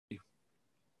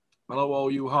Hello,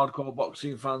 all you hardcore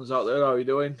boxing fans out there. How are you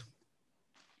doing?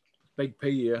 Big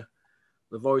P here,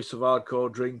 the voice of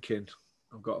hardcore drinking.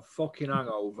 I've got a fucking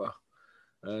hangover,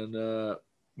 and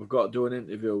we've got to do an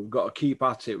interview. We've got to keep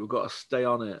at it. We've got to stay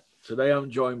on it. Today,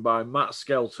 I'm joined by Matt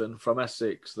Skelton from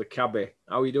Essex, the cabbie.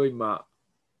 How are you doing, Matt?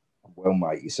 Well,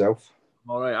 mate, yourself?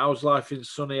 All right. How's life in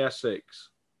sunny Essex?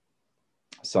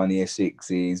 Sunny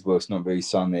Essex is, well, it's not very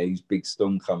sunny. There's big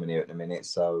storm coming here at the minute,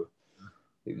 so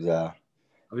it was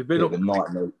Have you been up? a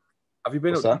nightmare. Have you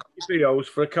been up to videos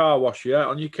for a car wash yet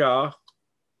on your car?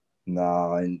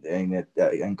 No, I ain't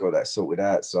got that sorted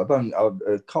out. So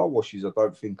car washes I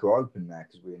don't think are open now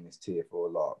because we're in this tier 4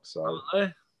 lock. So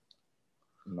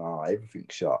no,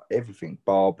 everything's shut. Everything,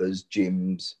 barbers,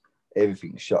 gyms,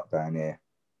 everything's shut down here.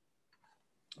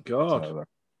 God, so,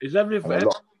 is everything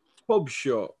pubs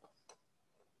shut?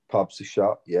 Pubs are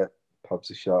shut. Yeah, pubs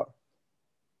are shut.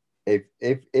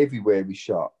 Everywhere is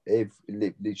shut.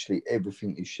 Literally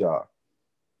everything is shut.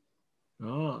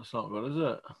 Oh, that's not good, is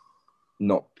it?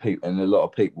 Not people, and a lot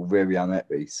of people very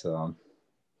unhappy. So,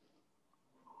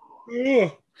 yeah.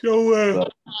 So,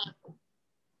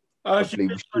 how's your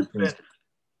Christmas been?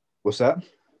 What's that?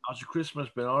 How's your Christmas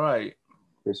been? All right.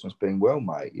 Christmas been well,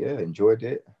 mate. Yeah, enjoyed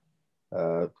it.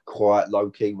 Quite low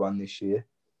key one this year.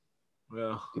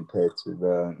 Yeah. Compared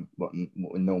to what we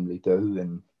normally do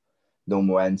and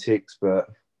normal antics, but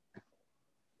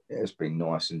yeah, it's been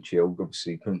nice and chilled.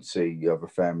 Obviously, couldn't see the other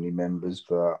family members,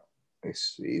 but it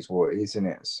is what it is, isn't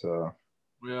it? So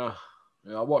yeah,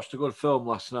 I watched a good film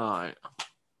last night.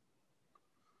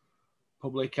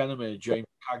 Public Enemy, James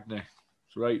Cagney.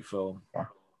 It's a great film.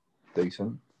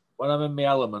 Decent. When I'm in my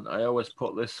element, I always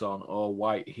put this on or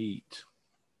White Heat.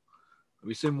 Have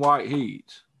you seen White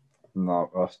Heat? No,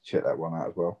 I'll have to check that one out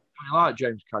as well. Do you like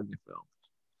James Cagney films?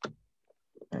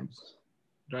 Thanks.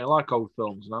 Do you like old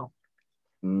films now?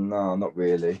 No, not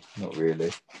really. Not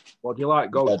really. What do you like?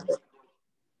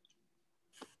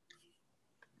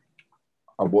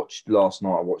 I watched last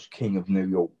night. I watched King of New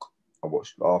York. I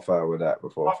watched half hour of that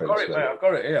before I fell asleep. I've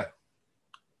got it here.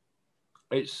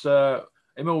 It's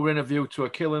him over in A View to a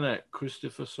Kill, isn't it?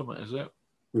 Christopher Summit, is it?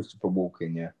 Christopher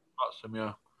Walken, yeah. That's him,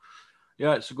 yeah.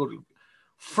 Yeah, it's a good.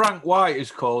 Frank White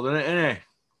is called, isn't he?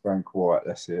 Frank White,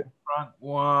 that's it. Frank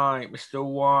White, Mr.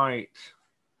 White.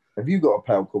 Have you got a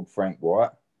pal called Frank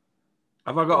White?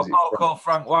 Have I got a pal called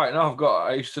Frank White? No,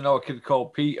 I used to know a kid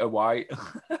called Peter White.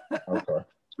 Okay.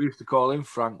 We used to call him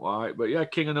Frank White. But yeah,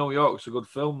 King of New York's a good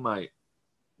film, mate.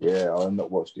 Yeah, I've not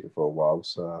watched it for a while,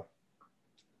 so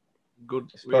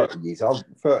good. It's 30 years old.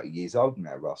 30 years old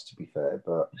now, Russ, to be fair,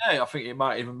 but yeah, I think it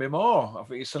might even be more. I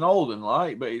think it's an old one,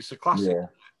 like, but it's a classic.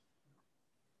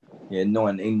 Yeah,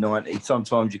 1990.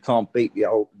 Sometimes you can't beat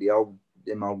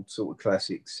them old sort of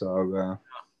classics. So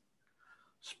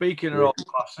speaking of old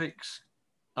classics,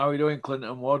 how are you doing,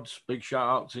 Clinton Woods? Big shout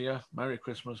out to you. Merry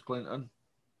Christmas, Clinton.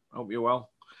 Hope you're well.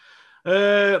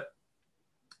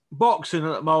 Boxing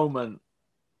at the moment.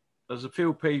 There's a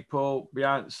few people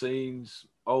behind the scenes,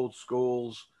 old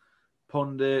schools,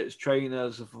 pundits,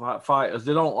 trainers, fighters.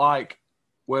 They don't like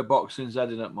where boxing's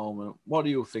heading at the moment. What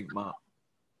do you think, Matt?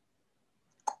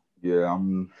 Yeah,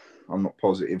 I'm not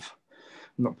positive.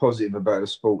 I'm not positive about the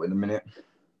sport in a minute.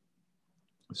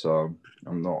 So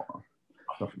I'm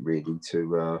nothing really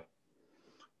to.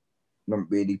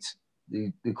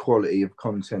 The quality of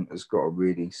content has got to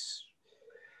really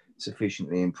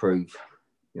sufficiently improve,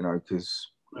 you know,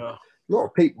 because a lot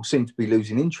of people seem to be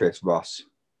losing interest, Russ.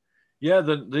 Yeah,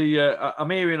 I'm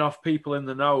hearing off people in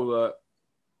the know that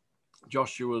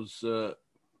Joshua's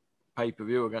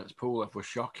pay-per-view against Pulev was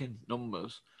shocking.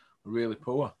 Numbers were really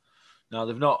poor. Now,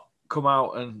 they've not come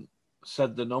out and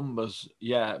said the numbers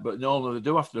yet, but normally they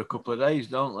do after a couple of days,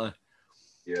 don't they?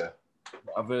 Yeah.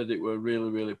 I've heard it were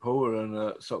really, really poor,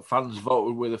 and so fans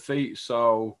voted with their feet.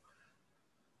 So,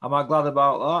 am I glad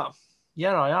about that?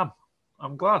 Yeah, I am.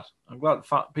 I'm glad. I'm glad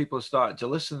people are starting to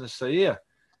listen and say, "Yeah,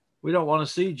 we don't want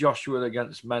to see Joshua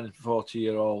against men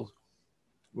 40-year-old.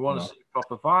 We want to see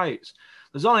proper fights."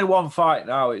 There's only one fight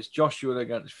now. It's Joshua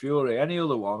against Fury. Any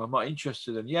other one, I'm not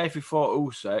interested in. Yeah, if he fought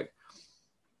Usyk,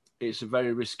 it's a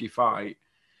very risky fight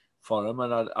for him,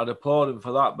 and I'd applaud him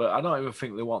for that. But I don't even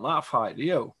think they want that fight. Do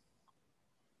you?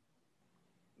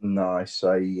 No, I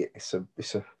say it's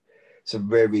a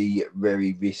very,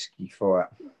 very risky fight.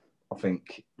 I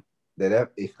think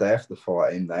that if they have to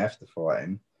fight him, they have to fight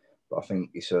him. But I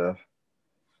think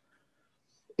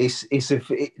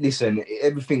listen,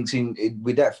 everything's in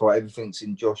with that fight. Everything's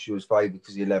in Joshua's favour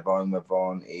because he'll have home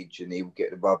advantage and he'll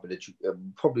get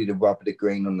probably the rub of the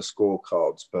green on the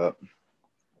scorecards. But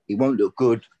he won't look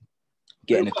good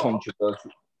getting a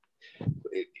controversial.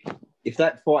 if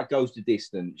that fight goes the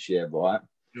distance, yeah, right.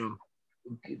 Yeah.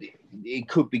 It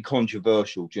could be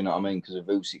controversial, do you know what I mean? Because of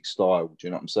Usyk's style, do you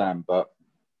know what I'm saying? But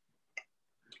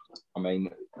I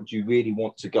mean, do you really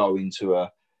want to go into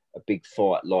a big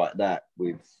fight like that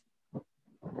with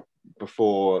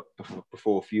before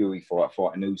Fury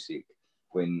fighting Usyk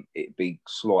when it'd be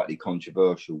slightly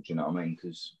controversial? Do you know what I mean?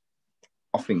 Because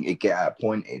I think it'd get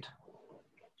outpointed.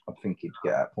 I think he'd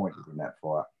get outpointed in that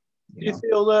fight. Do you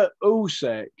feel that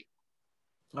Usyk?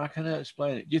 I can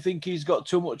explain it. Do you think he's got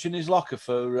too much in his locker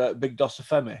for Big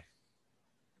Dosafemi?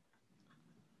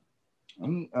 I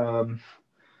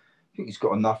think he's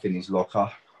got enough in his locker.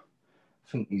 I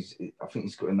think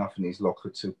he's got enough in his locker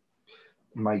to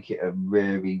make it a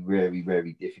very, very,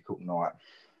 very difficult night.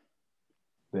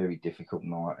 Very difficult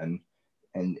night,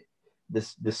 and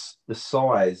the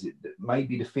size,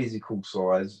 maybe the physical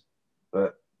size,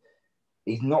 but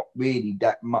he's not really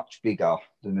that much bigger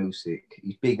than Usyk.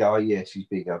 He's bigger, yes, he's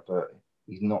bigger, but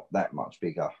he's not that much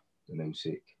bigger than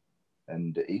Usyk.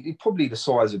 And he's probably the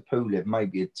size of Pulev,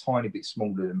 maybe a tiny bit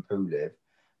smaller than Pulev.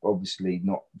 Obviously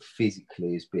not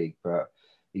physically as big, but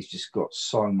he's just got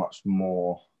so much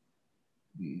more.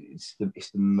 It's the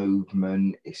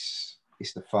movement, it's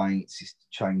the feints, it's the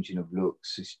changing of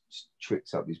looks, it's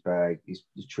tricks up his bag, it's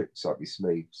tricks up his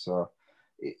sleeve. So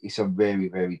it's a very,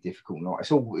 very difficult night.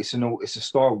 It's a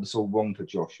style that's all wrong for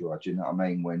Joshua. Do you know what I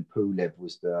mean? When Pulev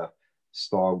was the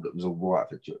style that was all right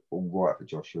for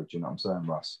Joshua. Do you know what I'm saying,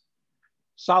 Russ?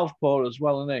 Southpaw as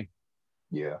well, isn't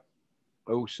he? Yeah.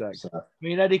 Usyk. I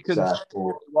mean, Eddie can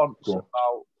wants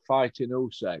about fighting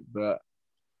Usyk, but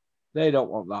they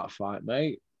don't want that fight,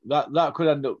 mate. That could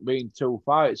end up being 2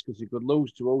 fights because he could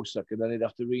lose to Usyk and then he'd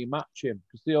have to rematch him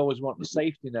because they always want the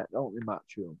safety net, don't they,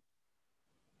 match him?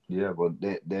 Yeah, well,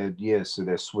 so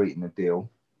they're sweetening the deal,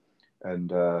 and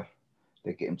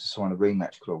they get him to sign a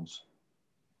rematch clause.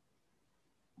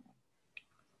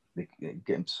 They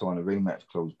get him to sign a rematch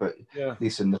clause. But yeah.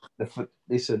 listen,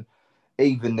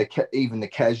 even the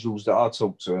casuals that I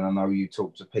talk to, and I know you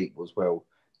talk to people as well,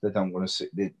 they don't want to see.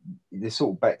 They're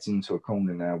sort of backed into a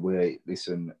corner now where,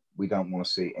 listen, we don't want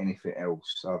to see anything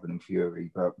else other than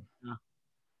Fury. But yeah.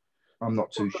 I'm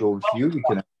not too sure if Fury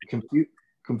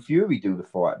can Fury do the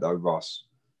fight though, Russ?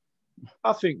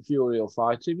 I think Fury will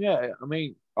fight him. Yeah, I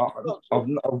mean,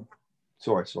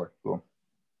 sorry, go on.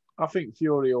 I think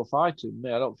Fury will fight him.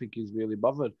 I don't think he's really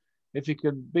bothered. If he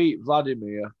can beat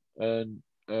Vladimir and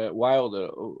Wilder,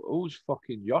 who's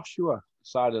fucking Joshua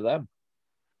side of them?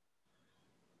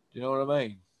 Do you know what I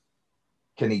mean?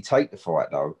 Can he take the fight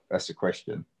though? That's the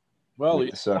question. Well,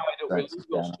 he's tied up with legal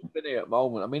stuff in here at the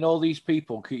moment. I mean, all these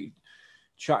people keep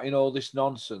chatting all this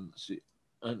nonsense,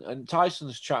 and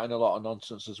Tyson's chatting a lot of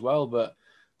nonsense as well, but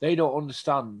they don't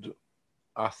understand,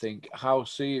 I think, how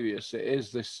serious it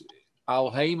is, this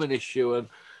Al Heyman issue. And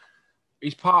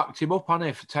he's parked him up on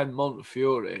here for 10 months,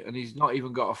 Fury, and he's not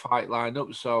even got a fight lined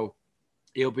up, so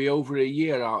he'll be over a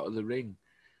year out of the ring.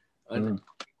 And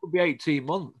it could be 18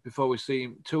 months before we see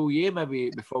him, 2 years maybe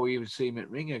before we even see him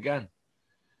at ring again.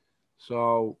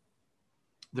 So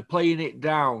they're playing it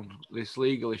down, this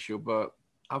legal issue, but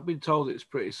I've been told it's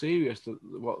pretty serious,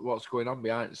 what's going on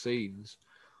behind the scenes.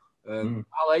 Al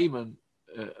Heyman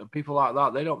and people like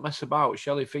that, they don't mess about.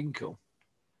 Shelley Finkel.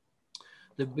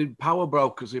 They've been power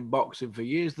brokers in boxing for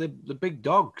years. They're big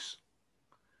dogs.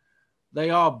 They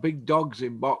are big dogs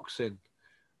in boxing.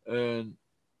 And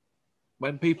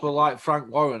when people like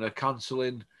Frank Warren are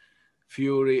cancelling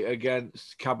Fury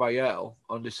against Caballero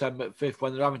on December 5th,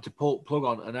 when they're having to pull plug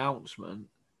on announcement,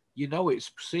 you know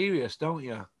it's serious, don't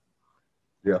you?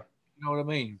 Yeah. You know what I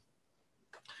mean?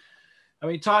 I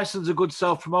mean, Tyson's a good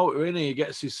self-promoter, isn't he? He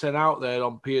gets his sent out there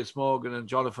on Piers Morgan and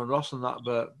Jonathan Ross and that,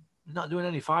 but he's not doing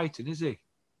any fighting, is he?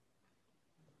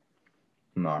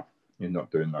 No, he's not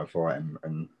doing no fighting,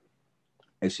 and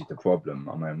this is the problem.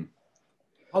 I mean,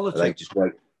 politics.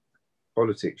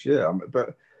 Politics, yeah. I mean,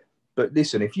 but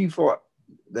listen, if you fight,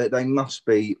 they must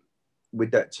be,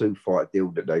 with that 2-fight deal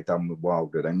that they've done with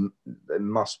Wilder, they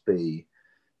must be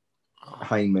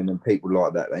Heyman and people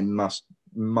like that. They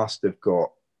must have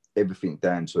got everything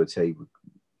down to a T.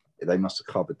 They must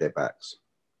have covered their backs.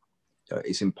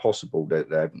 It's impossible that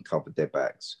they haven't covered their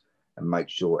backs and make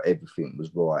sure everything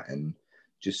was right. And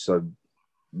just so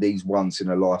these once in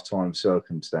a lifetime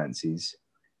circumstances,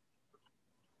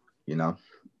 you know,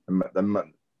 they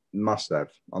must have.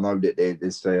 I know that they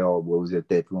say, oh, well, there's a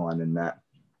deadline and that.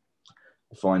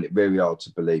 I find it very hard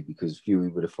to believe because Fury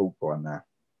would have fought by now.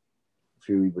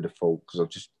 Fury would have fought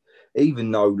because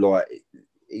even though like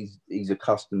he's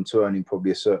accustomed to earning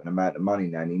probably a certain amount of money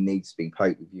now and he needs to be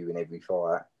pay-per-view in every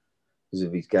fight because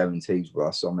of his guarantees,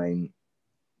 Russ. I mean,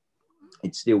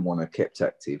 he'd still want to kept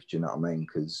active. Do you know what I mean?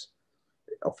 Because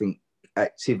I think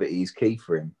activity is key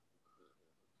for him.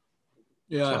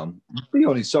 Yeah. So, be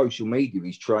on his social media,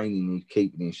 he's training, he's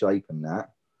keeping in shape and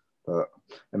that. But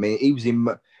I mean, he was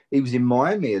in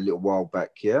Miami a little while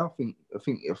back. Yeah, I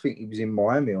think he was in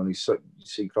Miami on his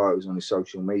see photos on his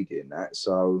social media and that.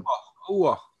 So,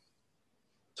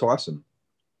 Tyson.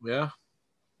 Yeah.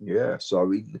 Yeah.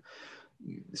 So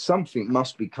something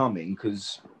must be coming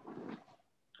because,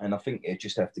 and I think they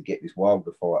just have to get this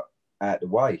Wilder fight out of the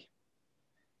way.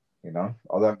 You know,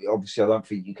 I don't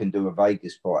think you can do a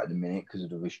Vegas fight at the minute because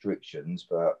of the restrictions,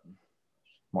 but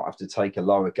might have to take a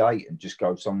lower gate and just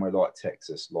go somewhere like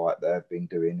Texas, like they've been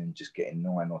doing, and just getting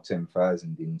 9,000 or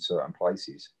 10,000 in certain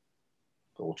places,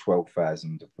 or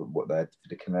 12,000 for what they had for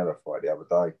the Canelo fight the other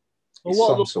day.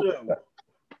 Well, what they'll do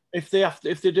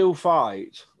if they do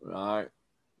fight, right?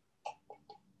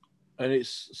 And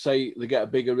it's, say they get a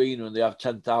big arena and they have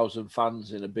 10,000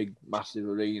 fans in a big massive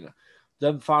arena,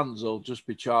 them fans will just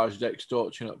be charged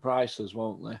extortionate prices,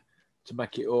 won't they, to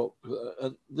make it up?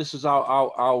 And this is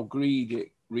how greed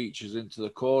it reaches into the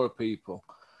core of people.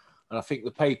 And I think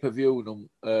the pay-per-view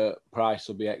price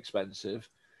will be expensive,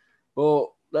 but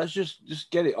let's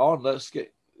just get it on. There's a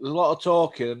lot of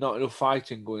talking and not enough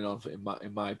fighting going on,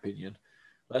 in my opinion.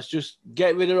 Let's just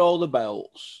get rid of all the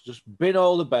belts, just bin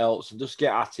all the belts and just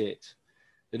get at it.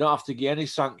 They don't have to get any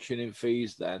sanctioning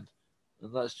fees then.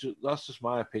 And that's just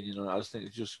my opinion on it. I just think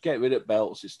just get rid of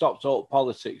belts. It stops all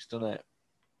politics, doesn't it?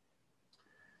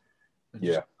 And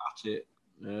just at it.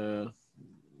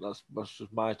 That's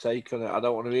just my take on it. I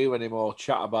don't want to hear any more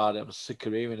chat about it. I'm sick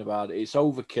of hearing about it. It's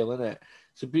overkill, isn't it?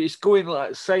 It's going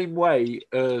like the same way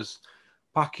as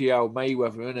Pacquiao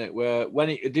Mayweather, isn't it? Where when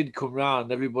it did come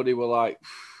round, everybody were like,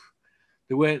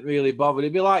 they weren't really bothered.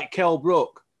 It'd be like Kell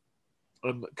Brook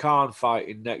and Khan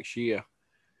fighting next year.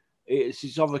 It's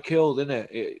overkilled, isn't it?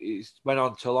 It's went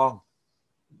on too long.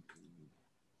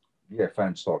 Yeah,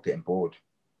 fans start getting bored.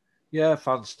 Yeah,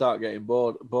 fans start getting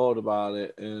bored about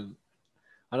it, and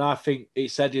I think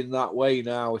it's heading that way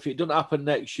now. If it doesn't happen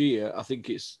next year, I think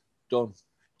it's done.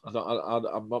 I'm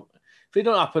not. If it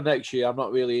doesn't happen next year, I'm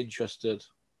not really interested.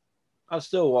 I'd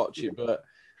still watch it, but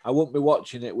I won't be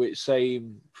watching it with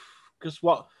same, because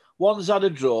one's had a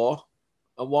draw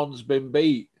and one's been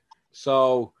beat.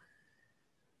 So,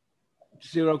 do you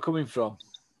see where I'm coming from?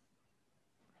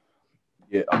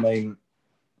 Yeah, I mean,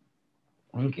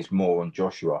 I think it's more on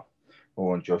Joshua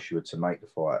to make the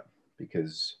fight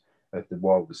because of the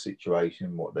Wilder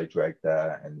situation, what they dragged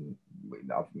out, and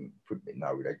I think they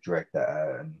dragged that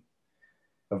out and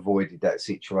avoided that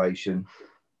situation.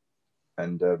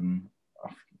 And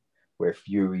where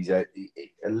Fury's at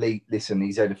least, listen,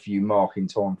 he's had a few marking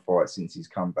time fights since he's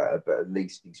come back, but at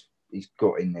least he's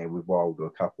got in there with Wilder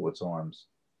a couple of times,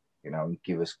 you know, and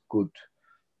give us good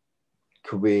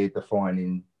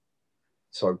career-defining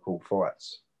so-called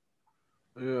fights.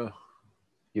 Yeah.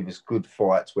 Give us good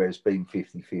fights where it's been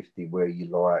 50-50, where you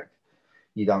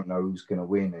don't know who's going to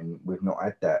win, and we've not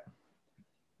had that.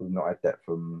 We've not had that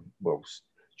from, well,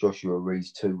 Joshua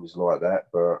Reed's 2 was like that,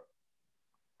 but,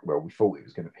 well, we thought it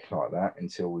was going to be like that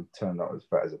until we turned out as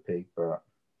fat as a pig, but...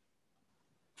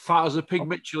 Fat as a pig,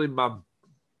 Michelin man.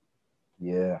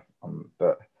 Yeah,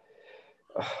 but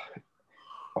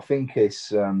I think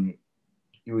it's,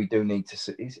 we do need to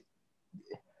see,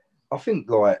 I think,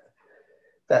 like,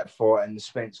 that fight and the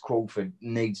Spence Crawford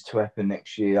needs to happen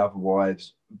next year.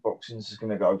 Otherwise, boxing is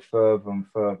going to go further and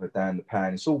further down the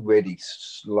pan. It's already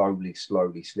slowly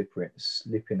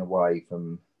slipping away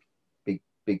from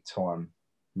big time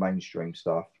mainstream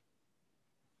stuff,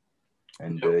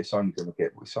 and it's only going to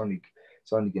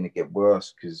get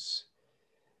worse because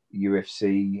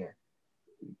UFC,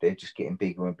 they're just getting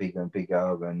bigger and bigger and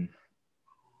bigger, and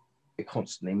they're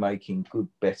constantly making good,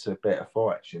 better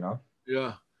fights. You know.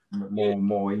 Yeah. More and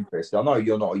more interested. I know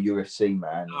you're not a UFC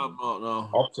man. No, I'm not. No.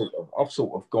 I've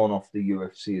sort of gone off the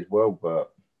UFC as well,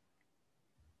 but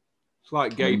it's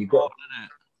like gay porn,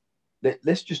 isn't it?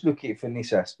 Let's just look at it from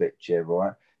this aspect, yeah,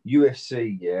 right?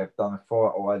 UFC, yeah, have done a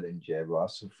fight island, yeah, right?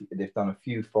 So they've done a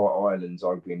few fight islands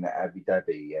over in Abu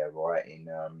Dhabi, yeah, right? In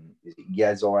is it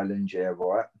Yaz Island, yeah,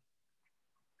 right?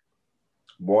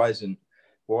 Why isn't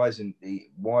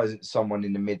someone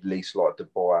in the Middle East like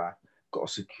Dubai got a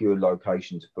secure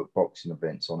location to put boxing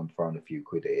events on and throwing a few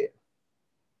quid at it?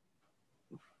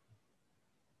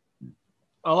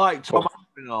 I like Tom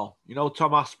Aspinall. You know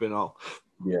Tom Aspinall?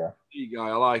 Yeah. The guy,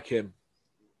 I like him.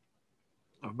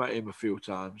 I've met him a few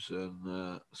times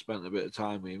and spent a bit of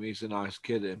time with him. He's a nice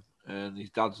kid, and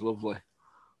his dad's lovely.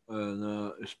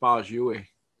 And as far as Huey,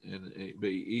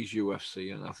 he's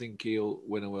UFC, and I think he'll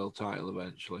win a world title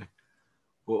eventually.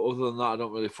 But other than that, I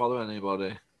don't really follow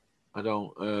anybody. I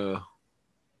don't.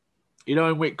 You know,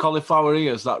 in with cauliflower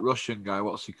ears, that Russian guy,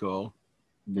 what's he called?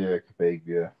 Yeah, Khabib,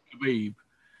 yeah. Khabib.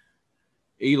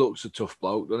 He looks a tough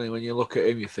bloke, doesn't he? When you look at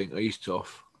him, you think he's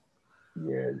tough.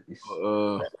 Yeah.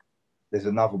 There's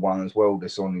another one as well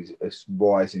that's on it's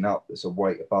rising up. There's a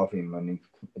weight above him, and he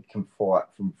can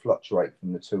fluctuate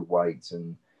from the two weights,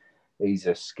 and he's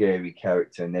a scary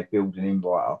character, and they're building him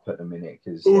right up at the minute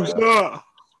because who's that?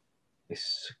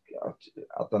 It's I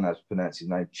don't know how to pronounce his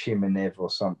name, Chimanev or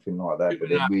something like that, but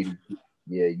they're really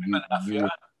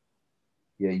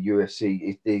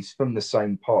UFC. He's from the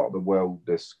same part of the world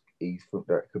that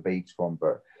Khabib's from,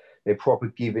 but they're probably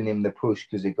giving him the push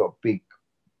because they've got big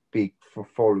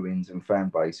followings and fan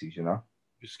bases, you know.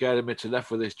 You're scaring me to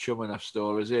death with this Chumanev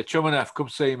stories here. Chumanev, come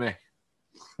see me.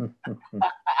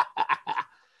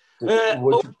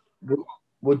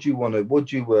 What do you want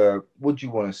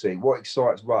to see? What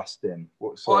excites Russ then?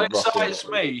 What excites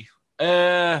me?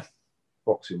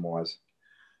 Boxing wise,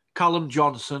 Callum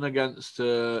Johnson against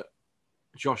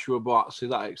Joshua BUATSI,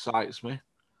 that excites me.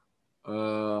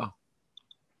 HARPER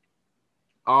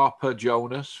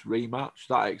JONAS rematch,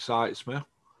 that excites me.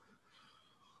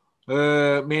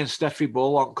 Me and Steffi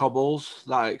Bull on cobbles,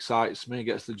 that excites me,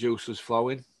 gets the juices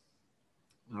flowing.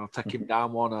 I'll take him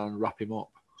down one and wrap him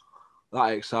up.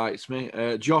 That excites me.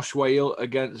 Josh Whale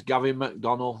against Gavin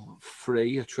McDonnell,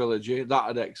 a trilogy.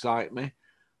 That'd excite me.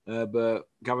 But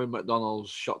Gavin McDonnell's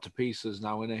shot to pieces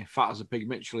now, isn't he? Fat as a pig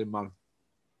Michelin man.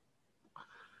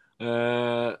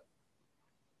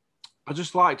 I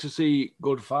just like to see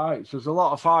good fights. There's a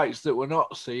lot of fights that we're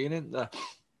not seeing, isn't there?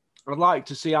 I'd like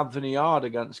to see Anthony Yard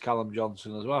against Callum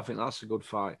Johnson as well. I think that's a good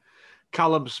fight.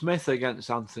 Callum Smith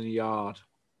against Anthony Yard.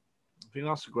 I think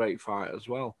that's a great fight as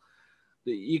well.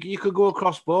 You could go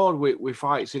across board with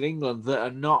fights in England that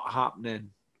are not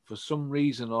happening for some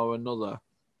reason or another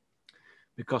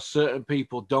because certain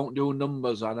people don't do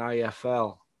numbers on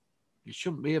IFL. It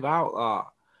shouldn't be about that.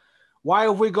 Why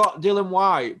have we got Dylan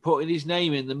White putting his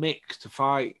name in the mix to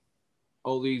fight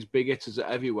all these big hitters at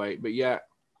heavyweight, but yet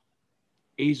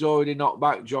he's already knocked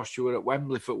back Joshua at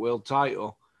Wembley for world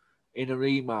title in a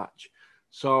rematch.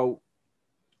 So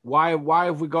why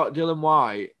have we got Dylan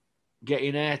White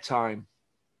getting airtime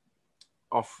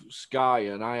off Sky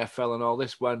and IFL and all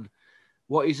this when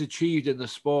what he's achieved in the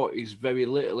sport is very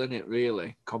little in it,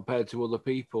 really, compared to other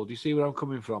people? Do you see where I'm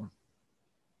coming from?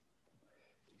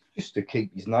 Just to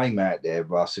keep his name out there,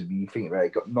 Russ. If you think about it, he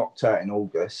got knocked out in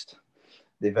August.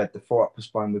 They've had the fight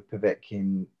postponed with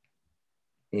Povetkin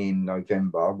in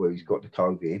November, where he's got the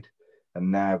COVID, and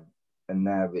now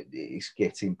it's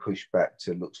getting pushed back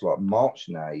to looks like March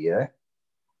now, yeah.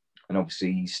 And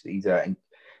obviously he's out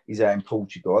in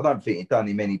Portugal. I don't think it done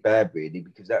him any bad really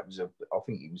because I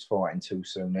think he was fighting too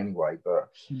soon anyway. But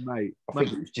mate, I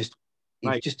think it was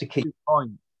just to keep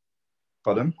point.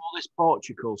 Pardon? All this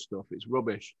Portugal stuff, it's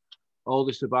rubbish. All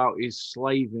this about his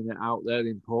slaving it out there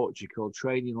in Portugal,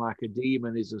 training like a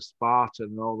demon, he's a Spartan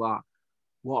and all that.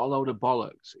 What a load of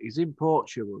bollocks. He's in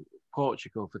Portugal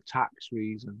for tax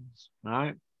reasons,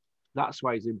 right? That's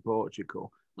why he's in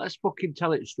Portugal. Let's fucking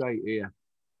tell it straight here.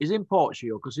 He's in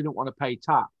Portugal because he don't want to pay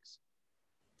tax.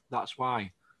 That's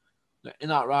why. Isn't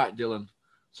that right, Dylan?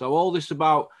 So all this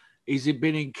about he's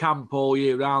been in camp all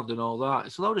year round and all that,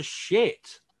 it's a load of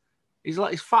shit. He's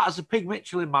fat as a pig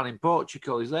Michelin man in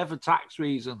Portugal. He's there for tax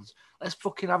reasons. Let's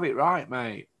fucking have it right,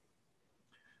 mate.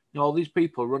 You know, all these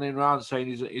people running around saying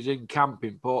he's in camp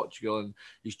in Portugal and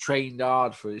he's trained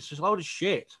hard for it. It's just a load of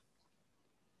shit.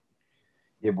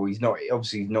 Yeah, but he's not.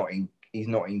 Obviously, he's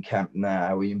not in camp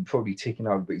now. He's probably ticking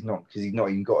over, but he's not because he's not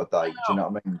even got a date. Do you know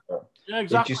what I mean? But yeah,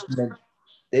 exactly.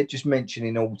 They're just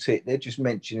mentioning all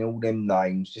them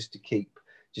names just to keep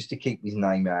his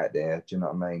name out there. Do you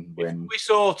know what I mean? When Luis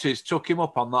Ortiz took him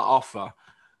up on that offer,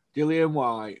 Dillian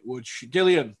White would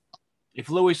Dillian. If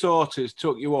Luis Ortiz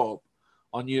took you up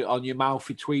on your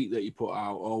mouthy tweet that you put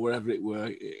out or wherever it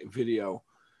were video,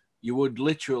 you would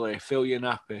literally fill your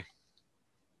nappy.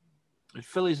 He'd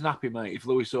fill his nappy, mate. If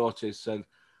Luis Ortiz said,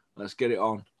 "Let's get it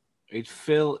on," he'd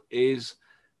fill his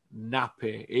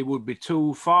nappy. He would be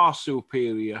too far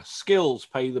superior. Skills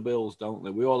pay the bills, don't they?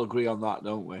 We all agree on that,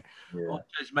 don't we? Yeah.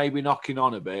 Ortiz may be knocking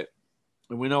on a bit,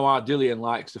 and we know how Dillian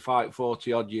likes to fight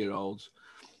 40-odd-year-olds.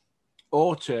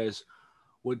 Ortiz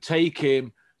would take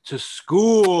him to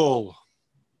school.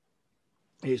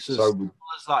 It's as simple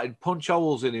as that. He'd punch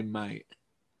holes in him, mate.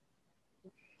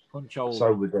 Punch holes.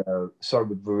 So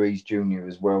would Ruiz Jr.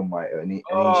 as well, mate. An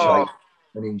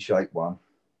in shape one.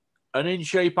 An in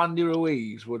shape Andy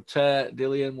Ruiz would tear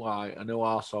Dillian White a new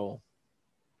arsehole.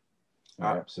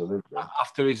 Yeah, absolutely.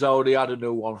 After he's already had a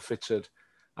new one fitted.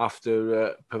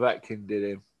 after Povetkin did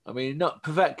him. I mean,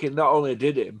 Povetkin not only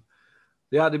did him,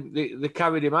 they had him, they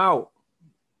carried him out.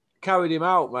 Carried him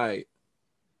out, mate.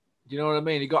 Do you know what I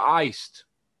mean? He got iced.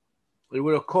 He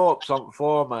were a corpse on the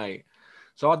floor, mate.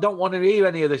 So I don't want to hear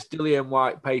any of this Dillian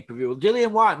White pay-per-view.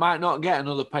 Dillian White might not get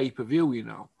another pay-per-view, you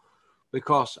know,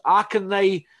 because how can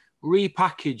they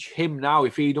repackage him now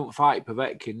if he don't fight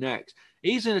Povetkin next?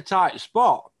 He's in a tight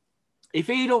spot. If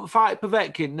he don't fight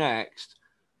Povetkin next,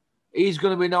 he's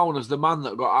going to be known as the man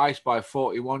that got iced by a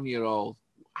 41-year-old.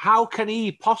 How can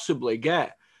he possibly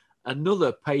get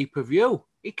another pay-per-view?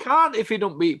 He can't if he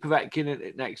don't beat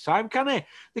Povetkin next time, can he?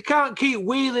 They can't keep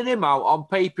wheeling him out on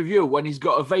pay-per-view when he's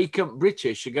got a vacant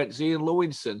British against Ian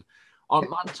Lewinson on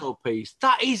mantelpiece.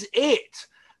 That is it.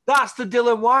 That's the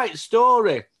Dillian White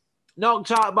story.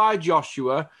 Knocked out by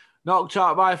Joshua, knocked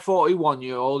out by a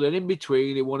 41-year-old, and in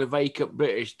between he won a vacant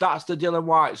British. That's the Dillian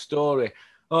White story.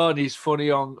 Oh, and he's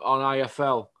funny on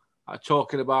IFL,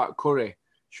 talking about curry,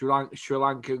 Sri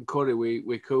Lankan curry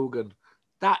with Coogan.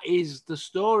 That is the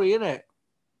story, isn't it?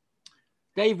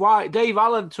 Dave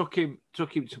Allen took him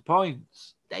to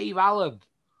points. Dave Allen.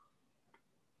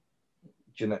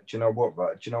 Do you know what,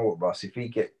 Russ?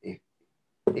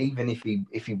 Even if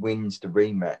he wins the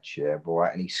rematch, yeah,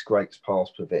 right, and he scrapes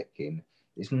past Povetkin,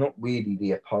 it's not really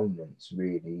the opponents.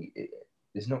 Really,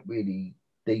 there's not really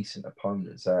decent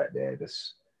opponents out there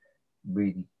that's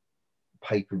really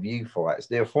pay-per-view fights.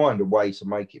 They'll find a way to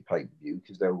make it pay-per-view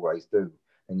because they always do,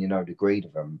 and you know the greed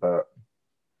of them. But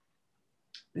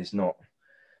there's not.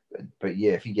 But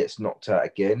yeah, if he gets knocked out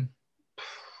again,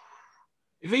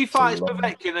 if he fights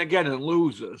Povetkin again and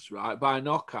loses, right, by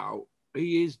knockout,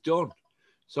 he is done.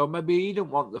 So maybe he didn't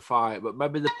want the fight, but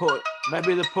maybe they're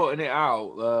putting it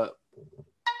out that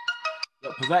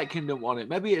Povetkin didn't want it.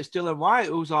 Maybe it's Dillian White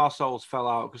whose arseholes fell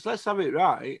out. Because let's have it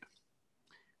right,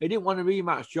 he didn't want to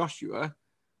rematch Joshua,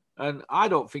 and I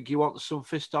don't think he wants some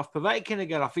fist off Povetkin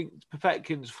again. I think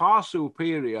Povetkin's far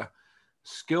superior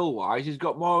skill-wise. He's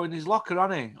got more in his locker,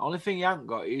 hasn't he? Only thing he hasn't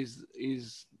got is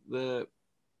the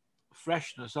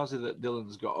freshness, has he, that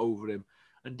Dylan's got over him.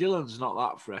 And Dylan's not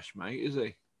that fresh, mate, is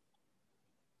he?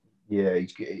 Yeah,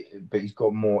 he's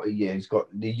got more. Yeah, he's got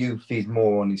the youth is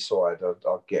more on his side.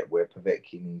 I get where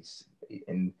Povetkin is,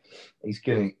 and he's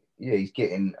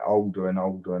getting older and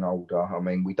older and older. I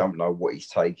mean, we don't know what he's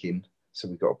taking, so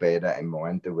we've got to bear that in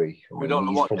mind, do we? We don't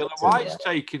know what Dillian White's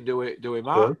taking, do we,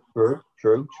 Mark? True.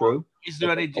 Is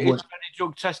there any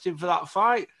drug testing for that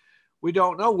fight? We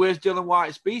don't know. Where's Dillian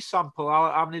White's B sample?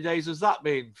 How many days has that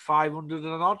been? 500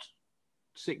 and odd?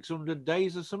 600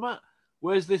 days or something?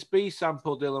 Where's this B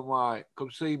sample, Dillian White? Come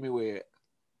see me with it.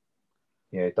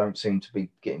 Yeah, don't seem to be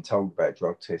getting told about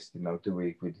drug testing, though, do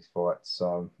we, with his fights?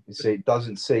 So it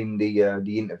doesn't seem the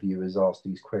interviewers asked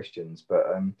these questions. But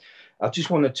I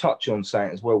just want to touch on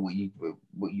something as well, what you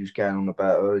was going on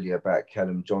about earlier about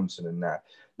Callum Johnson and that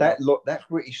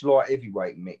British light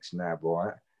heavyweight mix now,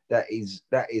 right? That is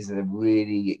a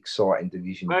really exciting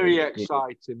division. Very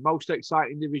exciting. Most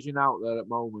exciting division out there at the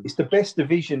moment. It's the best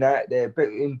division out there. But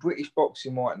in British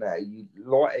boxing right now,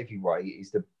 light heavyweight is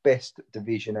the best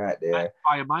division out there.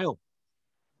 By a mile.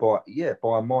 By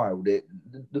a mile.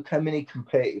 Look how many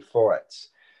competitive fights,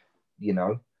 you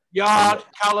know. Yard,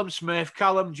 Callum Smith,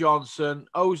 Callum Johnson,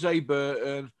 Jose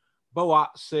Burton,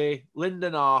 BUATSI,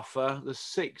 Lyndon Arthur. There's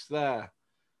 6 there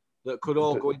that could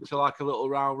all go into like a little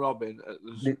round robin.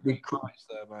 There's price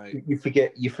there, mate.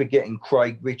 You're forgetting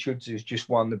Craig Richards, who's just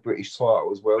won the British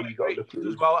title as well. You got to look at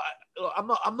as well.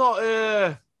 I'm not.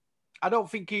 I don't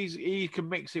think he can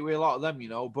mix it with a lot of them, you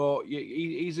know. But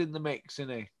he's in the mix,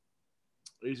 isn't he?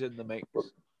 He's in the mix.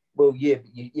 Well, yeah,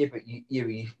 but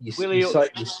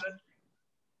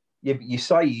you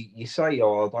say,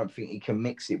 oh, I don't think he can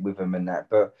mix it with them and that,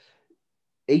 but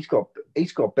he's got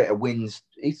better wins.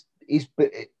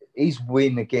 His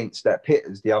win against that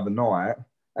Pitters the other night,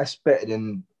 that's better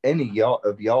than any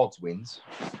of Yard's wins.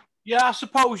 Yeah, I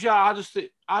suppose. Yeah,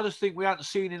 I just think we haven't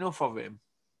seen enough of him.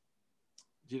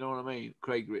 Do you know what I mean,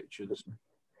 Craig Richards?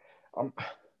 Do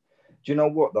you know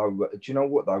what though,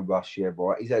 Rush? Yeah,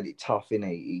 right. He's had it tough,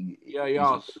 innit? He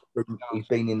has. He's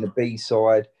been in the B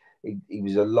side. He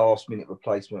was a last-minute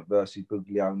replacement versus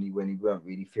Buglioni when he weren't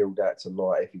really filled out to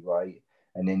light heavyweight.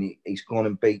 And then he's gone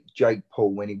and beat Jake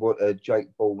Paul when he was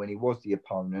the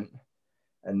opponent,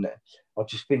 and I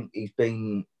just think he's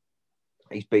beat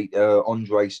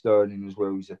Andre Sterling as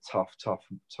well. He's a tough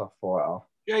fighter.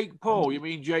 Jake Paul, you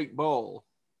mean Jake Ball?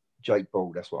 Jake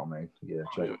Paul, that's what I mean. Yeah,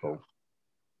 Jake Paul.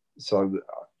 So,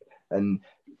 and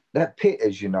that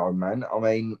Pitters, you know, man. I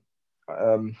mean,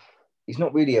 he's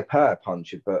not really a power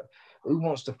puncher, but who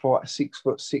wants to fight a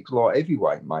 6'6" light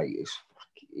heavyweight, mate?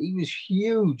 he was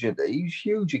huge. He was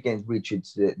huge against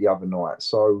Richards the other night.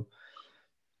 So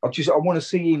I want to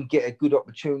see him get a good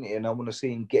opportunity, and I want to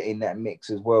see him get in that mix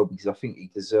as well, because I think he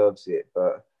deserves it.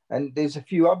 And there's a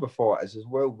few other fighters as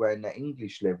well when that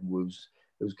English level was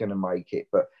going to make it,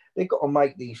 but they've got to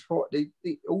make these fights.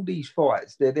 All these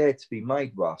fights, they're there to be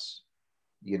made, Russ.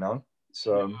 You know,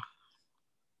 so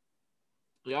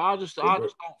yeah, I just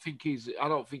don't think he's. I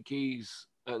don't think he's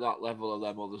at that level of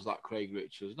them others like Craig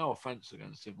Richards. No offense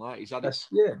against him, like he's had. That's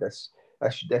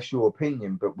your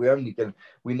opinion, but we're only gonna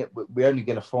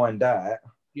find out.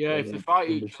 Yeah, if they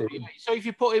fight each other. So if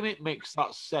you put him in mix,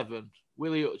 that's 7.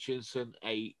 Willie Hutchinson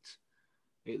 8.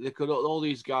 They could all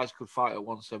these guys could fight at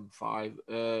 175.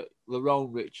 Lerone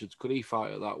Richards, could he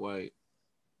fight at that weight?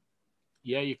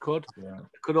 Yeah, you could. Yeah.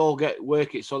 They could all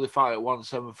work it so they fight at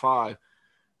 175.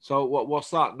 So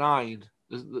what's that, 9?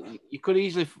 You could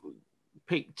easily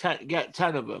pick 10, get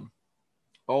 10 of them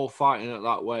all fighting at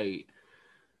that weight,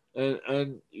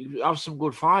 and you have some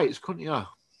good fights, couldn't you?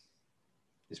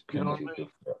 There's plenty of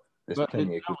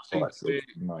good fights. You're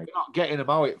not getting them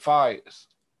out at fights.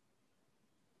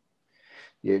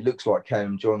 Yeah, it looks like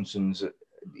Callum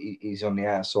he's on the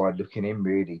outside looking in,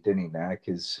 really, doesn't he, now?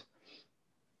 Because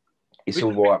it's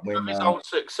all right when his own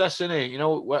success, isn't he? You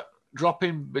know,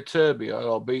 dropping Beterbia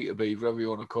or Beterbie, whatever you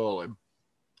want to call him,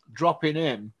 dropping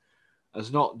him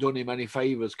has not done him any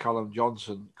favours, Callum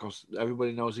Johnson, because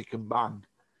everybody knows he can bang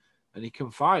and he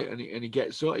can fight, and he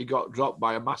gets up. He got dropped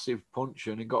by a massive punch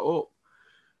and he got up.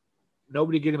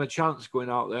 Nobody gave him a chance going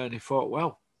out there, and he fought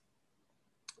well.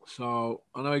 So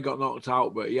I know he got knocked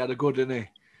out, but he had a good, didn't he?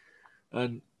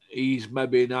 And he's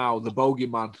maybe now the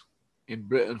bogeyman in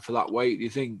Britain for that weight. Do you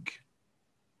think?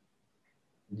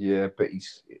 Yeah, but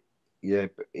he's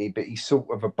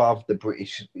sort of above the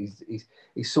British.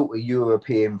 He's sort of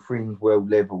European fringe world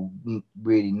level,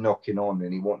 really knocking on,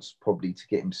 and he wants probably to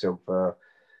get himself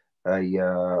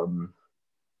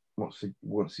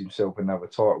wants himself another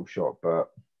title shot. But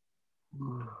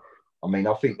I mean,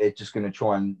 I think they're just going to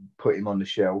try and put him on the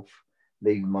shelf,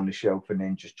 leave him on the shelf, and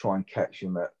then just try and catch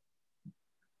him at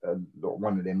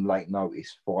one of them late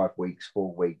notice 5 weeks,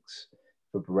 4 weeks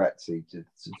for BUATSI to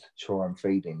try and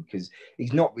feed him, because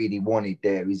he's not really wanted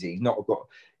there, is he? He's not got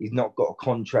a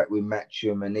contract with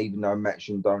Matchroom, and even though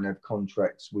Matchroom don't have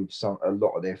contracts with a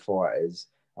lot of their fighters,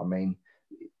 I mean,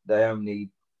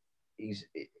 he's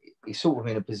sort of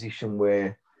in a position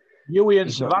where Huey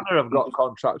and Savannah have got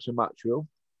contracts with Matchroom.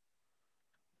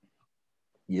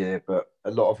 Yeah, but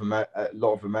a lot of them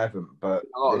haven't. But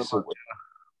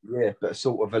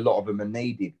sort of a lot of them are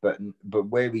needed. But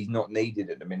where he's not needed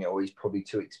at the minute, or he's probably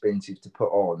too expensive to put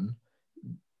on,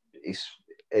 it's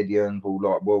Eddie Earnville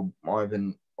like, well, I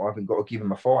haven't got to give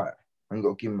him a fight. I haven't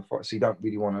got to give him a fight, so you don't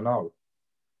really want to know.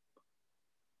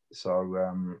 So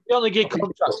you only give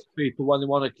contracts to people when they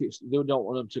want to. They don't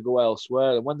want them to go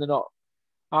elsewhere, and when they're not,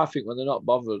 I think when they're not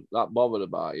bothered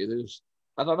about you,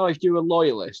 I don't know if you're a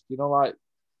loyalist, like,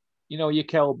 your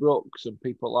Kell Brooks and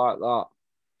people like that.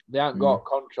 They haven't got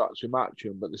contracts with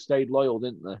Matchroom, but they stayed loyal,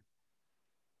 didn't they?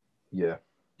 Yeah.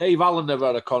 Dave Allen never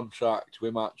had a contract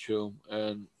with Matchroom,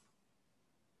 and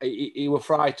he were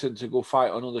frightened to go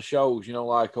fight on other shows,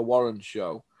 like a Warren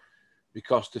show,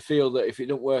 because they feel that if it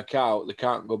don't work out, they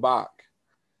can't go back.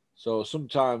 So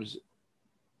sometimes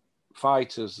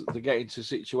fighters, they get into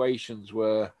situations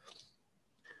where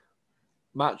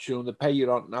Matchroom, they pay you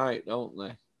on night, don't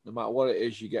they? No matter what it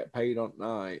is, you get paid on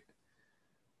night.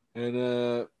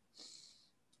 And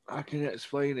I can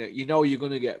explain it. You're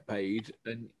going to get paid,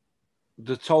 and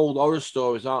they're told horror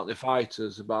stories, aren't they,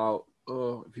 fighters, about,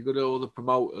 if you go to other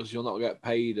promoters, you'll not get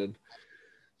paid. And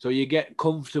so you get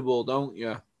comfortable, don't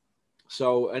you?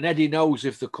 So, and Eddie knows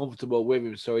if they're comfortable with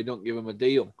him, so he don't give him a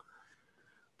deal.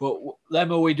 But them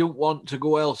who he don't want to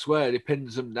go elsewhere, he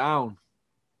pins them down.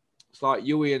 It's like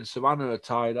Huey and Savannah are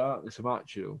tied out. It's a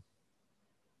Matchroom.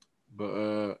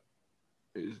 But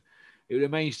it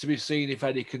remains to be seen if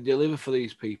Eddie can deliver for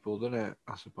these people, doesn't it?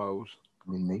 I suppose.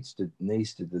 He needs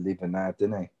to deliver now,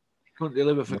 doesn't he? He couldn't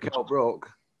deliver for Kell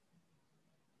Brook.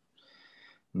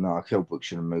 No, Kell Brook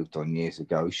should have moved on years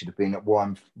ago. He should have been at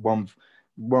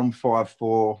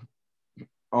 154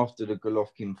 after the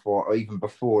Golovkin fight, or even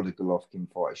before the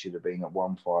Golovkin fight. He should have been at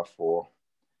 154,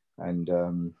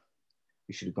 and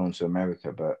he should have gone to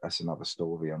America. But that's another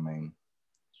story. I mean,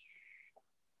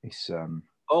 it's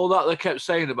all that they kept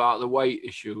saying about the weight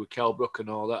issue with Kell Brook and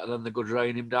all that, and then they go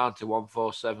drain him down to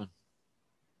 147.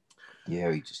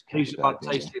 Yeah, he just he's a bad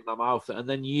taste in my mouth. And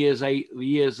then years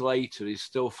later, he's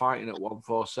still fighting at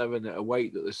 147 at a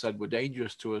weight that they said were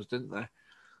dangerous to us, didn't they?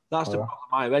 That's the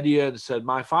problem. Eddie Earn said,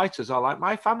 my fighters are like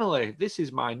my family. This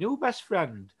is my new best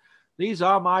friend. These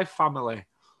are my family.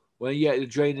 When you're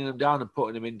draining them down and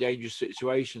putting them in dangerous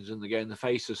situations and they're getting the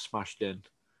faces smashed in,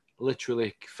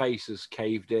 literally faces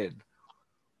caved in.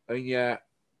 And yet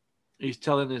he's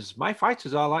telling us, my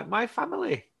fighters are like my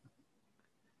family.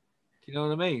 Do you know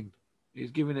what I mean?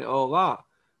 He's giving it all that.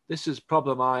 This is the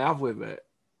problem I have with it.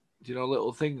 Do you know,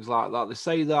 little things like that. They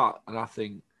say that, and I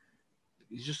think,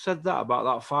 he just said that about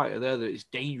that fighter there, that it's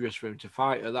dangerous for him to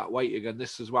fight at that weight again.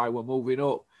 This is why we're moving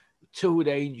up. Too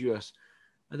dangerous.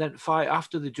 And then fight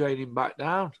after the draining back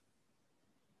down.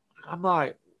 I'm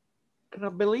like, can I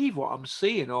believe what I'm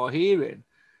seeing or hearing?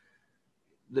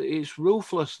 That it's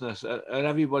ruthlessness and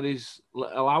everybody's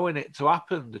allowing it to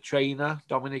happen. The trainer,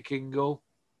 Dominic Ingle.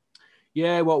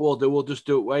 Yeah, what we'll do, we'll just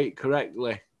do it weight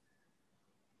correctly.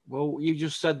 Well, you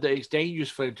just said that it's dangerous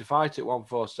for him to fight at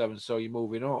 147, so you're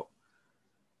moving up.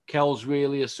 Kel's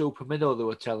really a super middle, they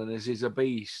were telling us. He's a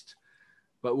beast.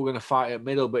 But we're going to fight at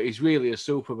middle, but he's really a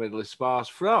super middle. He spars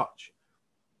Frotch.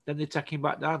 Then they take him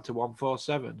back down to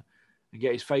 147 and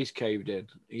get his face caved in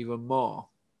even more.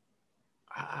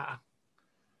 I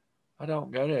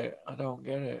don't get it. I don't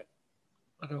get it.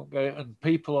 I don't get it. And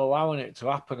people allowing it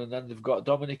to happen, and then they've got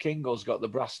Dominic Ingle's got the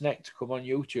brass neck to come on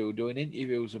YouTube doing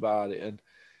interviews about it and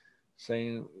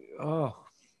saying, oh,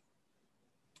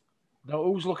 no,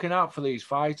 who's looking out for these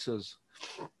fighters?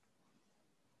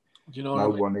 Do you know what I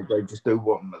mean? No one. They just do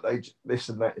what they just,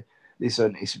 listen.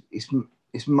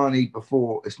 It's money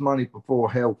before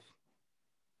health.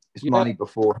 It's money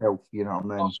before health. You know what I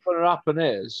mean? What's going to happen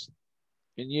is,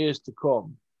 in years to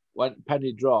come, when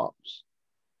penny drops,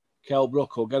 Kell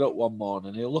Brook will get up one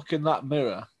morning, he'll look in that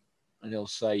mirror, and he'll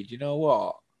say, "Do you know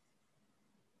what?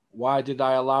 Why did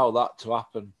I allow that to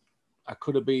happen? I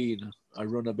could have been a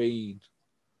runner bean,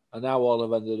 and now all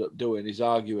I've ended up doing is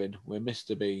arguing with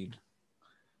Mr. Bean."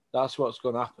 That's what's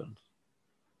going to happen.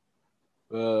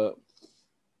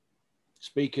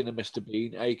 Speaking of Mr.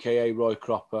 Bean, a.k.a. Roy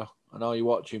Cropper, I know you're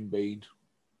watching, Bean.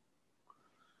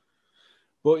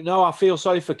 But no, I feel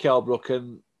sorry for Kell Brook,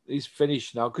 and he's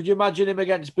finished now. Could you imagine him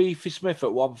against Beefy Smith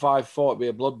at 154? It'd be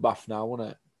a bloodbath now, wouldn't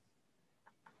it?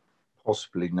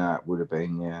 Possibly, no, it would have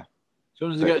been, yeah. As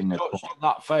soon as he gets touched on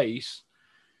that face,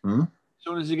 as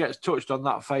soon as he gets touched on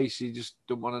that face, he just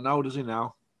don't want to know, does he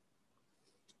now?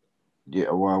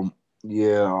 Yeah, well,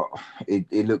 yeah,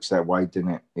 it looks that way,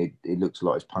 doesn't it? It looks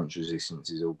like his punch resistance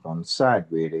is all gone. Sad,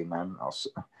 really, man.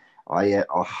 I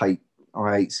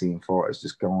hate seeing fighters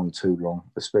just go on too long,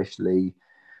 especially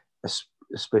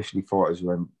fighters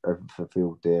who have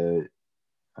fulfilled their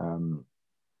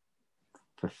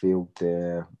fulfilled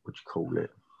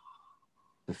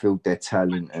their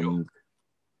talent and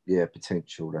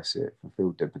potential. That's it.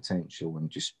 Fulfilled their potential and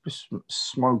just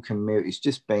smoke and mirror.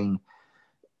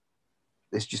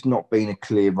 It's just not been a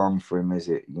clear run for him, is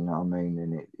it? You know what I mean?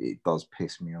 And it does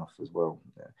piss me off as well.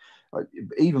 Yeah. Like,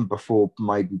 even before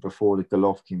the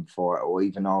Golovkin fight, or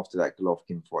even after that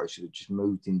Golovkin fight, should have just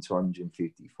moved into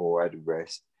 154, had a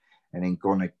rest, and then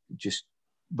gone just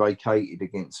vacated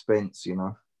against Spence, you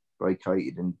know,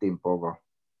 vacated and didn't bother.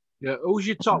 Yeah, who's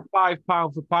your top 5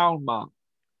 pound for pound, man?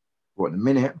 What, in a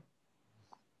minute?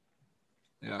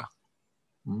 Yeah.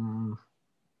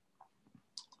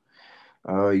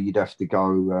 You'd have to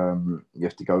go. You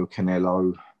have to go with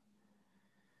Canelo.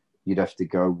 You'd have to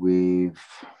go with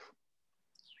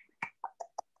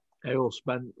Errol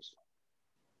Spence.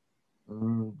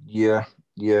 Yeah.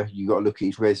 You got to look at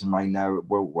his resume now at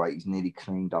welterweight. He's nearly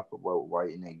cleaned up at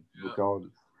welterweight, isn't he? Yeah.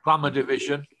 Regardless. Glamour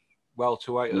division,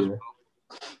 welterweight as well.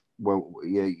 Well,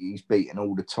 yeah, he's beaten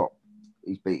all the top.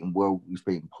 He's beaten Porky. He's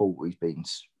beaten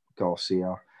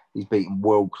Garcia. He's beaten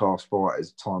world-class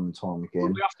fighters time and time again.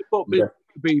 Well, we have to put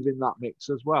Beef in that mix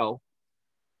as well.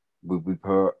 We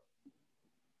put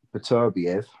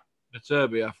Beterbiev,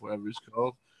 whatever it's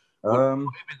called. Put him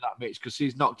in that mix because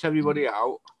he's knocked everybody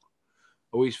out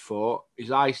who he's fought.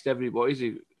 He's iced everybody.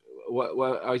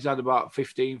 He's had about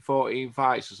 15, 14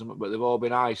 fights or something, but they've all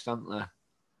been iced, haven't they?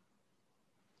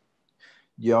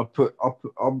 Yeah, I'll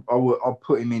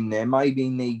put him in there. Maybe he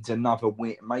needs another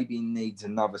win. Maybe he needs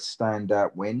another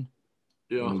standout win.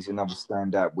 Yeah. He needs another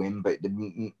standout win. But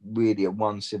really at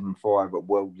 175 at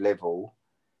world level,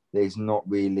 there's not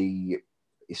really.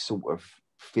 It's sort of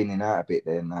thinning out a bit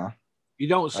there now. You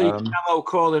don't see Canelo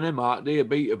calling him out, do you?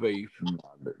 Beat a Beef. No,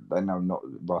 they know not,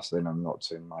 Russ. They know not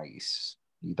to, mate. It's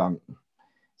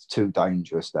too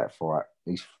dangerous, that fight.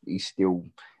 He's still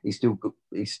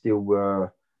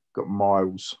got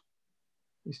miles.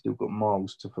 He's still got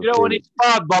miles to fulfill. You know, when he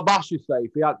sparred Bob Ashley,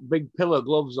 he had big pillar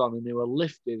gloves on and they were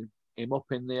lifting him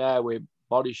up in the air with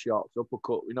body shots,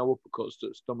 uppercuts to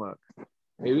the stomach.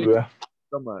 He lifted the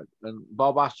stomach, and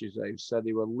Bob Ashley said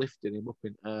he were lifting him up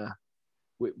in air.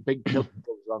 with big pillows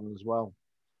on as well.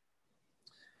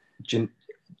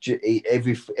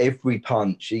 Every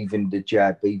punch, even the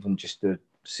jab, even just a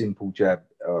simple jab,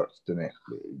 doesn't it?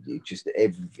 Just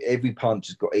every punch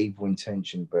has got evil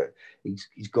intention, but he's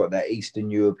got that Eastern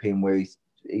European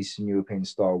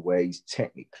style where he's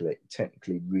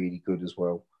technically really good as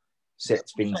well.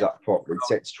 Sets things up properly,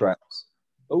 sets traps.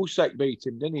 Usyk beat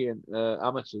him, didn't he? In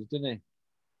amateurs, didn't he?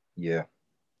 Yeah,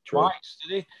 twice,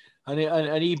 did he?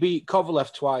 And he beat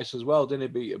Kovalev twice as well, didn't he?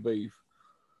 Beat a beef.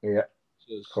 Yeah,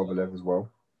 Kovalev as well.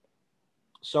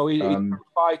 So he's a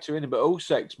fighter in it, but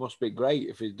Usyk must be great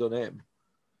if he's done him.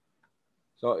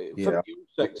 So yeah,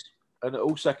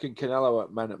 Usyk and Canelo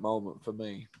at men at the moment for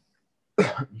me.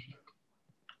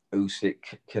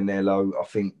 Usyk, Canelo. I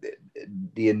think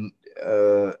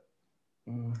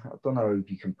I don't know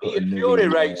if you can put Peter Fury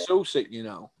rates Usyk, you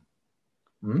know.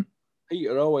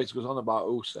 Peter always goes on about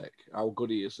Usyk, how good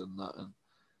he is and that. And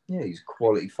yeah, he's a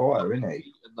quality fighter, isn't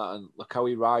he? And look how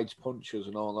he rides punches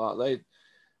and all that.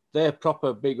 They're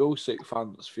proper big Usyk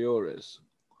fans, Furies.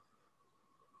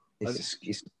 It's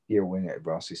the skill, isn't it,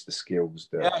 Russ? It's the skills.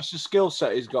 Yeah, it's the skill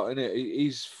set he's got in it.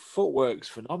 His footwork's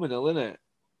phenomenal, isn't it?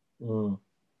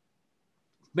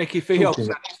 Mickey Theo said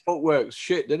his footwork's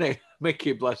shit, didn't he?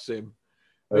 Mickey, bless him.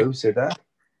 Who said that?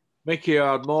 Mickey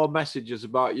had more messages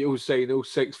about you saying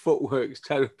Usyk's footwork's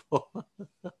terrible.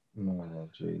 Oh,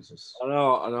 Jesus. I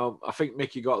know. I think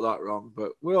Mickey got that wrong,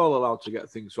 but we're all allowed to get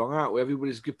things wrong, aren't we?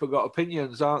 Everybody's got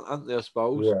opinions, aren't they, I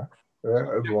suppose? Yeah.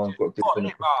 Everyone's got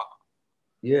different.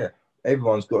 Yeah.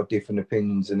 Everyone's got different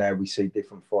opinions and how we see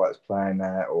different fighters playing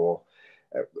out, or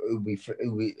a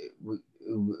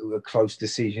close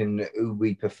decision, who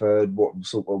we preferred, what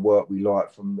sort of work we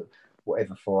like from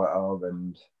whatever fighter,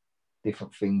 and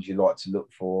different things you like to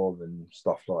look for and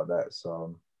stuff like that.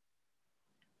 So,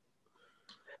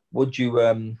 would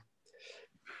you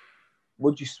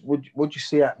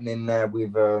see happening now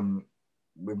with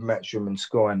Matchroom and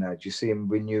Sky now? Do you see them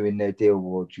renewing their deal,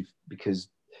 or because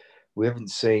we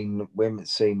haven't seen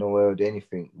or heard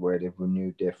anything where they've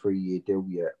renewed their 3-year deal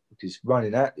yet? Because it's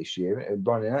running out this year and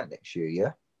running out next year,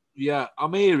 yeah? Yeah,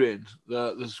 I'm hearing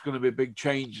that there's going to be big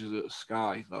changes at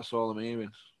Sky. That's all I'm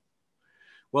hearing.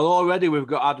 Well, already we've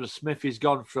got Adam Smith. He's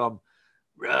gone from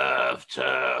rough,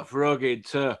 tough, rugged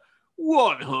to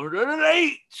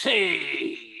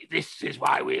 180. This is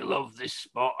why we love this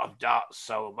sport of darts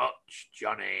so much,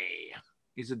 Johnny.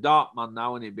 He's a dart man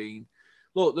now, isn't he, Bean?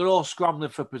 Look, they're all scrambling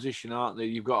for position, aren't they?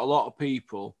 You've got a lot of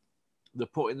people, they're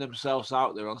putting themselves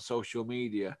out there on social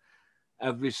media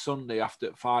every Sunday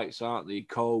after fights, aren't they?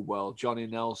 Caldwell, Johnny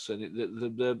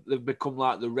Nelson. They've become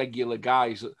like the regular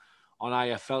guys on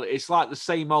IFL. It's like the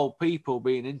same old people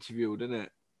being interviewed, isn't it?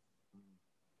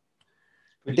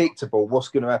 Predictable. What's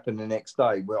going to happen the next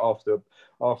day?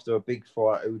 After a big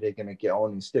fight, who they're going to get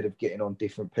on instead of getting on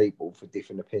different people for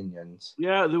different opinions.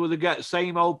 Yeah, they get the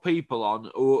same old people on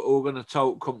who are going to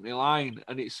tote company line,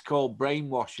 and it's called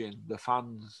brainwashing the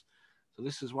fans. So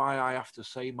this is why I have to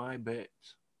say my bit.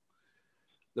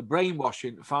 The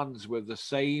brainwashing fans with the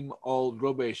same old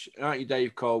rubbish. Aren't you,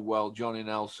 Dave Caldwell, Johnny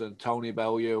Nelson, Tony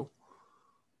Bellew?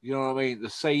 You know what I mean? The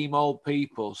same old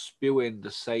people spewing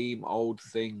the same old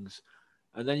things.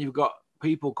 And then you've got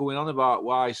people going on about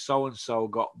why so-and-so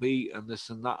got beat and this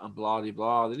and that and blah, blah,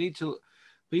 blah. They need to...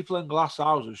 People in glass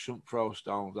houses shouldn't throw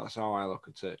stones. That's how I look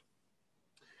at it.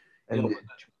 And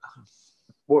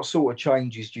what sort of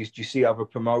changes do you see other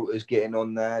promoters getting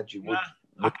on there?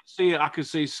 I can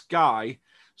see Sky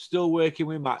still working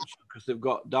with Match because they've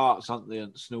got darts, haven't they,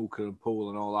 and snooker and pool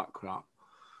and all that crap.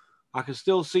 I can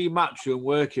still see Matchroom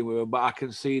working with them, but I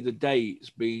can see the dates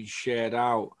being shared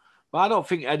out. But I don't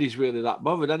think Eddie's really that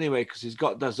bothered anyway because he's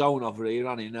got DAZN over here,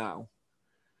 hasn't he, now?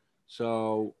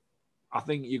 So I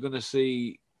think you're going to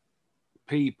see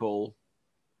people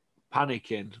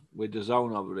panicking with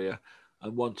DAZN over here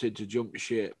and wanting to jump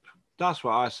ship. That's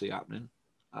what I see happening.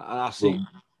 And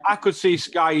I could see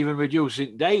Sky even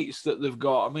reducing dates that they've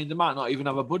got. I mean, they might not even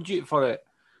have a budget for it.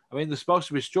 I mean, they're supposed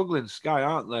to be struggling, Sky,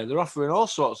 aren't they? They're offering all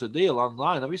sorts of deals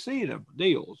online. Have you seen them?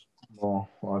 Deals? Oh,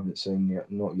 I haven't seen yet.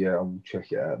 Not yet. I will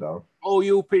check it out, though. All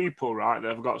you people, right,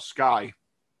 they've got Sky.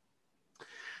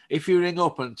 If you ring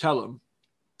up and tell them,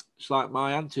 it's like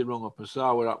my auntie rung up and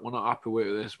said, we're not happy with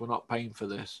this. We're not paying for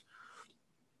this.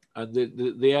 And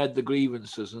they had the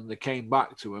grievances and they came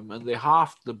back to them and they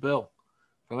halved the bill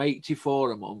from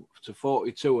 84 a month to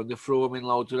 42 and they threw them in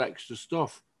loads of extra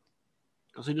stuff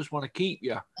because they just want to keep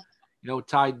you,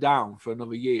 tied down for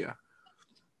another year.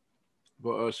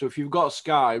 But so if you've got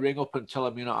Sky, ring up and tell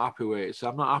them you're not happy with it. Say,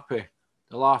 I'm not happy.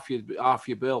 They'll half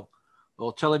your bill.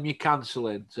 Or tell them you're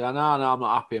cancelling. Say, no, I'm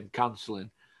not happy. I'm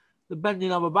cancelling. They're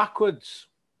bending over backwards.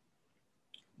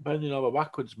 bending over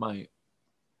backwards, mate.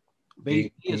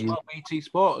 BT as well, BT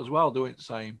Sport as well, doing the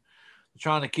same. They're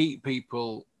trying to keep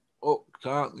people hooked,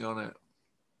 aren't they, on it?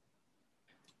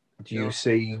 Do you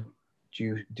see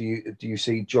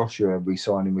Joshua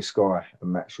re-signing with Sky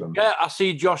and Matchroom? Yeah, I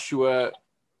see Joshua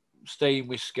staying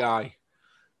with Sky.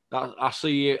 I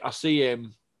see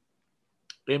him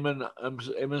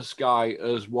and Sky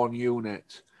as one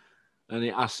unit,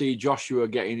 and I see Joshua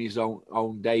getting his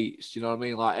own dates. You know what I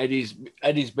mean? Like Eddie's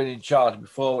been in charge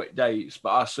before with dates,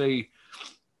 but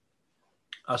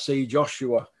I see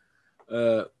Joshua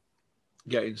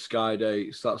getting Sky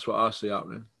dates. That's what I see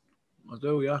happening. I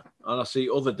do, yeah. And I see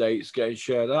other dates getting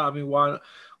shared out. I mean, why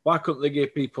couldn't they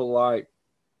give people like,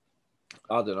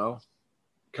 I don't know,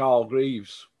 Carl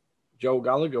Greaves, Joe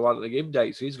Gallagher? Why don't they give him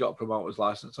dates? He's got a promoter's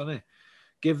license, hasn't he?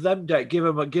 Give them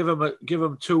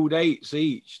 2 dates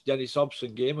each. Dennis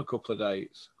Hobson gave him a couple of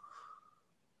dates.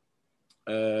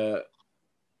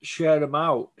 Share them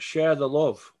out. Share the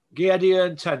love. Give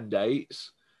Eddie 10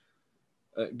 dates.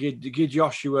 Give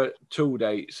Joshua 2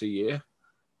 dates a year.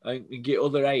 And get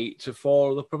other 8 to 4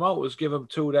 of the promoters. Give them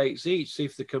 2 dates each. See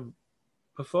if they can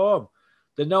perform.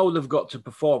 They know they've got to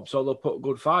perform, so they'll put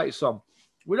good fights on.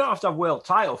 We don't have to have world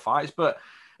title fights, but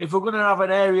if we're going to have an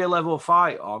area level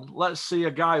fight on, let's see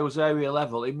a guy who's area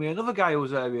level. Give me another guy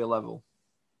who's area level.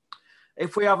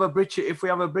 If we have a British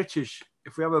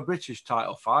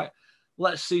title fight,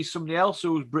 let's see somebody else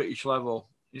who's British level.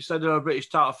 Instead of a British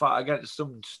title fight against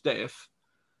some stiff,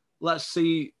 let's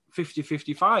see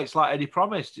 50-50 fights like Eddie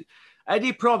promised.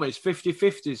 Eddie promised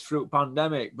 50-50s through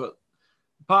pandemic, but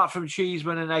apart from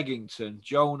Cheeseman and Eggington,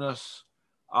 Jonas,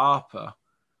 Harper,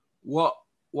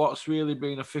 what's really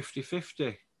been a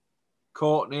 50-50?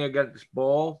 Courtney against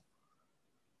Ball.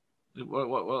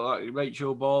 What like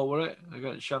Rachel Ball, were it?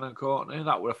 Against Shannon Courtney?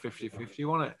 That were a 50-50,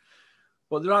 wasn't it?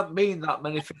 But there haven't been that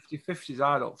many 50-50s,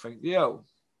 I don't think. You?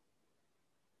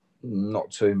 Not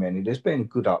too many. There's been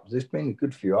a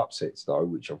good few upsets though,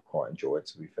 which I've quite enjoyed.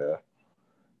 To be fair,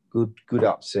 good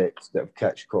upsets that have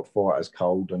catch fighters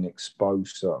cold and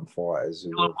exposed certain fighters.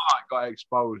 Dylan White got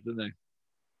exposed, didn't he?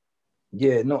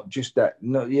 Yeah, not just that.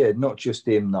 No, yeah, not just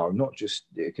him. No, not just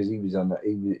because he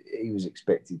was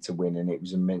expected to win, and it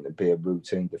was meant to be a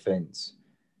routine defence.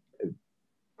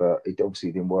 But it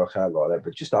obviously didn't work out like that.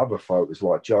 But just other fighters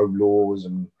like Joe Laws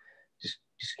and just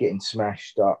getting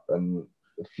smashed up, and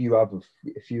a few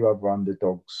other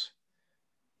underdogs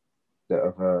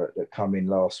that come in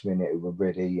last minute who were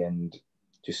ready, and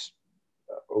just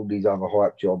all these other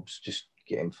hype jobs just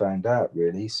getting found out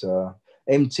really. So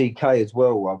MTK as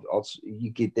well. You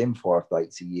give them 5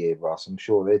 dates a year, Russ. I'm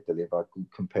sure they deliver good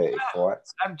competitive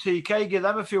fights. MTK give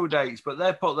them a few dates, but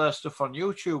they put their stuff on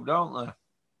YouTube, don't they?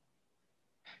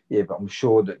 Yeah, but I'm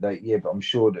sure that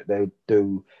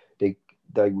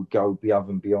they would go above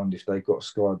and beyond if they got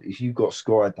Sky. If you've got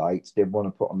Sky dates, they'd want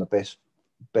to put on the best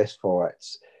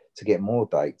fights to get more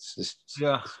dates.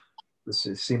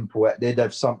 It's simple. They'd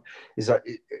have some. It's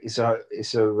an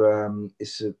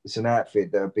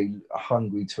outfit that'd be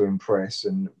hungry to impress.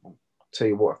 And tell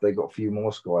you what, if they got a few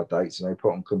more Sky dates and they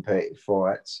put on competitive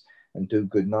fights and do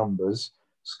good numbers,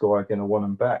 Sky are going to want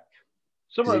them back.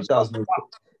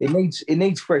 It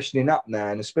needs freshening up now,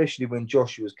 and especially when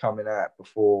Joshua's coming out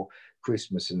before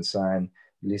Christmas and saying,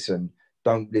 "Listen,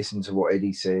 don't listen to what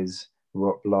Eddie says.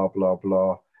 Blah blah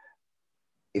blah.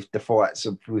 If the fights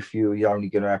are with you, you're only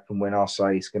going to happen when I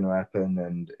say it's going to happen."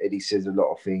 And Eddie says a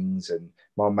lot of things, and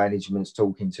my management's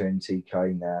talking to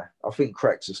MTK now. I think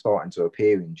cracks are starting to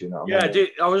appear in. Do you know what I mean?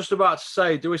 I was just about to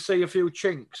say, do we see a few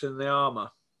chinks in the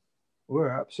armour? Well,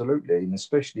 absolutely, and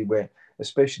especially when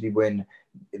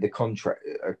the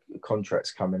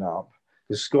contract's coming up,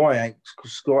 because Sky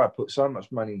put so much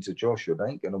money into Joshua, they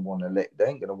ain't gonna want to let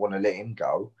him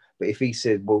go. But if he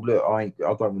said, "Well, look, I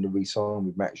don't want to re-sign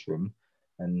with Matchroom,"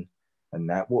 and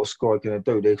that, what's Sky gonna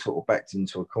do? They're sort of backed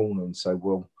into a corner and say,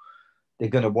 "Well, they're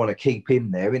gonna want to keep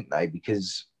him there, aren't they?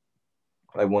 Because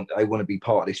they want to be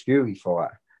part of this Fury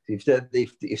fight." If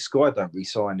Sky don't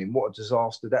re-sign him, what a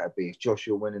disaster that would be if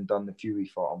Joshua went and done the Fury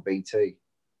fight on BT.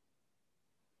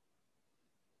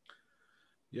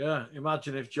 Yeah,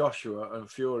 imagine if Joshua and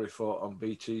Fury fought on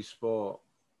BT Sport.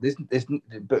 But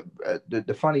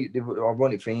the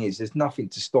ironic thing is, there's nothing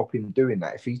to stop him doing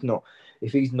that. If he's not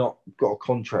got a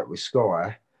contract with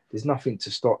Sky, there's nothing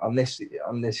to stop unless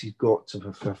he's got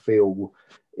to fulfil.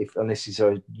 Unless it's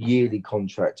a yearly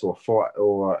contract or a fight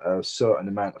or a certain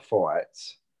amount of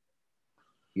fights.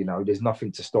 There's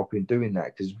nothing to stop him doing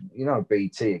that, because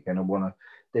BT are going to want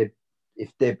to.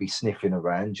 If they'd be sniffing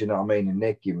around, you know what I mean, and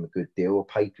they'd give him a good deal, a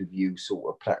pay-per-view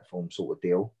sort of platform sort of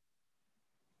deal.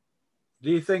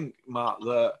 Do you think, Matt,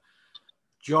 that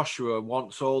Joshua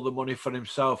wants all the money for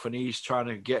himself and he's trying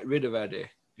to get rid of Eddie?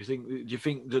 Do you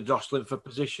think they're jostling for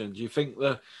position? Do you think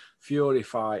the Fury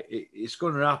fight, it's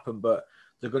going to happen, but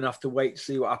they're going to have to wait to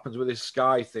see what happens with this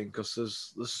Sky thing, because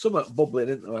there's something bubbling,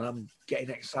 isn't there? And I'm getting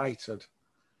excited.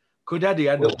 Could Eddie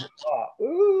end up with that?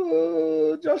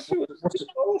 Ooh, Joshua,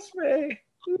 divorce me.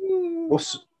 Ooh.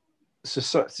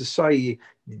 So to say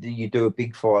you do a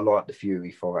big fight like the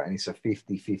Fury fight and it's a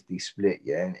 50-50 split,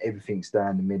 yeah, and everything's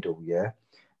down the middle, yeah,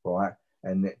 right,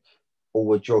 and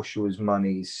all of Joshua's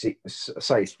money is,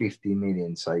 say it's 50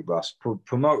 million, say, Russ,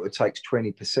 promoter takes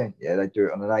 20%, yeah, they do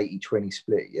it on an 80-20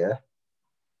 split, yeah?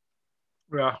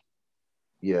 Yeah.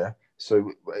 Yeah.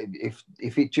 So if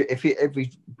it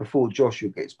every before Joshua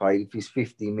gets paid, if it's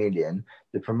 50 million,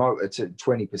 the promoter to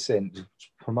 20%, the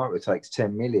promoter takes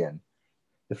 10 million.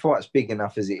 The fight's big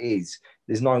enough as it is.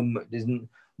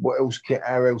 What else?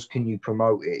 How else can you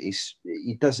promote it?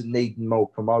 It doesn't need more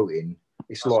promoting.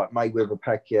 It's like Mayweather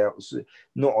Pacquiao. It's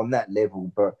not on that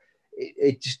level, but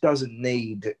it just doesn't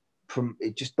need.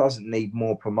 It just doesn't need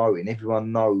more promoting.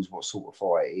 Everyone knows what sort of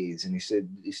fight it is, and it's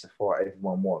the fight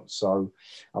everyone wants. So,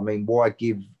 I mean, why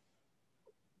give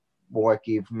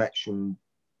Matchroom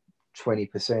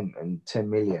 20% and 10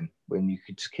 million when you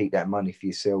could just keep that money for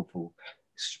yourself, or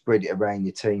spread it around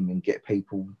your team and get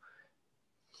people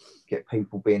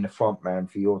being the front man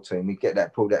for your team? You get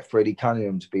that, pull that Freddie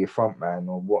Cunningham to be a front man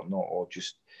or whatnot, or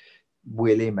just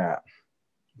wheel him out.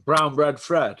 Brown bread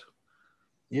Fred.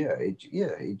 Yeah,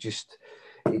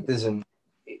 it doesn't.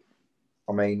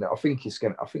 I mean, I think it's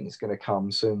gonna come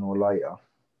sooner or later,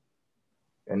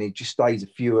 and it just stays a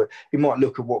few. He might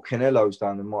look at what Canelo's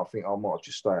done and might think, I might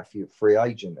just stay a few free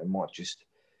agent and might just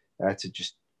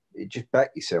just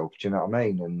back yourself. Do you know what I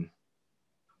mean?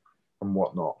 And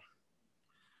whatnot.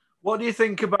 What do you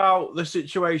think about the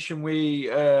situation with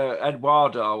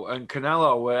Eduardo and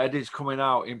Canelo, where Eddie's coming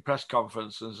out in press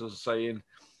conferences and saying,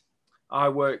 I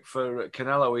work for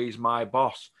Canelo, he's my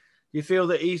boss. Do you feel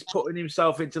that he's putting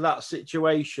himself into that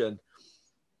situation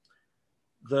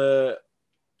and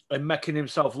making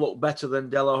himself look better than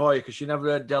De La Hoya? Because you never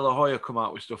heard De La Hoya come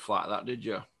out with stuff like that, did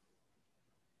you?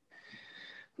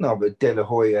 No, but De La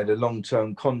Hoya had a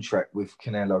long-term contract with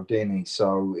Canelo, didn't he?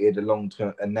 So he had a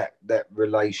long-term, and that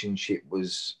relationship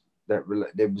was there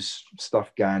was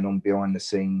stuff going on behind the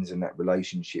scenes, and that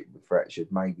relationship was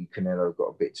fractured. Maybe Canelo got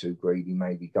a bit too greedy.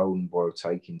 Maybe Golden Boy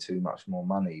taking too much more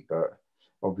money. But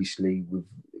obviously, with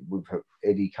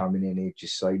Eddie coming in, he'd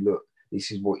just say, "Look,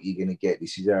 this is what you're going to get.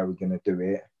 This is how we're going to do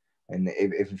it," and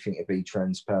everything will be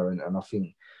transparent. And I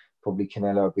think probably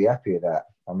Canelo would be happy with that.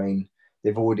 I mean,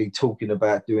 they've already talking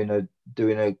about doing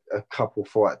a couple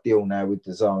fight deal now with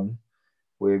the Zone,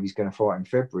 where he's going to fight in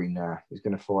February now. He's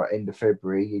going to fight end of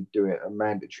February. He'd do it a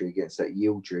mandatory against that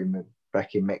Yildirim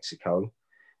back in Mexico,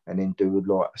 and then do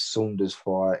like a Saunders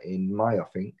fight in May, I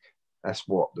think. That's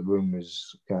what the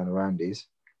rumours going around is.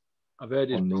 I've heard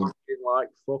he's been like,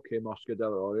 fuck him, Oscar De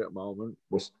La Hoya at the moment.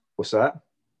 What's that?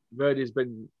 I've heard he's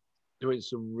been doing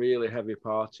some really heavy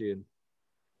partying.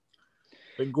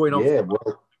 Been going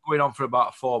on for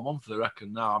about 4 months, I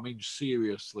reckon now. I mean,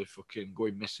 seriously, fucking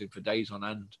going missing for days on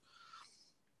end.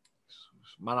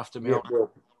 Man after me. Yeah,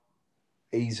 well,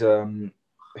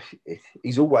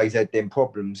 he's always had them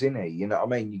problems, isn't he? You know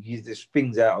what I mean? There's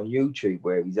things out on YouTube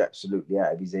where he's absolutely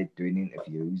out of his head doing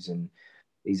interviews and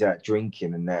he's out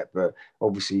drinking and that. But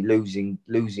obviously losing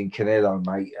Canelo,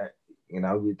 mate, you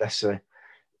know, it's a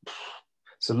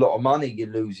lot of money you're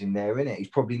losing there, isn't it? He's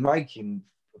probably making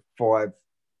 5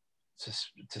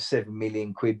 to 7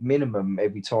 million quid minimum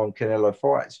every time Canelo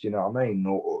fights. Do you know what I mean?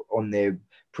 Or on their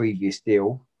previous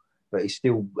deal, but it's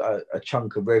still a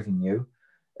chunk of revenue.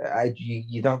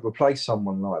 You don't replace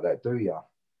someone like that, do you?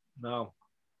 No.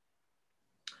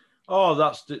 Oh,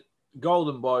 that's the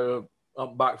Golden Boy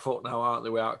on back foot now, aren't they,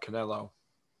 without Canelo?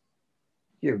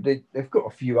 Yeah, they've got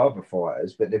a few other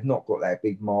fighters, but they've not got that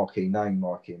big marquee name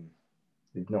like him.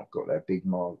 They've not got that big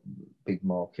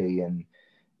marquee, and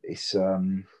it's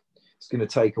going to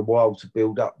take a while to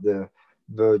build up the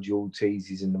Virgil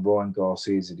Ortizes and the Ryan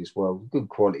Garcias of this world. Good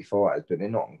quality fighters, but they're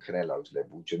not on Canelo's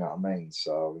level. Do you know what I mean?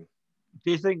 So,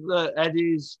 do you think that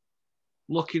Eddie's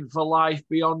looking for life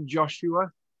beyond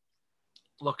Joshua?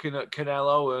 Looking at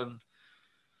Canelo and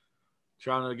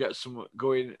trying to get some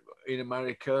going in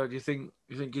America? Do you think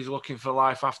he's looking for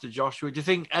life after Joshua? Do you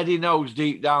think Eddie knows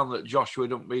deep down that Joshua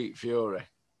don't beat Fury?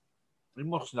 He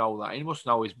must know that. He must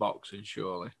know his boxing,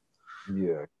 surely.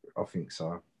 Yeah, I think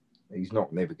so. He's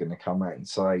not never going to come out and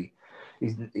say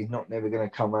he's not never going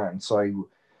to come out and say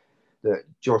that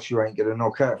Joshua ain't going to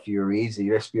knock out Fury, is he?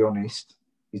 Let's be honest.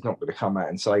 He's not going to come out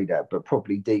and say that, but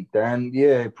probably deep down,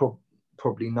 yeah,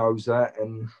 probably knows that,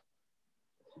 and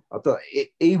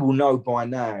he will know by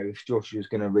now if Joshua's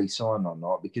going to re-sign or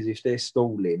not, because if they're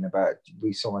stalling about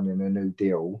re-signing a new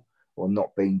deal or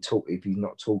not being talked, if he's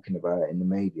not talking about it in the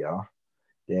media,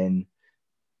 then,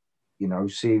 you know,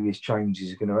 serious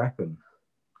changes are going to happen.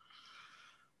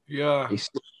 Yeah.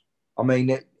 I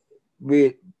mean,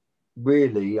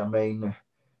 really, I mean,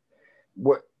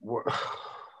 what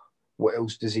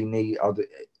else does he need? I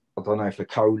don't know if a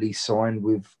Coley signed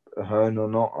with Hearn or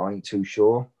not. I ain't too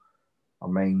sure. I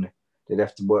mean, they'd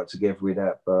have to work together with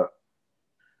that, but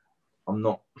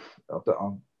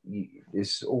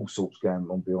there's all sorts going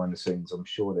on behind the scenes. I'm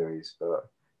sure there is, but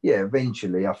yeah,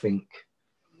 eventually, I think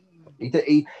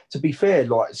he to be fair,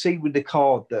 like, see with the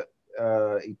card that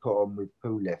he put on with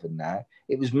Pulev and that,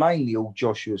 it was mainly all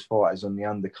Joshua's fighters on the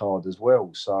undercard as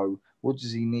well. So what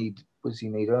does he need? What does he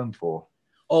need Hearn for?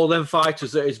 All them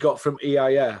fighters that he's got from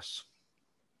EIS.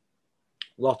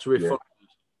 Lottery funders.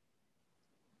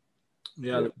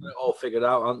 Yeah, they've got it all figured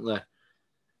out, haven't they?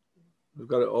 They've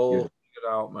got it all figured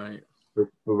out, mate.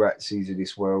 BUATSI's of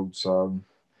this world, so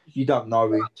you don't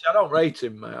know. I don't rate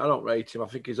him, mate. I don't rate him. I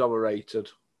think he's overrated.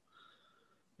 I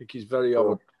think he's very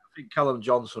overrated. I think Callum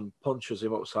Johnson punches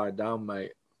him upside down,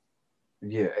 mate.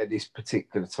 Yeah, at this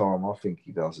particular time, I think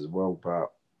he does as well,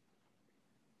 but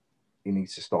he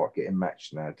needs to start getting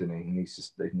matched now, doesn't he? He needs to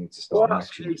start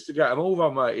matching. He needs to get him over,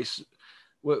 mate.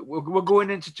 We're going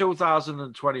into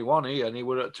 2021 here, and he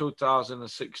was at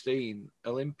 2016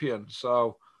 Olympian,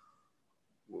 so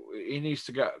he needs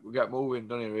to get moving,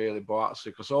 doesn't he, really, BUATSI?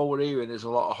 Because all we're hearing is a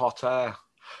lot of hot air.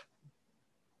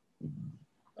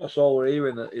 That's all we're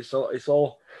hearing. It's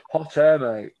all hot air,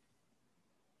 mate.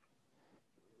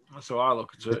 That's how I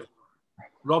look at it.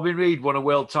 Robin Reid won a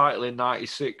world title in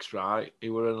 96, right? He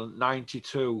was a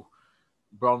 92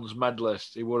 bronze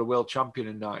medalist. He was a world champion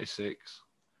in 96,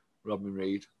 Robin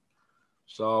Reid.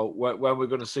 So when we're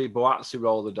going to see BUATSI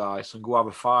roll the dice and go have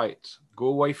a fight, go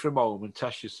away from home and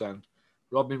test yourself.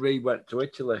 Robin Reid went to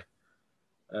Italy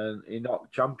and he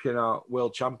knocked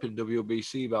world champion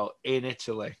WBC belt in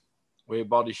Italy with a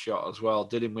body shot as well.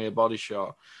 Did him with a body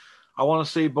shot. I want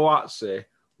to see BUATSI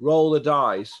roll the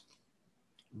dice,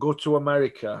 go to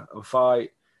America and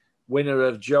fight winner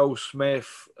of Joe Smith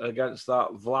against that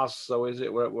Vlas, so is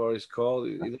it what it's called?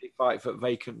 They fight for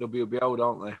vacant WBO,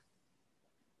 don't they?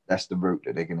 That's the route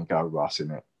that they're going to go, Russ,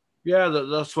 isn't it? Yeah,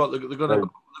 that's what they're going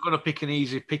to pick an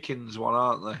easy pickings one,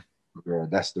 aren't they? Yeah,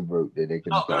 that's the route that they're going to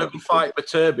go. Not going to fight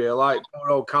Viterbi like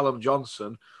poor old Callum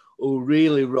Johnson, who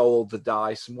really rolled the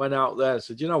dice and went out there and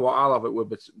said, you know what, I'll have it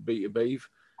with Beef.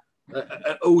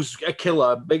 Who's a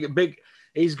killer, big.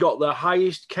 He's got the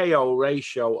highest KO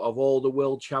ratio of all the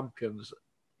world champions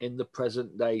in the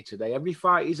present day today. Every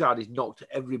fight he's had, he's knocked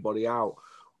everybody out.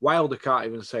 Wilder can't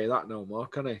even say that no more,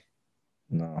 can he?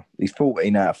 No, he's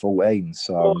 14 out of 14.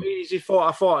 So he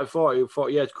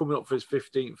fought. Yeah, it's coming up for his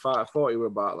 15th fight. I thought he were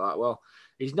about that. Well,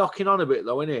 he's knocking on a bit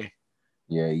though, isn't he?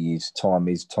 Yeah, his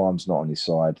time's not on his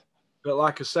side. But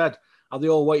like I said, are they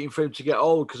all waiting for him to get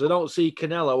old? Because I don't see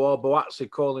Canelo or BUATSI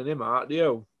calling him out, do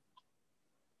you?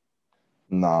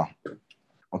 No,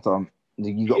 I don't.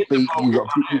 You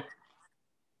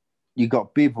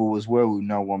got Bivol as well, who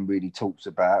no one really talks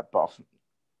about, but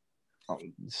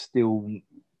still need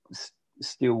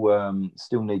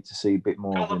to see a bit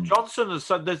more Callum of him. Johnson has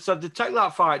said they take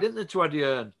that fight, didn't they, to Eddie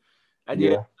Hearn? Eddie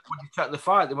Hearn, would you take the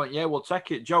fight? They went, yeah, we'll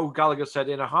take it. Joe Gallagher said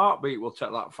in a heartbeat we'll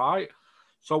take that fight.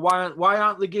 So why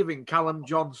aren't they giving Callum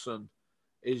Johnson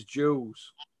his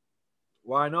dues?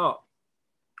 Why not?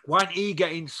 Why aren't he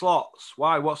getting slots?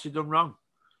 Why? What's he done wrong?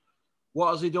 What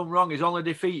has he done wrong? His only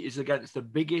defeat is against the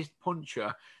biggest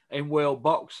puncher in world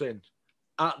boxing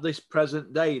at this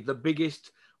present day. The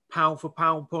biggest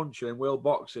pound-for-pound puncher in world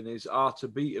boxing is Artur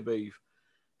Beterbiev.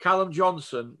 Callum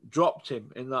Johnson dropped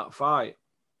him in that fight.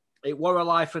 It were a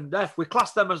life and death. We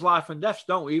class them as life and deaths,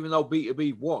 don't we? Even though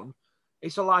Beterbiev won,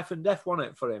 it's a life and death, wasn't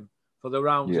it, for him, for the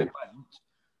rounds it went.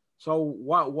 So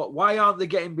why aren't they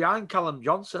getting behind Callum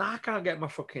Johnson? I can't get my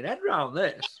fucking head around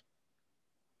this.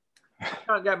 I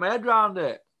can't get my head around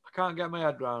it.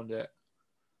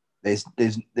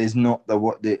 There's not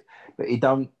but he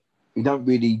don't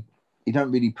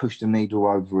really push the needle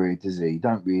over it, does he?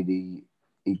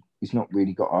 He's not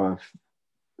really got a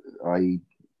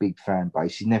big fan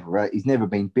base. He's never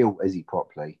been built, has he,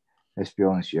 properly? Let's be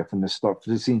honest with you. From the start,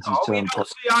 since he's turned. You don't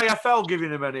see IFL giving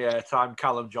him any airtime,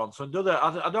 Callum Johnson, do they?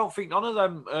 I don't think none of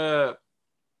them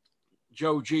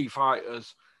Joe G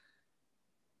fighters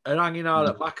are hanging out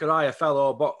at back at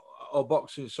IFL or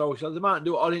boxing social. They might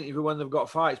do it on interview when they've got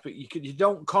fights, but you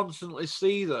don't constantly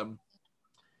see them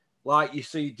like you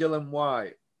see Dylan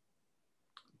White,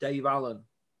 Dave Allen,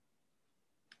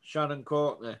 Shannon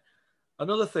Courtney.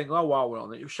 Another thing, oh, while we're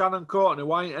on it, Shannon Courtney,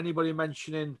 why ain't anybody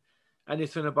mentioning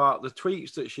anything about the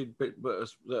tweets that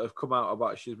have come out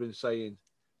about she's been saying?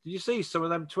 Did you see some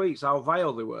of them tweets, how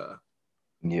vile they were?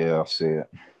 Yeah, I see it.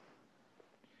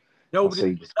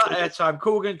 Nobody that airtime.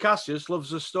 Coogan Cassius loves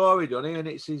the story, doesn't he? And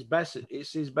it's his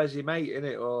busy mate,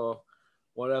 innit? Or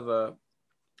whatever.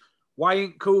 Why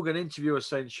ain't Coogan interviewer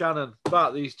saying, Shannon,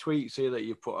 about these tweets here that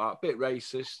you put out, a bit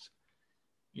racist?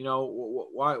 You know,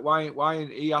 why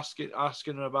ain't he asking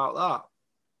her about that?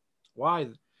 Why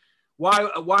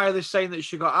are they saying that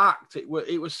she got hacked? It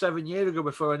was 7 years ago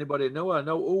before anybody knew her.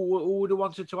 No, who would have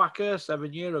wanted to hack her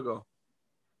 7 years ago?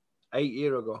 8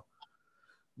 years ago?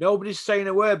 Nobody's saying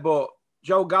a word, but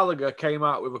Joe Gallagher came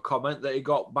out with a comment that he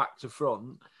got back to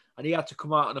front and he had to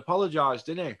come out and apologise,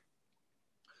 didn't he?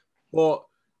 But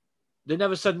they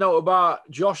never said no about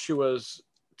Joshua's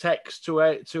text to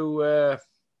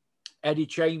Eddie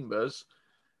Chambers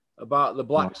about the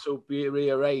Black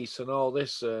Superior race and all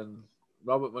this and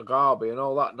Robert Mugabe and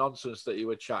all that nonsense that you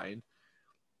were chatting.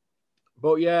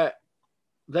 But yeah,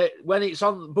 when it's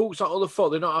on boots on other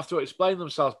foot, they don't have to explain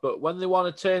themselves. But when they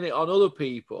want to turn it on other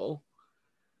people,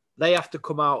 they have to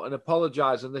come out and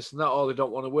apologise and this and that, or they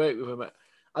don't want to work with him.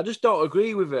 I just don't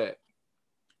agree with it.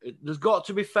 There's got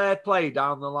to be fair play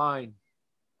down the line.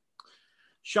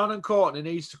 Shannon Courtney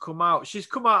needs to come out. She's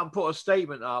come out and put a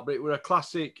statement out, but it was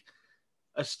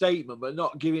a statement, but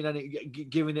not giving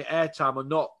it airtime and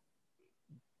not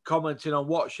commenting on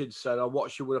what she'd said or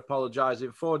what she was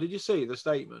apologising for. Did you see the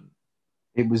statement?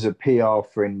 It was a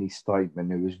PR-friendly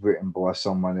statement. It was written by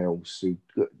someone else.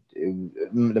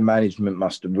 The management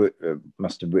must have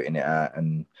written it out.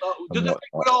 And do they think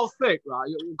we're all thick, right?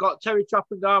 We've got Terry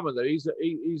Chappendama there.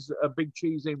 He's a big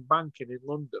cheese in banking in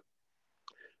London.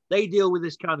 They deal with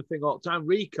this kind of thing all the time.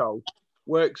 Rico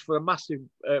works for a massive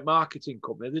marketing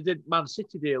company. They did Man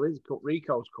City deal, is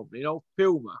Rico's company, you know,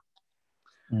 Puma.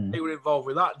 They were involved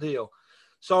with that deal.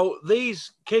 So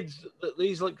these kids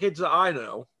that I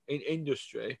know in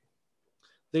industry,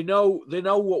 they know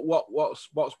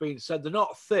what's being said. They're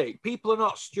not thick. People are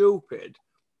not stupid.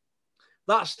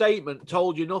 That statement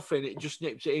told you nothing. It just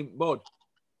nips it in bud.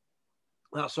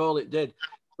 That's all it did.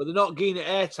 But they're not giving it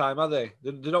airtime, are they?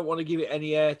 They don't want to give it any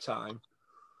airtime.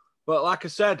 But like I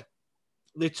said,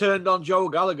 they turned on Joe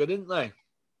Gallagher, didn't they?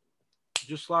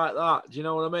 Just like that. Do you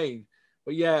know what I mean?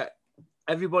 But yeah,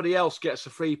 everybody else gets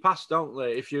a free pass, don't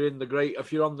they? If you're on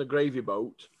the gravy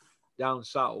boat down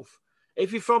south.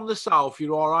 If you're from the south,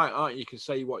 you're all right, aren't you? You can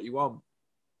say what you want.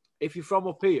 If you're from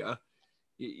up here,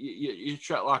 you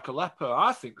treat like a leper.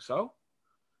 I think so.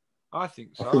 I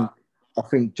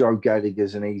think Joe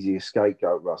Gallagher's an easier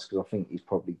scapegoat, Russ, because I think he's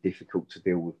probably difficult to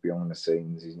deal with behind the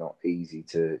scenes. He's not easy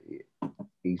to.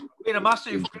 He's been a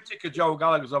massive critic of Joe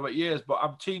Gallagher's over years, but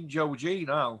I'm Team Joe G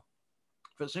now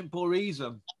for a simple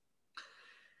reason.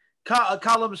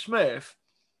 Callum Smith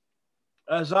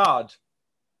has had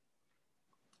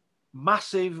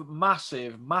massive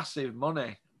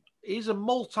money. He's a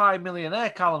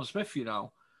multi-millionaire, Callum Smith, you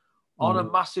know, on a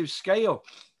massive scale.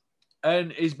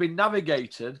 And he's been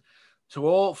navigated through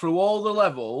all the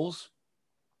levels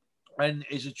and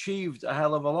he's achieved a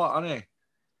hell of a lot, hasn't he?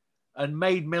 And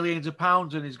made millions of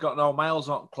pounds and he's got no miles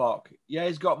on clock. Yeah,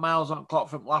 he's got miles on clock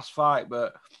from last fight,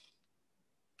 but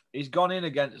he's gone in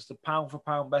against the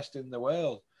pound-for-pound best in the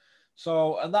world.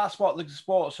 So, and that's what the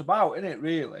sport's about, isn't it,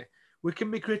 really? We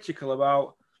can be critical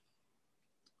about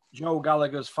Joe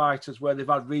Gallagher's fighters where they've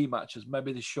had rematches.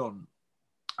 Maybe they shouldn't.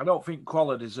 I don't think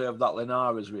Qualla deserved that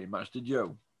Linares rematch, did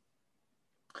you?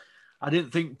 I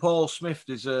didn't think Paul Smith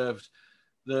deserved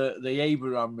the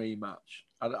Abraham rematch.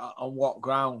 On what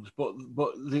grounds? But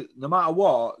no matter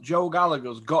what, Joe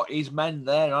Gallagher's got his men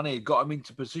there, hasn't he? Got them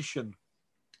into position.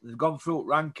 They've gone through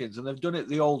rankings and they've done it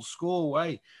the old school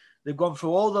way. They've gone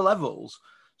through all the levels.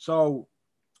 So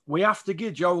we have to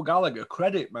give Joe Gallagher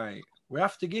credit, mate. We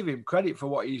have to give him credit for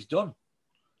what he's done.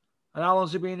 And how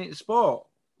long's he been in sport?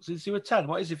 Since he was 10.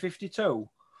 What is he, 52?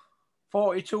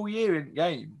 42 years in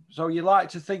game. So you like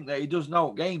to think that he does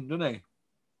know game, doesn't he?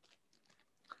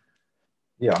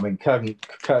 Yeah, I mean,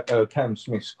 Cam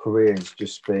Smith's career has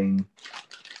just been,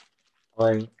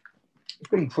 it's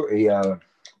been pretty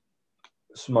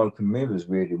smoke and mirrors,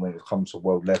 really, when it comes to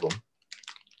world level.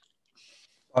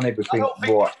 I don't think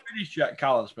he's finished yet,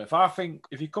 Callum Smith. I think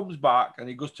if he comes back and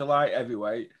he goes to light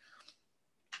heavyweight,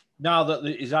 now that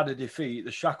he's had a defeat,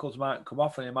 the shackles might come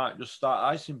off and he might just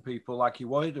start icing people like he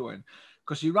was doing.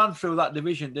 Because he ran through that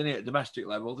division, didn't he, at domestic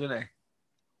level, didn't he?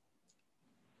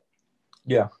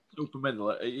 Yeah. Super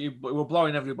middle. He was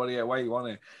blowing everybody away,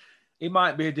 wasn't he? He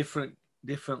might be a different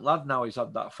lad now. He's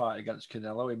had that fight against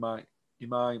Canelo. He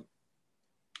might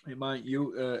it might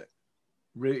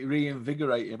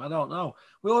reinvigorate him. I don't know.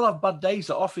 We all have bad days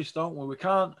at office, don't we? We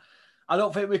can't. I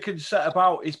don't think we can set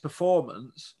about his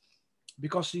performance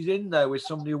because he's in there with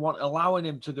somebody who won't allowing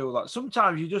him to do that.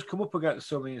 Sometimes you just come up against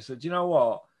somebody and say, "Do you know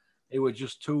what? It was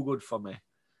just too good for me."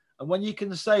 And when you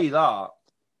can say that,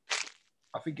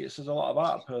 I think it says a lot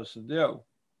about a person, do you?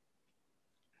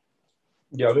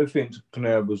 Yeah, I do think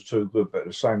Canelo was too good, but at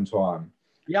the same time,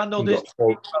 he handled it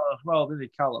as well, didn't he,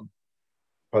 Callum?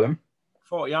 Pardon? I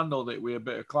thought he handled it with a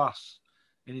bit of class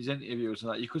in his interviews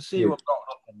and that. You could see what got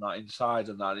up on that inside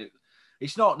and that.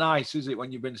 It's not nice, is it,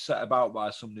 when you've been set about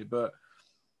by somebody, but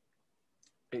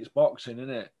it's boxing, isn't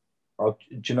it? Do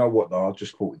you know what, though? I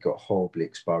just thought he got horribly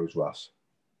exposed, Russ.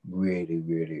 Really,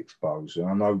 really exposed. And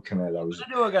I know Canelo's... What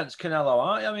do do against Canelo,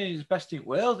 aren't you? I mean, he's best in the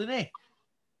world, isn't he?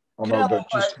 I know, but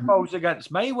just... exposed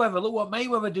against Mayweather. Look what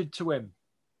Mayweather did to him.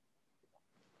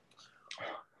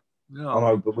 No. I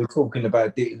know, but we're talking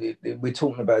about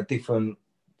different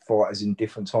fighters in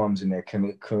different times in there.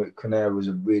 Canelo was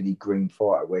a really green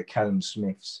fighter, where Callum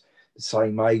Smith's the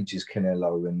same age as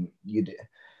Canelo, and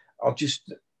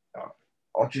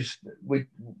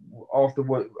after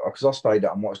work, because I stayed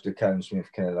up and watched the Callum Smith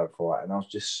Canelo fight, and I was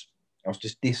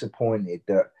just disappointed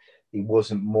that he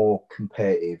wasn't more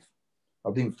competitive.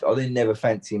 I didn't never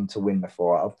fancy him to win the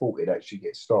fight. I thought he'd actually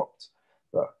get stopped,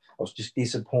 but I was just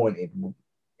disappointed.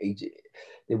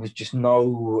 There was just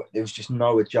no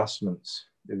adjustments.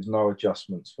 There was no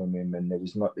adjustments from him, and there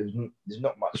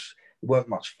weren't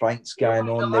much feints going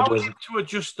on. There wasn't to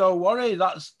adjust. Don't worry.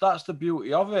 That's the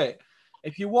beauty of it.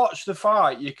 If you watch the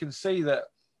fight, you can see that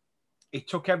he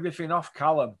took everything off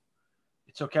Callum.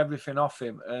 He took everything off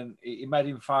him, and he made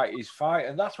him fight his fight,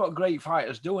 and that's what great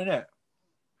fighters do, isn't it?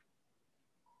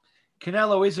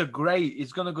 Canelo is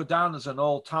he's going to go down as an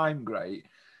all-time great.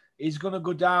 He's going to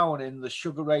go down in the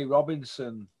Sugar Ray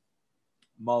Robinson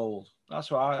mold. That's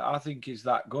why I think he's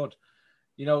that good.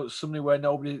 You know, somebody where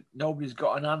nobody's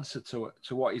got an answer to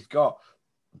what he's got.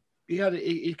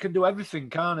 He can do everything,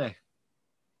 can't he?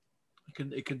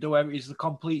 He can do everything. He's the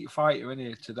complete fighter in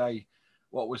here today.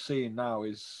 What we're seeing now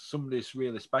is somebody's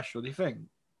really special. Do you think?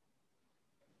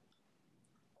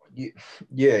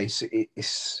 Yeah,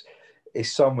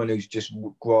 it's someone who's just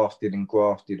grafted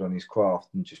on his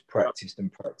craft and just practiced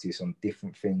on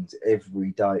different things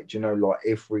every day. Do you know, like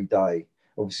every day,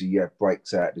 obviously you have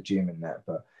breaks out at the gym and that,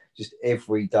 but just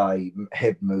every day,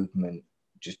 head movement,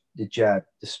 just the jab,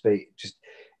 the speed, just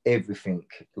everything,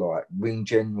 like ring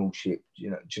generalship, do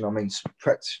you know what I mean?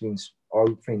 Practicing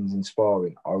things in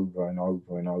sparring over and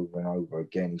over and over and over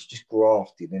again. He's just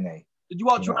grafted, isn't he? Did you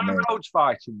watch Ryan Rhodes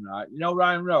fighting, right? You know,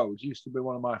 Ryan Rhodes used to be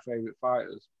one of my favourite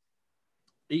fighters.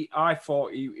 I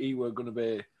thought he were going to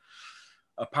be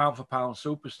a pound-for-pound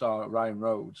superstar, Ryan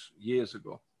Rhodes, years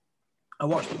ago. I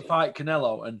watched him fight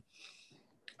Canelo, and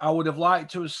I would have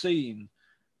liked to have seen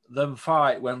them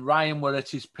fight when Ryan were at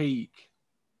his peak.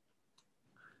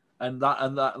 And that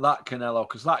Canelo,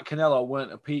 because that Canelo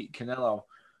weren't a peak Canelo.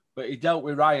 But he dealt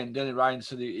with Ryan, didn't he? Ryan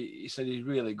said he said he's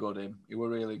really good, He were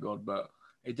really good, but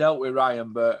he dealt with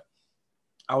Ryan. But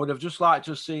I would have just liked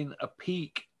to have seen a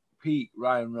peak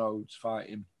Ryan Rhodes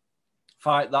fight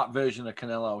that version of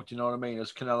Canelo. Do you know what I mean?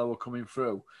 As Canelo were coming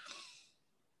through.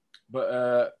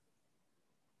 But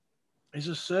he's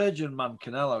a surgeon, man,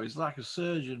 Canelo. He's like a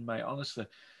surgeon, mate, honestly.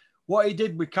 What he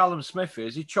did with Callum Smith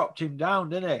is he chopped him down,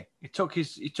 didn't he? He took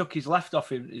his left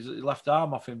off him, his left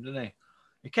arm off him, didn't he?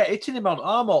 He kept hitting him on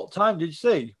arm all the time, did you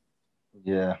see?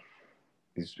 Yeah.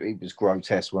 It was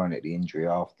grotesque, wasn't it, the injury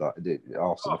after the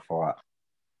fight?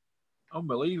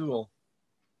 Unbelievable.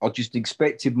 I just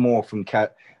expected more from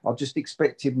Callum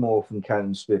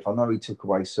Smith. I know he took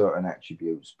away certain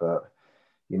attributes, but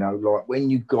you know, like when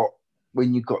you got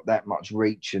that much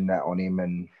reach and that on him,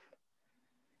 and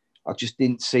I just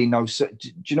didn't see no. Do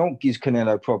you know what gives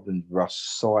Canelo problems, Russ?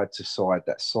 Side to side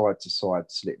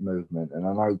slip movement. And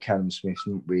I know Callum Smith's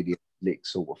not really a slick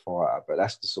sort of fighter, but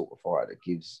that's the sort of fighter that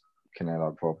gives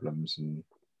Canelo problems, and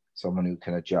someone who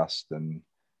can adjust and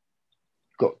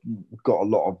got a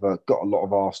lot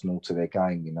of arsenal to their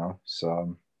game, you know.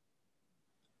 So,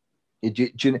 do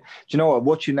you know what?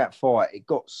 Watching that fight,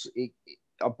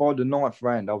 by the ninth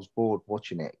round, I was bored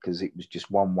watching it because it was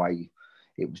just one way.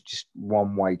 It was just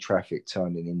one-way traffic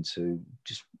turning into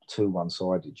just too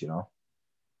one-sided, you know.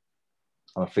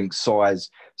 And I think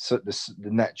the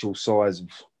natural size of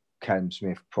Callum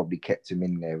Smith probably kept him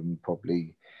in there and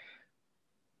probably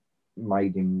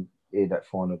made him hear that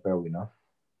final bell, you know.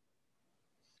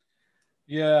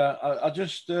 Yeah, I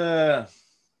just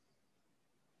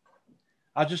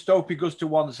hope he goes to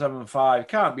 175.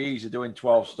 Can't be easy doing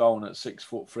 12 stone at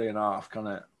 6'3.5", can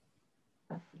it?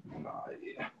 No,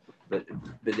 yeah.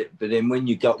 but then when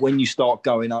you start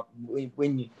going up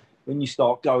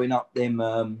them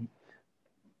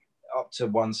up to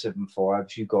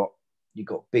 175s, you got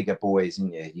bigger boys,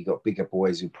 isn't you? You got bigger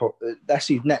boys that's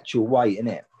his natural weight, isn't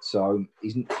it? So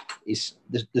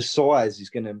the size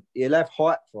is he'll have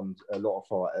height from a lot of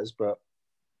fighters, but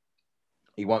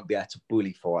he won't be able to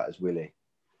bully fighters, will he?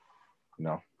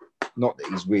 No. Not that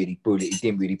he's really bullied. He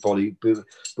didn't really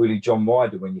bully John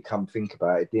Ryder when you come think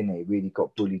about it, didn't he? He really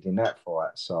got bullied in that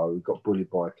fight. So he got bullied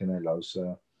by Canelo.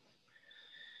 So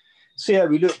see how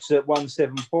he looks at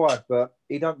 175, but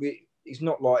he's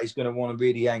not like he's going to want to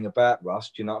really hang about, Russ.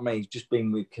 Do you know what I mean? He's just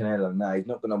been with Canelo now. He's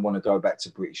not going to want to go back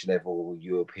to British level or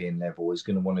European level. He's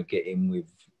going to want to get in with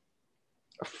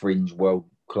a fringe world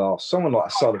class. Someone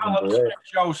like Sullivan.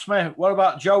 Joe Smith. What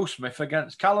about Joe Smith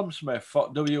against Callum Smith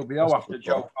for WBO after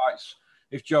Joe fights?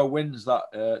 If Joe wins that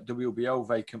WBO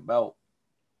vacant belt,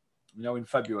 in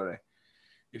February.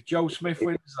 If Joe Smith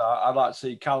wins that, I'd like to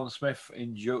see Callum Smith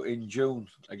in June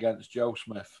against Joe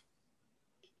Smith.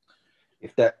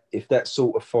 If that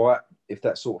sort of fight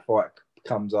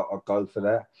comes up, I'd go for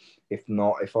that. If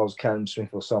not, if I was Callum Smith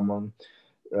or someone,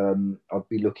 I'd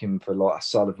be looking for like a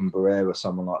Sullivan Barrera or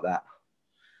someone like that.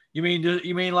 You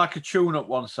mean like a tune-up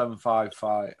 175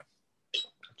 fight?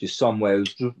 Just someone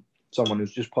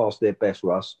who's just past their best,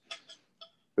 Russ,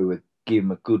 who would give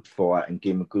him a good fight and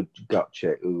give him a good gut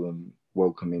check, who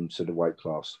welcome him to the weight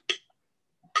class.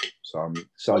 So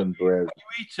Sullivan Barrera. What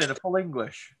are you eating? A full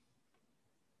English?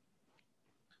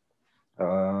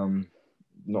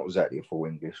 Not exactly a full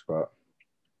English, but a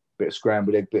bit of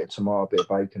scrambled egg, bit of tomato, bit of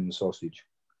bacon and sausage.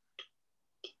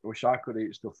 I wish I could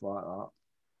eat stuff like that.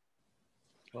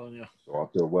 Oh yeah. So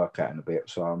I'll do a workout in a bit.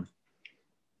 So,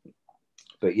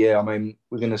 but yeah, I mean,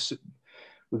 we're gonna see.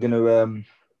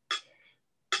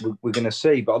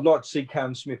 But I'd like to see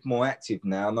Cam Smith more active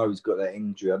now. I know he's got that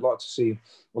injury. I'd like to see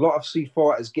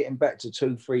fighters getting back to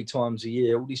 2-3 times a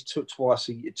year. All this took twice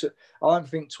a year. I don't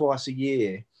think twice a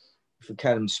year for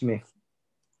Callum Smith.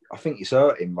 I think it's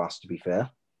hurting Russ, to be fair.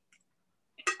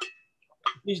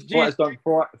 Fighters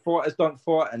don't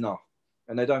fight enough,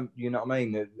 and they don't. You know what I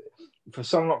mean? For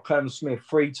someone like Callum Smith,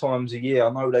 3 times a year,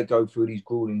 I know they go through these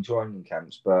grueling training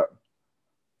camps, but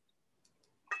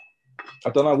I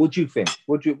don't know. What do you think?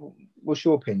 What's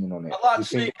your opinion on it? I'd like to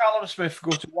see Callum Smith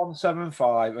go to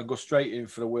 175 and go straight in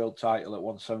for the world title at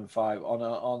 175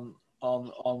 on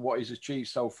what he's achieved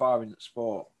so far in the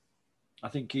sport. I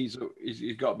think he's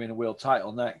got to be in a world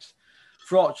title next.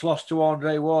 Froch lost to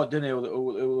Andre Ward, didn't he?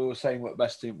 Who was saying what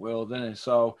best in the world, didn't he?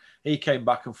 So he came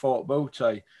back and fought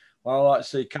Booty. Well, I'd like to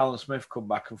see Callum Smith come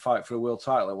back and fight for a world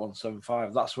title at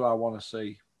 175. That's what I want to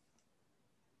see.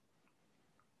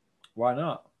 Why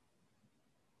not?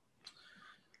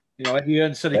 Eddie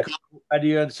Hearn said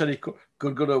he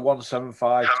could go to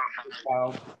 175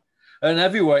 pound. And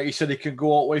heavyweight, he said he can go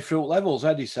all the way through levels.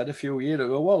 Eddie said a few years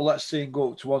ago, well, let's see him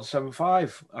go up to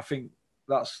 175. I think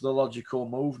that's the logical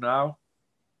move now.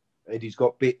 Eddie's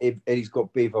got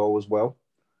Bivol as well.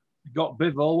 Got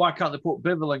Bivol. Why can't they put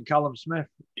Bivol and Callum Smith?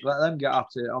 Let them get at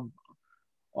it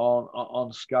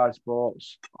on Sky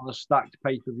Sports on a stacked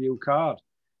pay-per-view card.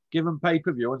 Give them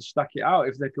pay-per-view and stack it out.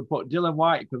 If they could put Dylan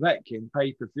White, Povetkin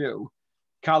pay-per-view,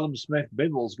 Callum Smith,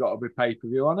 Bivol's got to be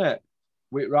pay-per-view on it.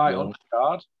 On the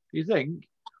card. You think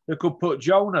they could put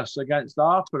Jonas against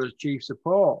Harper as chief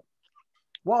support?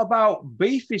 What about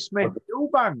Beefy Smith,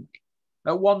 EUBANK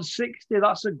at 160?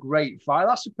 That's a great fight.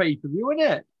 That's a pay-per-view,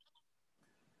 isn't it?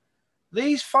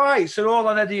 These fights are all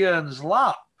on Eddie Hearn's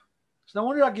lap. It's no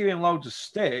wonder I give him loads of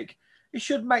stick. He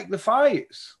should make the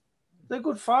fights. They're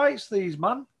good fights, these,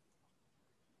 man.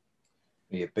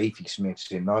 Yeah, Beefy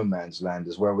Smith's in no man's land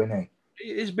as well, isn't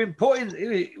he? He's been put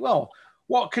in. Well,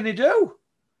 what can he do?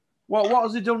 What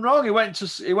has he done wrong? He went to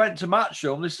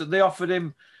Matchroom. They offered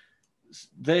him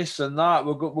this and that.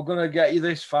 We're going to get you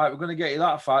this fight. We're going to get you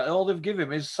that fight. All they've given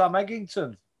him is Sam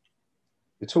Eggington.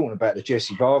 We're talking about the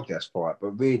Jesse Vargas fight,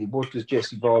 but really, what does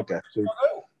Jesse Vargas do?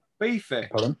 Beefy.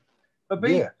 Pardon?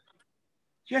 Yeah.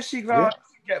 Jesse Vargas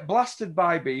get blasted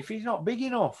by Beefy. He's not big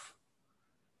enough.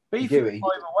 Beefy will blow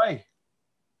him away.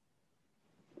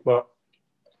 But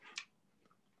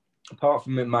apart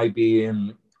from it maybe a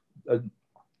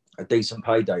decent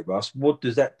payday, Russ, what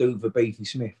does that do for Beefy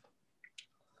Smith?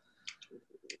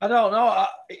 I don't know.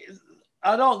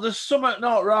 I don't. There's something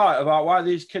not right about why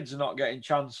these kids are not getting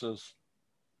chances.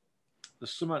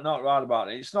 There's something not right about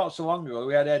it. It's not so long ago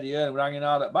we had Eddie Hearn hanging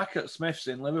out back at Smith's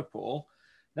in Liverpool.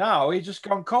 Now he's just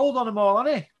gone cold on them all,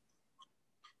 hasn't he?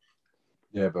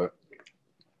 Yeah, but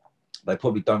they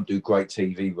probably don't do great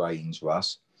TV ratings,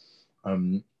 Russ.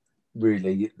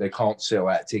 really they can't sell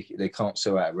out ticket. They can't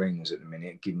sell out arenas at the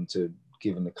minute,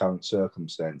 given the current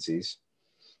circumstances.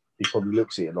 He probably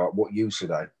looks at it like, what use are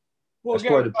they? Well,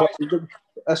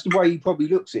 That's the way he probably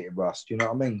looks at it, Russ. Do you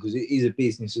know what I mean? Because it is a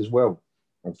business as well,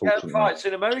 unfortunately. Get fights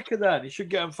in America then. He should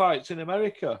get them fights in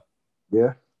America.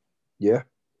 Yeah. Yeah.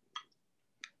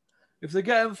 If they're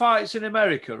getting fights in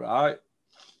America, right,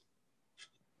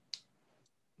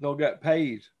 they'll get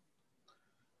paid.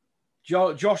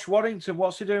 Josh Warrington,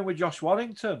 what's he doing with Josh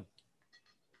Warrington?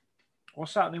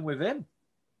 What's happening with him?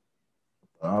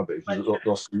 But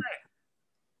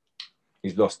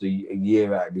he's lost a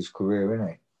year out of his career, isn't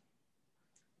he?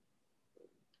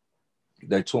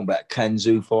 They're talking about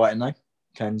Kanzu fighting, they?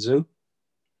 Kanzu?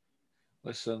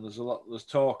 Listen, there's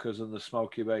talkers and the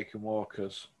Smoky Bacon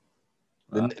Walkers.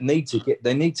 They need to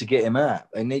get him out.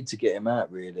 They need to get him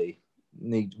out, really.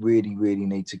 Really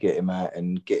need to get him out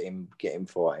and get him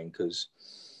fighting, because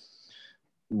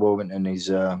Warrington is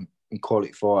a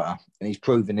quality fighter, and he's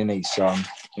proven in his son,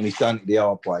 and he's done it the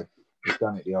hard way.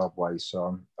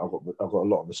 So I've got a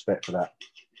lot of respect for that.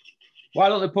 Why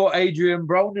don't they put Adrian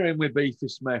Broner in with Beefy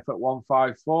Smith at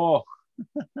 154?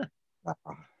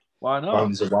 Why not?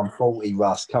 Broner's a 140,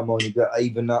 Russ. Come on,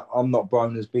 I'm not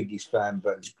Broner's biggest fan,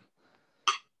 but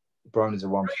Broner's a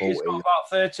 140. He's got about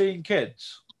 13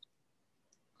 kids.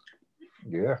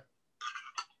 Yeah.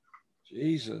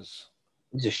 Jesus.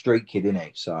 He's a street kid, isn't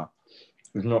he? So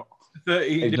he's not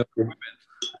 13 women.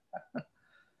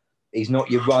 He's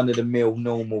not your run-of-the-mill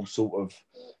normal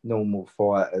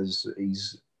fighters.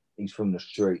 He's from the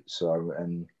street, so,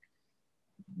 and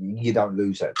you don't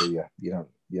lose that, do you? You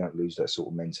don't lose that sort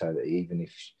of mentality, even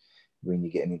when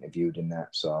you're getting interviewed in that.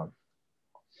 So,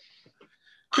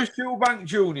 Chris EUBANK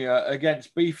Jr.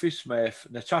 against Beefy Smith,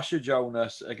 Natasha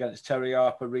Jonas against Terry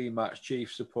Harper rematch,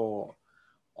 chief support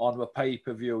on a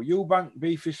pay-per-view. EUBANK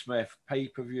Beefy Smith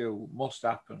pay-per-view must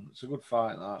happen. It's a good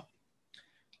fight, that.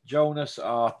 Jonas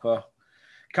Harper,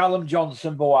 Callum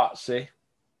Johnson BUATSI.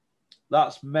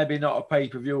 That's maybe not a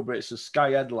pay-per-view, but it's a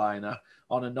Sky headliner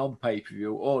on a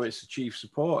non-pay-per-view, or it's a chief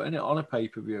support, isn't it, on a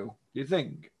pay-per-view? Do you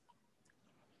think?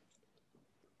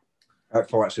 That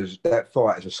fight is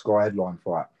a Sky headline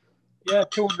fight. Yeah,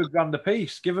 200 grand a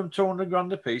piece. Give them 200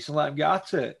 grand a piece and let them get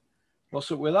at it.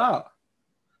 What's up with that?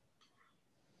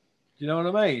 Do you know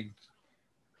what I mean?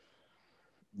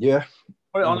 Yeah.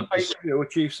 Put it on a pay-per-view, a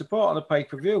chief support on a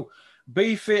pay-per-view.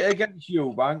 Beefy against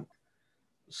EUBANK,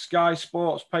 Sky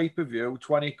Sports pay-per-view,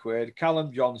 20 quid.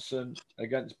 Callum Johnson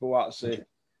against BUATSI,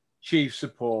 chief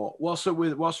support. What's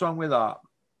wrong with that?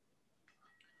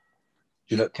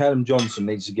 Do you know, Callum Johnson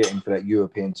needs to get in for that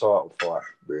European title fight,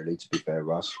 really, to be fair,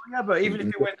 Russ. Yeah, but even if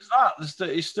he wins that,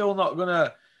 he's still not going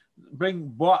to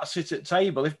bring BUATSI to the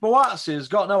table. If BUATSI has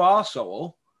got no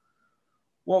arsehole,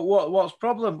 what's the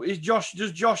problem?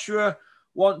 Does Joshua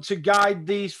want to guide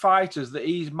these fighters that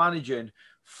he's managing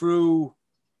through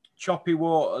choppy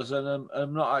waters and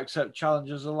not accept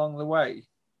challenges along the way?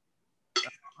 I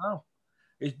don't know.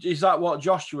 Is that what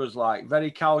Joshua's like?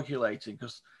 Very calculating,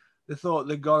 because they thought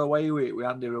they got away with it with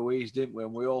Andy Ruiz, didn't we?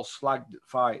 And we all slagged the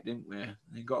fight, didn't we?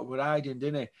 He got good hiding,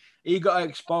 didn't he? He got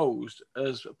exposed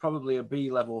as probably a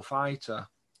B-level fighter,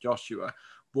 Joshua,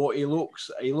 but he looks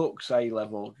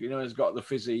A-level. You know, he's got the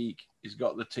physique, he's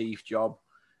got the teeth job,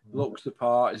 looks the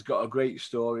part, he's got a great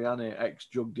story, hasn't he?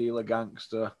 Ex-drug dealer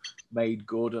gangster, made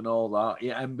good and all that.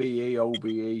 Yeah, MBE,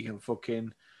 OBE, and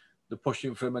fucking, they're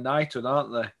pushing for him a knighthood,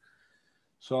 aren't they?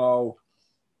 So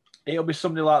it'll be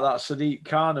somebody like that Sadiq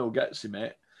Khan who gets him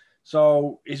it.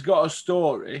 So he's got a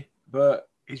story, but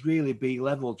he's really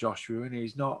B-level, Joshua, and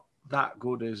he's not that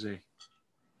good, is he?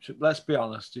 Let's be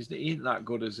honest, he ain't that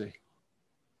good, is he?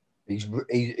 He's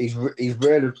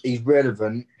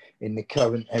relevant in the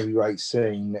current heavyweight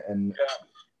scene and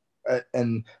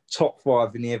top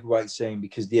 5 in the heavyweight scene,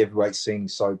 because the heavyweight scene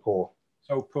is so poor.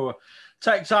 So poor.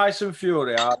 Take Tyson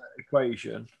Fury out of the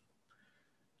equation,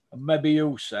 and maybe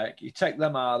Usyk. You take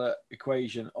them out of the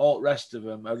equation. All the rest of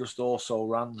them are just also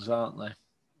runs, aren't they?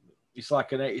 It's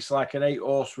like an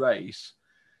 8-horse race.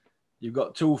 You've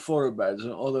got 2 thoroughbreds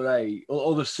and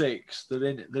other 6. They're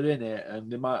in it,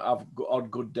 and they might have odd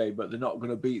good day, but they're not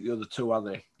going to beat the other 2, are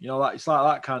they? You know, it's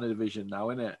like that kind of division now,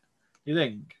 isn't it? You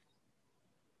think?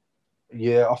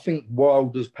 Yeah, I think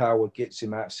Wilder's power gets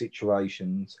him out of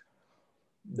situations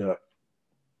that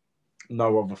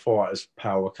no other fighter's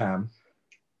power can,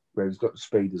 where he's got the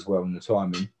speed as well and the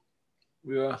timing.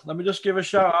 Yeah, let me just give a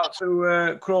shout out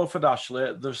to Crawford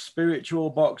Ashley, the spiritual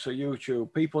boxer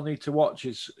YouTube. People need to watch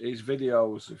his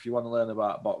videos if you want to learn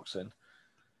about boxing.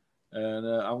 And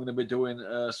I'm going to be doing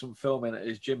some filming at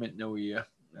his gym in New Year.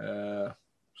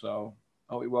 So,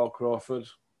 hope you well, Crawford.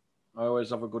 I always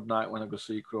have a good night when I go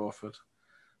see Crawford.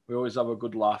 We always have a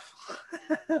good laugh.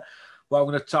 But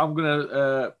I'm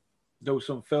gonna do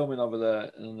some filming over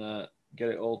there and get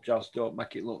it all jazzed up,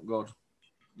 make it look good.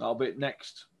 That'll be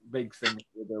next big thing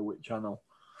we'll do with channel.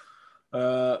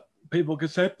 People can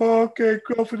say, "Okay,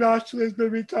 Crawford Ashley's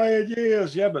been retired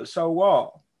years." Yeah, but so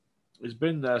what? He's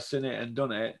been there, seen it, and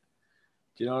done it.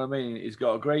 Do you know what I mean? He's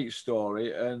got a great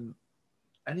story, and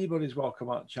anybody's welcome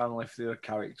on channel if they're a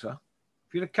character.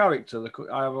 If you're a character,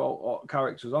 I have all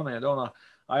characters on here, don't I?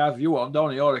 I have you on,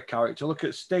 don't I? You're a character. Look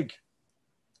at Stig.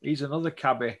 He's another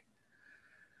cabbie.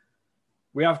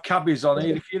 We have cabbies on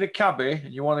here. If you're a cabbie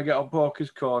and you want to get on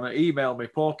Porky's Corner, email me,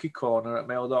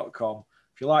 porkycorner@mail.com.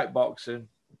 If you like boxing,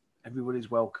 everybody's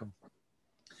welcome.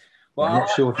 Well, I'm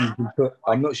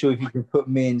not sure if you can put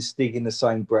me and Stig in the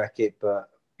same bracket, but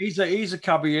he's a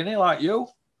cabbie, isn't he, like you?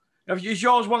 Is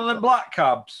yours one of them black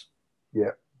cabs?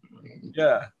 Yeah.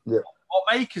 Yeah. Yeah.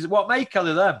 What make are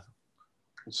they then?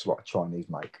 It's like a Chinese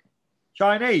make.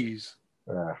 Chinese?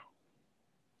 Yeah.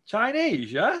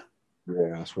 Chinese, yeah? Yeah,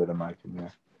 that's where they're making, yeah.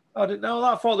 I didn't know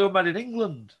that. I thought they were made in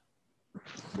England.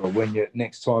 Well,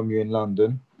 next time you're in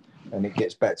London and it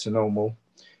gets back to normal,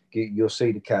 you'll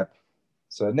see the cab.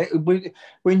 So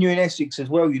when you're in Essex as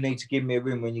well, you need to give me a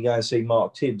ring when you go and see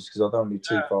Mark Tibbs, because I don't live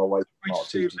too far away from Mark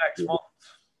Tibbs. Next month.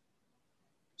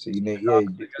 So you need,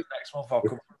 next month I'll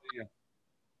come to you.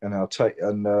 And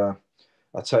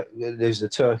there's a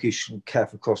Turkish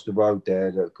cafe across the road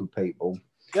there that are good people.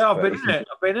 Yeah, I've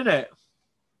been in it.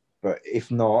 But if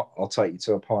not, I'll take you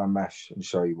to a pie and mash and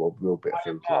show you what real bit of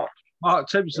food's like. Mark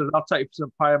Tibbs says, I'll take you to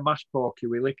some pie and mash, Porky,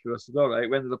 with liquor. I said, all right.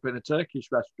 We ended up in a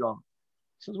Turkish restaurant.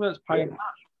 He says, well, it's pie and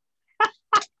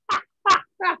mash.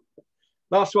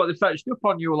 That's what they fetched up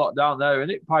on you a lot down there,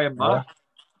 isn't it? Pie and mash.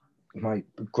 Yeah. Mate,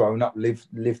 growing up,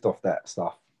 lived off that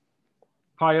stuff.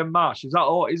 Pie and mash. Is that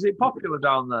all? Is it popular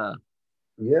down there?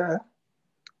 Yeah.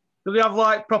 Do they have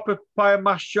like proper pie and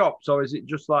mash shops, or is it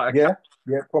just like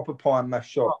proper pie and mash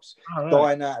shops? Oh, right.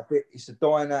 Dying out a bit.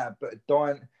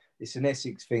 It's an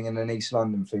Essex thing and an East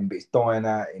London thing, but it's dying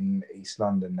out in East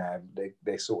London now.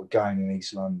 They're sort of going in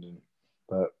East London,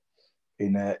 but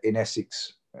in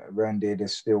Essex around here,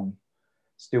 there's still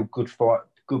good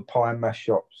pie and mash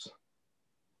shops.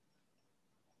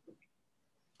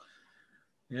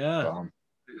 Yeah,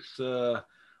 it's all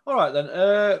right then.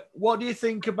 What do you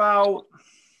think about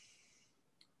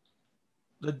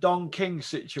the Don King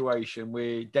situation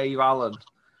with Dave Allen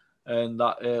and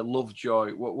that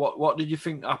Lovejoy? What did you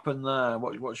think happened there?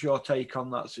 What's your take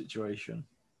on that situation?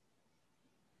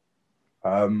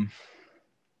 I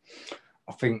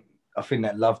think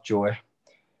that Lovejoy,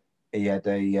 he had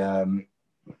he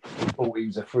thought he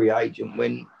was a free agent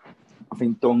when I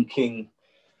think Don King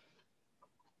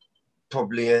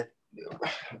probably had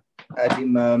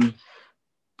him.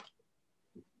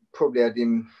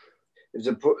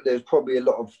 There's probably a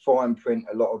lot of fine print,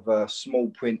 a lot of small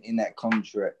print in that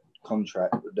contract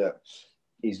that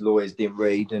his lawyers didn't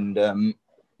read, and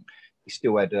he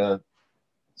still had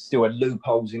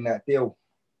loopholes in that deal.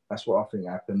 That's what I think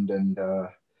happened, and I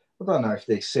don't know if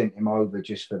they sent him over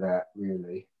just for that.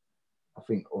 Really, I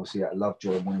think obviously that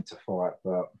Lovejoy wanted to fight,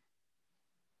 but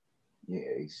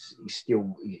yeah,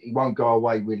 he won't go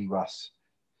away, will he, Russ?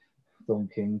 Don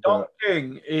King. Don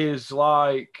King is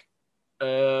like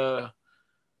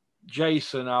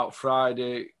Jason out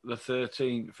Friday the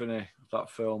 13th, isn't he?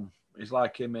 That film. He's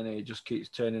like him, and he just keeps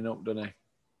turning up, doesn't he?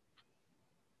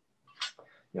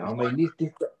 Yeah, I mean,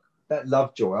 that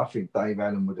Lovejoy, I think Dave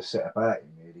Allen would have set about him,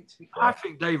 really, to be fair. I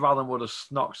think Dave Allen would have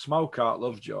knocked smoke out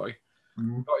Lovejoy.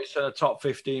 Mm-hmm. Got his in a top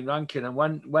 15 ranking, and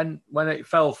when it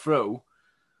fell through,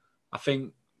 I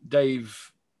think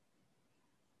Dave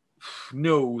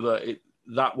knew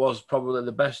that was probably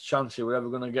the best chance he were ever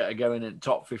going to get of going in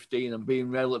top 15 and being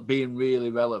really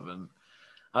relevant.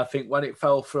 I think when it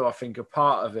fell through, I think a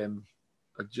part of him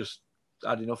had just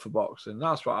had enough of boxing.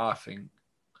 That's what I think.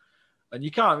 And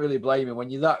you can't really blame him when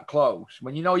you're that close,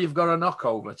 when you know you've got a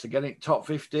knockover to get it top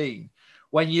 15,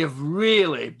 when you've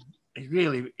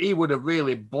he would have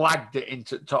really blagged it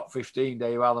into top 15,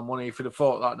 Dave Allen, wouldn't he, if he'd have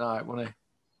fought that night, wouldn't he?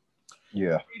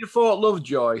 Yeah. If he'd have fought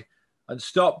Lovejoy and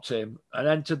stopped him and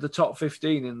entered the top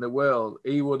 15 in the world,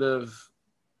 he would have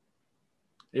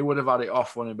had it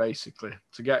off, wouldn't he, basically,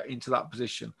 to get into that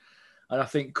position. And I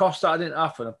think because that didn't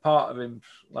happen, a part of him,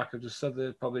 like I just said,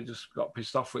 they probably just got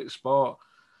pissed off with the sport.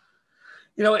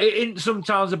 You know, it isn't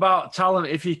sometimes about talent.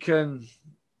 If you can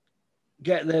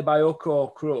get there by hook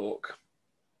or crook,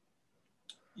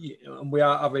 and we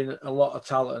are having a lot of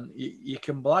talent, you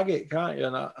can blag it, can't you?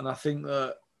 And I think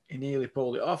that he nearly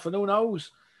pulled it off. And who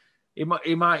knows? He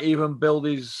might even build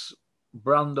his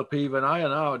brand up even higher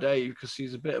now, Dave, because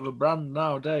he's a bit of a brand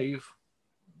now, Dave.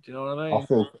 Do you know what I mean? I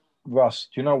feel, Russ,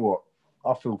 do you know what?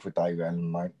 I feel for Dave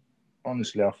Allen, mate.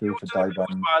 Honestly, I feel for Dave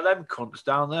Allen. By them cunts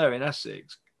down there in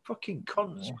Essex. Fucking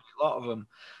cunts, yeah. A lot of them.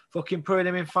 Fucking putting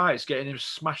him in fights, getting him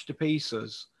smashed to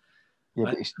pieces. Yeah,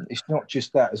 but it's not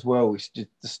just that as well. It's just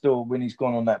the story when he's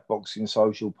gone on that Boxing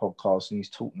Social podcast and he's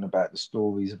talking about the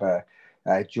stories about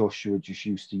Joshua just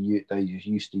used to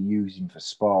use him for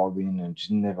sparring and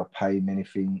just never pay him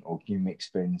anything or give him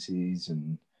expenses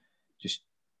and just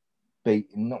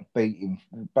basically beat him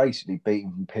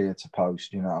from pillar to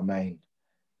post. You know what I mean?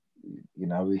 You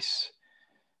know, it's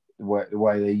the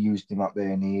way they used him up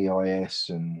there in the EIS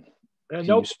and he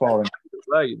was sparring.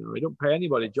 You know, he don't pay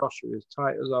anybody. Joshua is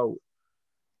tight as out.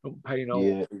 Don't pay no.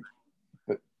 Yeah,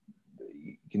 but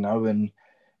you know, and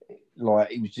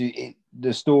like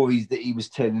the stories that he was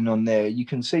telling on there, you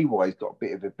can see why he's got a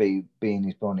bit of a bee in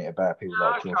his bonnet about people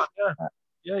like Josh.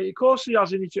 Yeah, of course he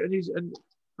has, and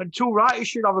too right he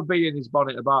should have a bee in his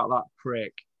bonnet about that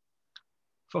prick.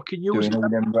 Fucking using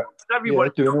everybody.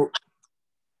 Yeah,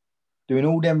 doing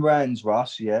all them rounds,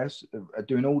 Russ, yes.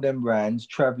 Doing all them rounds,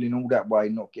 travelling all that way,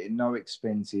 not getting no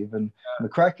expensive. And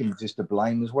McCracken's just to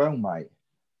blame as well, mate.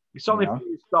 It's only 3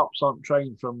 stops on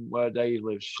train from where Dave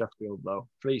lives, Sheffield, though.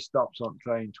 3 stops on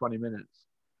train, 20 minutes.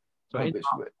 So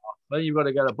then you've got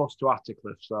to get a bus to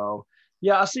Attercliffe. So,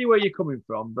 yeah, I see where you're coming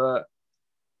from, but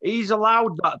he's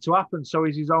allowed that to happen, so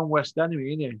he's his own worst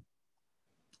enemy, isn't he?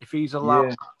 If he's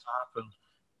allowed that to happen.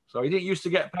 So he didn't used to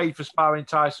get paid for sparring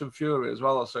Tyson Fury as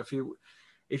well. So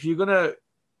if you're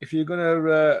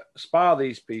gonna spar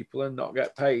these people and not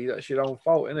get paid, that's your own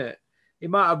fault, isn't it? He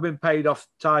might have been paid off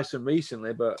Tyson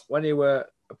recently, but when he were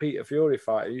a Peter Fury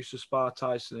fighter, he used to spar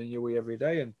Tyson and Yui every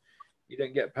day, and you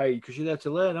didn't get paid because you're there to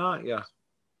learn, aren't you?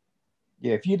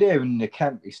 Yeah, if you're there in the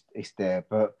camp, it's there,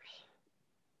 but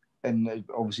and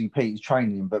obviously Peter's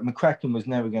training him, but McCracken was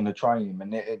never going to train him,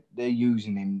 and they're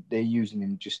using him. They're using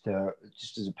him just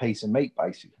as a piece of meat,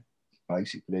 basically.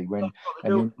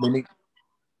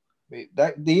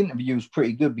 The interview was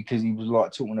pretty good because he was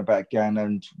like talking about going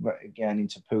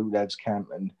into Pulad's camp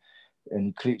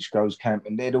and Klitschko's camp,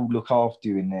 and they'd all look after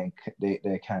you in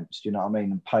their camps. Do you know what I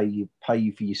mean? And pay you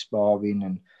for your sparring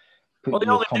and put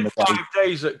you only did 5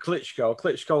 days at Klitschko.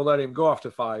 Klitschko let him go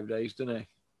after 5 days, didn't he,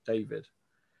 David?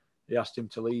 He asked him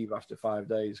to leave after 5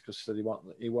 days because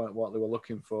he weren't what they were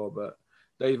looking for. But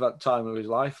Dave had time of his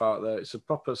life out there. It's a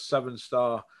proper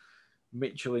 7-star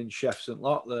Michelin chefs and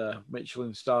lot there,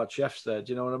 Michelin star chefs there.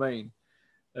 Do you know what I mean?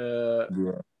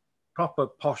 Proper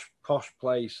posh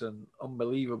place and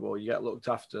unbelievable. You get looked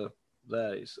after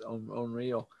there. It's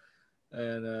unreal.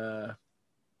 And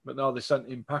but no, they sent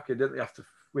him packing, didn't they? After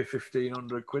with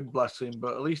 1,500 quid, bless him.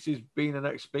 But at least he's been and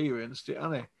experienced it,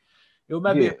 hasn't he? It was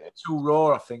maybe a bit too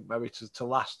raw, I think, maybe to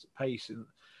last pace.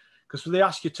 Because they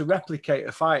ask you to replicate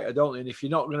a fighter, don't they? And if you're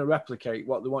not going to replicate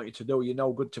what they want you to do, you're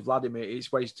no good to Vladimir.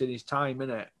 He's wasting his time,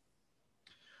 innit?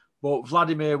 But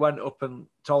Vladimir went up and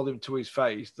told him to his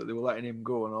face that they were letting him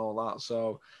go and all that.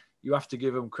 So you have to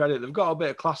give them credit. They've got a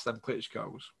bit of class, them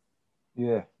Klitschko's.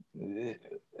 Yeah,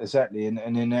 exactly. And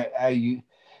then how you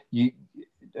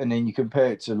and then you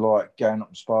compare it to like going up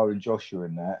and sparring Joshua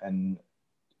and that, and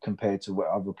compared to what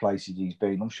other places he's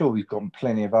been. I'm sure he's got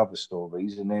plenty of other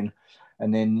stories. And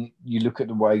then you look at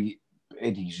the way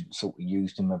Eddie's sort of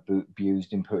used him,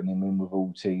 abused him, putting him in with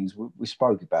Ortiz. We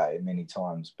spoke about it many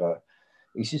times, but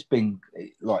he's just been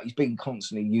like, he's been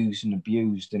constantly used and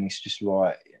abused. And it's just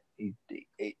like,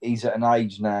 he's at an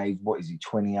age now, what is he,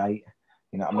 28?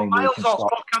 You know what I mean? Miles on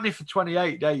clock, can he, for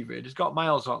 28, David? He's got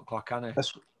miles on clock, can he?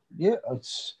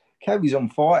 It's carries on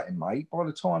fighting, mate. By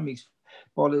the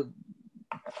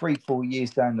 3-4 years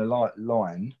down the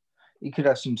line, he could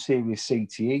have some serious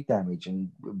CTE damage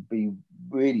and be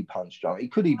really punched on. He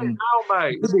could even no,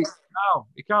 mate.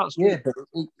 He can't speak. Yeah, but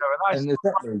and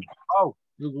exactly. Oh,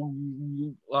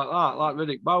 like that, like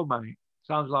Riddick Bowe, mate.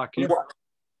 Sounds like him.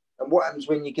 And what happens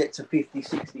when you get to 50,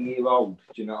 60-year-old?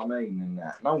 Do you know what I mean? And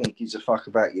that no one gives a fuck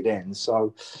about you then.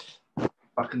 So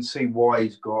I can see why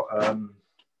he's got. I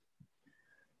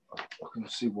can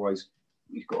see why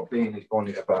he's got to be in his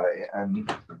bonnet about it,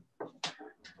 and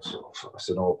it's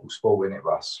an awful sport, isn't it,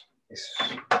 Russ?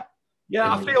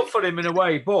 Yeah, I feel for him in a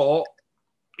way, but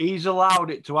he's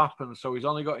allowed it to happen, so he's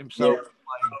only got himself to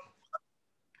blame.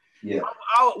 Yeah.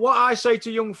 What I say to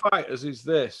young fighters is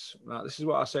this. Right, this is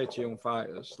what I say to young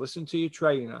fighters. Listen to your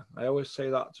trainer. I always say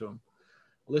that to them.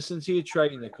 Listen to your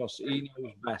trainer because he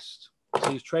knows best.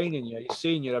 So he's training you. He's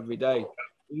seeing you every day.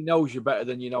 He knows you better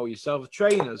than you know yourself.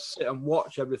 Trainers sit and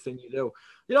watch everything you do.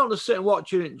 They don't just sit and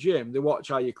watch you in the gym. They watch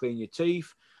how you clean your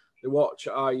teeth. They watch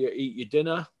how you eat your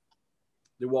dinner.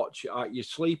 They watch your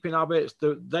sleeping habits.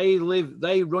 They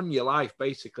run your life,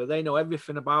 basically. They know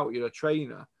everything about you. A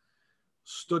trainer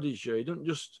studies you.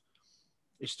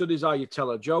 He studies how you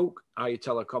tell a joke, how you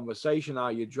tell a conversation, how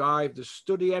you drive. They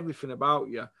study everything about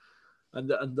you. And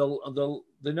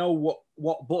they know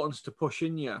what buttons to push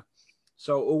in you.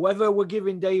 So whoever were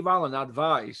giving Dave Allen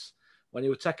advice when he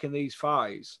was taking these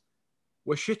fights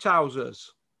were shithousers.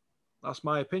 That's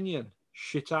my opinion.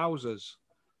 Shithousers.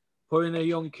 Putting a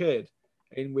young kid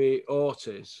in with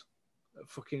Ortiz.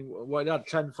 He had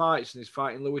 10 fights and he's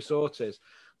fighting Luis Ortiz,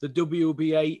 the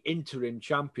WBA interim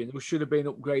champion, who should have been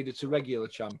upgraded to regular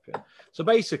champion. So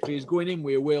basically, he's going in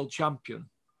with a world champion,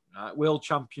 right? World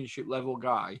championship level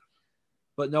guy,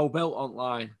 but no belt on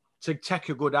line to take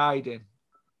a good hiding.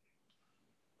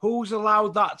 Who's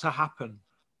allowed that to happen?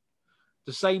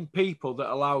 The same people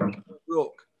that allowed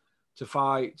Brooke to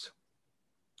fight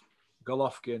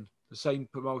Golovkin, the same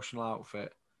promotional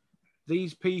outfit.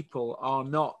 These people are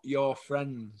not your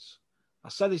friends. I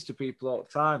say this to people all the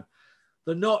time.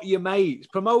 They're not your mates.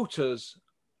 Promoters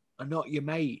are not your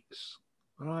mates.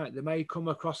 All right? They may come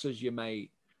across as your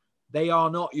mate. They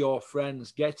are not your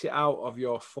friends. Get it out of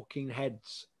your fucking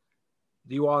heads.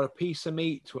 You are a piece of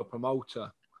meat to a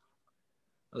promoter.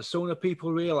 The sooner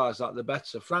people realise that, the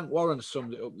better. Frank Warren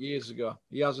summed it up years ago.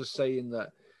 He has a saying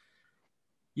that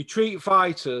you treat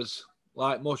fighters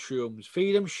like mushrooms,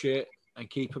 feed them shit and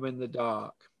keep them in the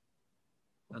dark.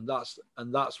 And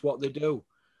that's what they do.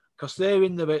 Because they're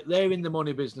in the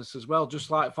money business as well,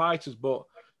 just like fighters. But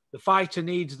the fighter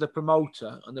needs the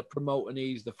promoter and the promoter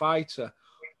needs the fighter.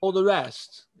 All the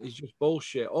rest is just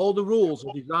bullshit. All the rules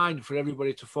are designed for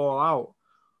everybody to fall out.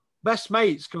 Best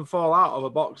mates can fall out of a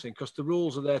boxing because the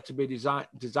rules are there to be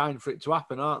designed for it to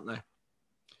happen, aren't they?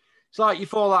 It's like you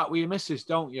fall out with your missus,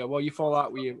 don't you? Well, you fall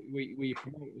out with your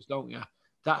promoters, don't you?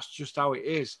 That's just how it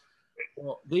is.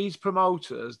 But these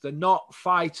promoters, they're not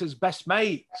fighters' best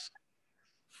mates.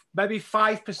 Maybe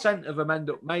 5% of them end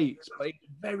up mates, but it's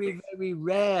very, very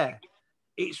rare.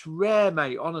 It's rare,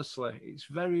 mate, honestly. It's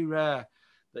very rare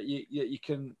that you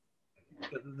can...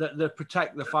 That they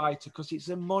protect the fighter because it's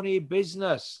a money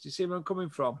business. Do you see where I'm coming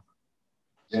from?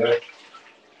 Yeah.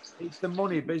 It's the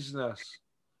money business.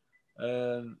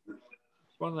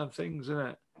 It's one of them things, isn't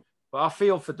it? But I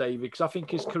feel for David because I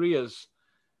think his career's...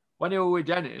 When he was with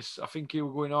Dennis, I think he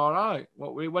was going all right.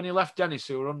 When he left Dennis,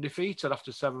 he was undefeated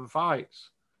after 7 fights.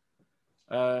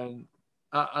 And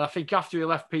I think after he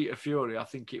left Peter Fury, I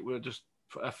think it was just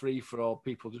a free-for-all.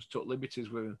 People just took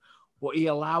liberties with him. But he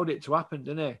allowed it to happen,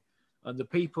 didn't he? And the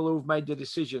people who've made the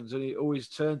decisions, and he always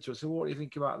turned to us, and what do you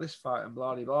think about this fight? And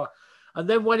blah, blah, blah. And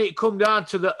then when it come down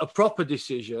to a proper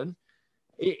decision,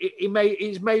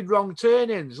 he's made wrong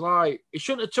turnings. Like, he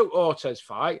shouldn't have took Ortez's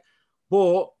fight,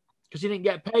 but because he didn't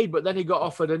get paid, but then he got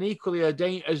offered an equally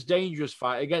as dangerous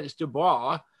fight against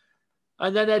Dubois.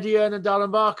 And then Eddie Hearn and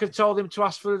Darren Barker told him to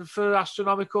ask for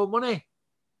astronomical money.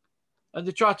 And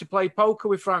they tried to play poker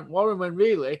with Frank Warren when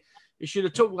really... He should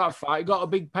have took that fight, got a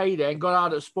big payday, and got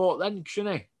out of sport then,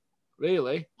 shouldn't he?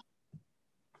 Really?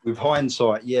 With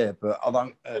hindsight, yeah, but I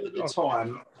don't. At the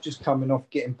time, just coming off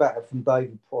getting battered from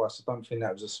David Price, I don't think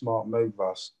that was a smart move,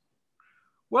 Russ.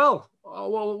 Well,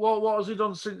 what has he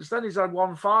done since then? He's had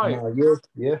 1 fight.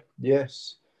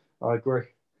 Yes, I agree.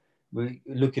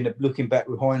 Looking back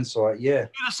with hindsight, yeah.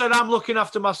 You have said I'm looking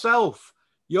after myself.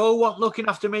 You weren't looking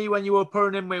after me when you were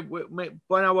putting in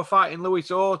when I was fighting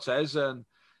Luis Ortiz, and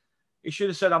he should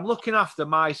have said, I'm looking after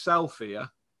myself here.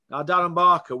 Now, Darren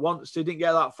Barker, once he didn't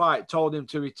get that fight, told him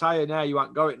to retire. Now you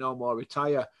ain't got it no more,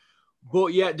 retire.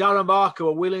 But yet Darren Barker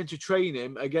were willing to train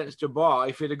him against Dubois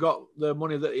if he'd have got the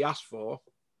money that he asked for.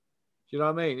 Do you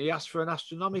know what I mean? He asked for an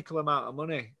astronomical amount of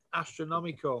money.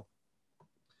 Astronomical.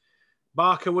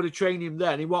 Barker would have trained him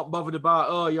then. He wasn't bothered about,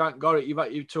 oh, you ain't got it.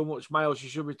 You've too much miles. You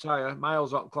should retire.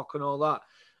 Miles on clock and all that.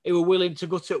 He were willing to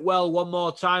gut it well one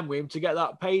more time with him to get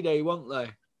that payday, weren't they?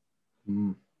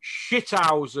 Mm.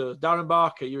 Shithouser. Darren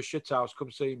Barker, you're a shithouse.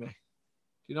 Come see me. Do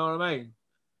you know what I mean?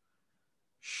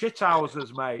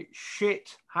 Shithousers, mate.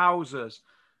 Shithousers.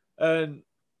 And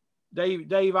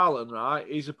Dave Allen, right?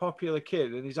 He's a popular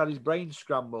kid and he's had his brain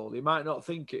scrambled. He might not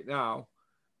think it now,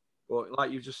 but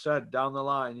like you just said, down the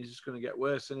line, he's just going to get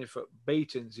worse than if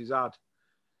beatings he's had.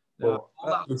 Now,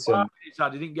 well, he's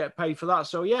had. He didn't get paid for that.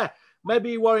 So, yeah, maybe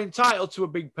he were entitled to a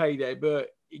big payday, but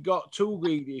he got too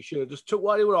greedy. He should have just took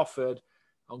what he was offered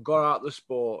and got out the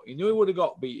sport. He knew he would have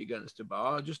got beat against the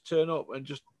bar. Just turn up and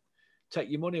just take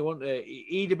your money, wouldn't he?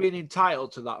 He'd have been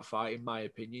entitled to that fight, in my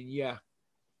opinion. Yeah,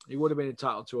 he would have been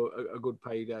entitled to a good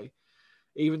payday,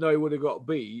 even though he would have got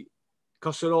beat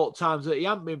because of all times that he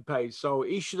hadn't been paid. So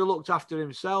he should have looked after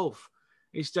himself.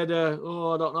 instead of,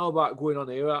 oh, I don't know about going on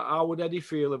here. How would Eddie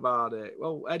feel about it?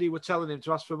 Well, Eddie were telling him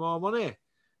to ask for more money.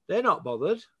 They're not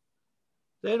bothered.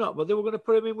 They're not, but they were going to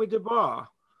put him in with Dubois.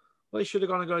 Well, he should have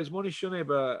gone and got his money, shouldn't he?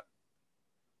 But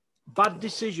bad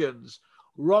decisions,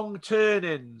 wrong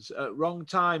turn-ins at wrong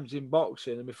times in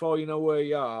boxing, and before you know where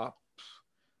you are,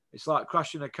 it's like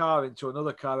crashing a car into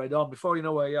another car head-on. Before you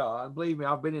know where you are, and believe me,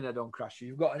 I've been in head-on crashes.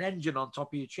 You've got an engine on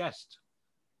top of your chest.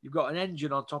 You've got an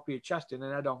engine on top of your chest in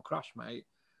an head-on crash, mate.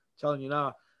 I'm telling you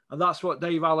now. And that's what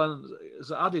Dave Allen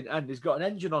has added. And he's got an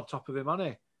engine on top of him,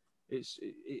 hasn't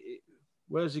he?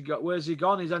 Where's he got? Where's he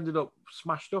gone? He's ended up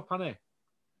smashed up, hasn't he?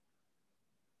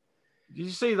 Did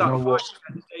you see that fight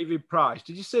against David Price?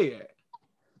 Did you see it?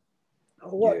 Oh,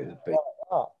 what? Yeah,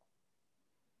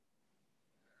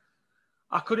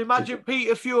 I could imagine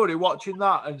Peter Fury watching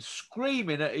that and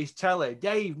screaming at his telly,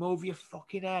 Dave, move your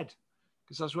fucking head.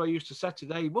 Because that's what I used to say to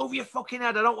Dave, move your fucking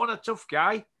head. I don't want a tough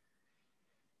guy.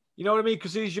 You know what I mean?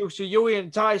 Because he's used to Huey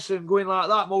and Tyson going like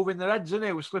that, moving their heads, isn't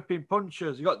he? With slipping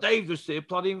punches. You got Dave just here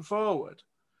plodding forward.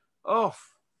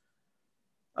 Off.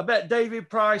 I bet David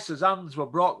Price's hands were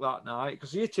broke that night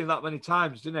because he hit him that many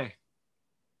times, didn't he?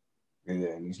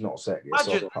 Yeah, and he's not set.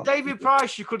 Imagine David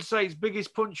Price, you could say his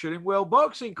biggest puncher in world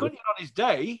boxing, couldn't you, on his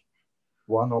day?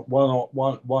 One of,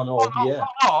 yeah.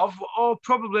 Or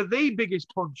probably the biggest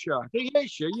puncher. He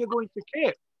hits you, you're going to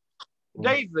kick.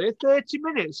 Dave there, 30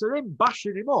 minutes of him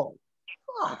bashing him up.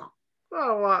 Oh, I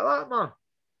don't like that, man.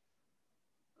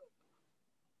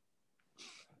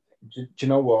 Do you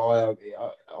know what?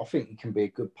 I think he can be a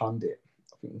good pundit.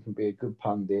 I think he can be a good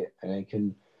pundit, and he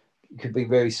could be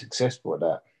very successful at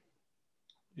that.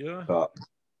 Yeah. But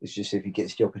it's just if he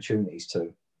gets the opportunities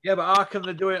to. Yeah, but how can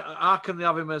they do it? How can they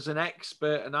have him as an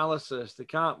expert analysis? They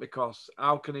can't, because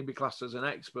how can he be classed as an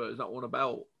expert? He's not won a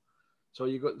belt. So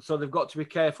they've got to be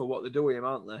careful what they do with him,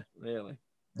 aren't they? Really?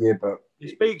 Yeah, but he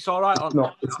speaks all right on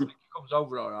not, I think he comes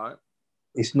over all right.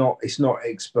 It's not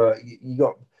expert. You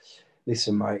got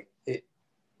listen, mate.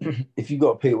 If you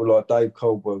got people like Dave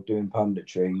Caldwell doing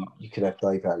punditry, you could have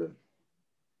Dave Allen.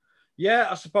 Yeah,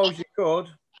 I suppose you could.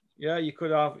 Yeah, you could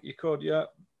have. You could, yeah.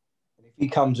 If he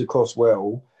comes across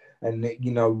well, and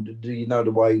you know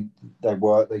the way they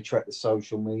work, they track the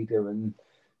social media and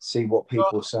see what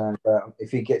people are saying about him. If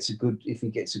he gets a good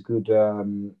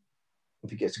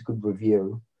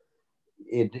review,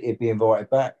 he'd be invited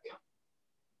back.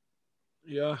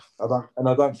 Yeah. I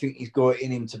don't think he's got it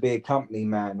in him to be a company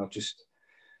man. I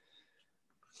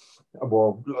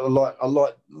like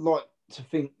to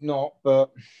think not,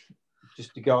 but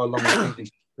just to go along, I think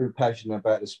he's too passionate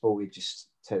about the sport. He just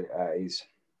tell it how it is.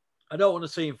 I don't want to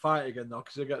see him fight again though,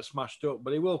 because he'll get smashed up.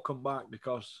 But he will come back,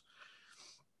 because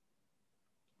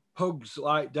pugs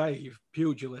like Dave,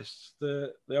 pugilists,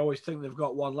 they always think they've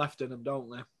got one left in them, don't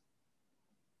they?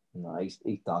 No, he's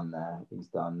done that. He's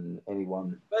done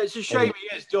anyone. But it's a shame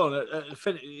he is done.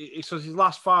 It's his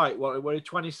last fight. Were he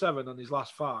 27 on his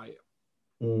last fight?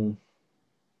 Mm.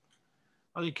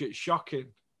 I think it's shocking.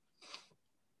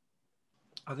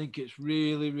 I think it's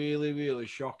really, really, really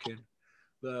shocking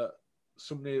that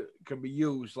somebody can be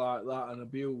used like that and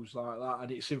abused like that.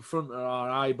 And it's in front of our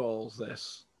eyeballs,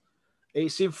 this.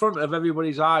 It's in front of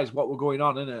everybody's eyes what were going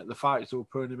on, isn't it? The fights that were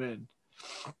putting him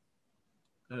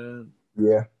in.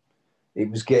 Yeah. It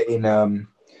was getting the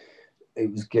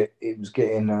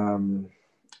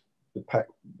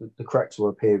cracks were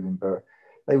appearing, but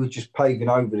they were just paving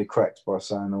over the cracks by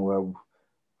saying, "Oh well,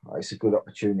 it's a good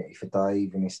opportunity for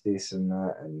Dave, and it's this and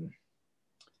that, and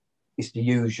it's the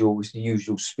usual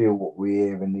spiel what we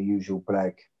hear and the usual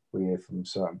brag we hear from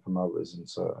certain promoters and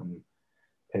certain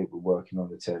people working on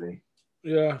the telly."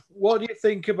 Yeah. What do you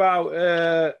think about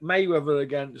Mayweather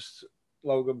against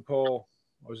Logan Paul?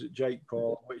 Or is it Jake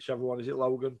Paul? Whichever one. Is it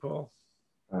Logan Paul?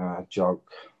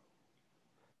 Joke.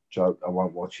 I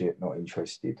won't watch it. Not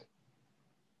interested.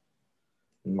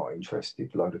 Load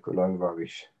of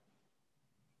rubbish.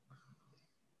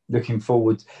 Looking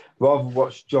forward. Rather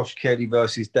watch Josh Kelly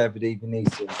versus David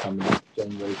Ebenezer coming up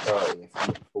January 30th.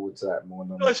 Looking forward to that more.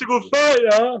 That's a good fight,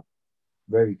 yeah.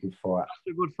 Very good fight. That's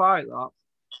a good fight, that.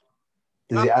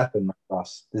 Does it happen,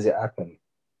 Russ? Does it happen?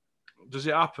 Does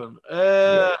it happen?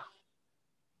 Yeah.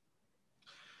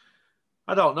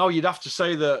 I don't know. You'd have to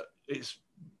say that it's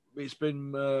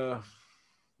been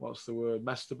what's the word?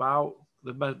 Messed about.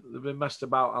 They've been messed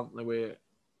about, haven't they? With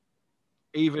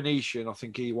even Ishin, I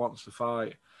think he wants to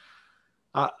fight.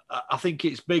 I think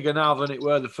it's bigger now than it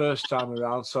were the first time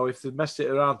around. So if they messed it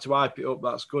around to hype it up,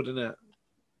 that's good, isn't it?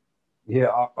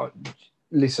 Yeah.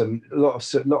 Listen, a lot of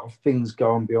things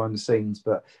go on behind the scenes,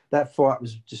 but that fight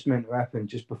was just meant to happen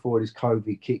just before this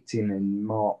COVID kicked in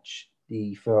March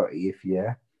the 30th.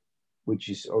 Yeah. which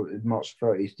is March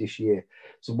 30th this year.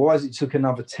 So why has it took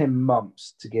another 10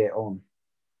 months to get on?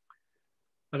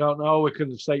 I don't know. We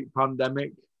can say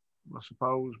pandemic, I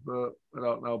suppose, but I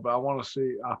don't know. But I want to see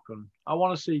it happen. I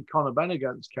want to see Conor Benn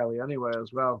against Kelly anyway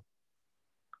as well.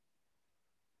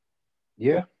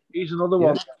 Yeah. He's another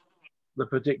one. They're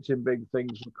predicting big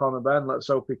things for Conor Benn. Let's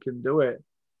hope he can do it.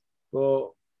 But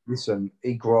listen,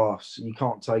 he grafts. You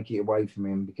can't take it away from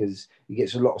him because he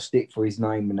gets a lot of stick for his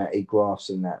name and that he grafts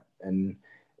and that. And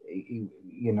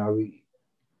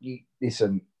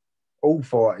listen, all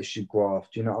fighters should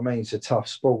graft. You know what I mean? It's a tough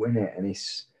sport, isn't it? And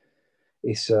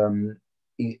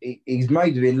he's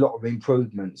made a lot of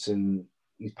improvements and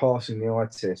he's passing the eye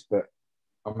test. But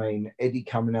I mean, Eddie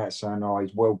coming out saying, "Oh,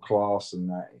 he's world class," and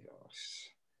that.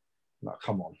 Like,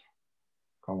 come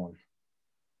on.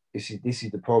 This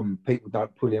is the problem. People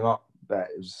don't pull him up about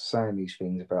saying these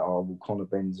things about, "Oh, well, Conor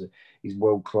Benn's he's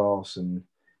world class," and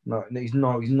no, he's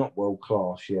not world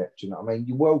class yet. Do you know what I mean?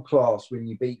 You're world class when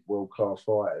you beat world class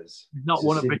fighters. He's not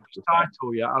won a British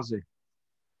title yet, has he?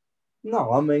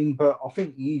 No, I mean, but I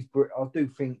think he's. I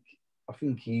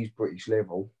think he's British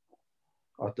level.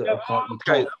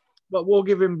 Okay, but we'll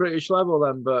give him British level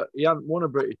then. But he hasn't won a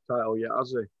British title yet,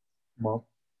 has he? Well,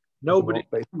 nobody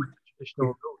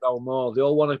traditional no more. They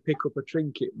all want to pick up a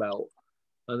trinket belt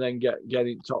and then get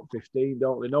in top 15,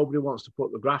 don't they? Nobody wants to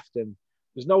put the graft in.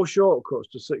 There's no shortcuts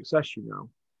to success, you know.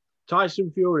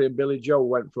 Tyson Fury and Billy Joe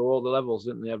went through all the levels,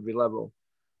 didn't they? Every level,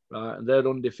 right? And they're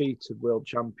undefeated world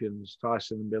champions,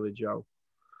 Tyson and Billy Joe.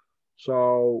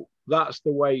 So that's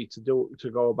the way to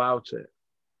go about it.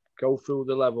 Go through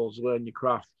the levels, learn your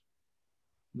craft.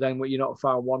 Then what you're not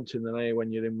found wanting than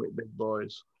when you're in with big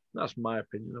boys. That's my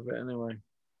opinion of it, anyway.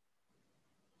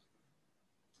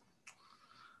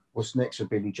 What's next for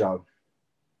Billy Joe?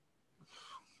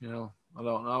 You know, I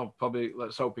don't know. Probably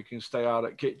let's hope he can stay out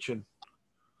at kitchen.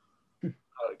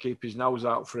 Keep his nose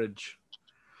out fridge.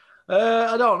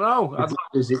 I don't know.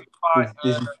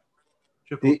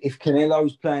 If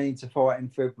Canelo's planning to fight in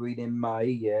February, then May,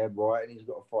 yeah, right, and he's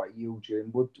got to fight Eugene,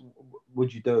 what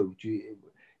would you do?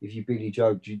 If you Billy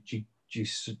Joe, do you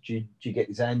get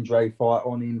this Andre fight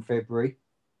on in February?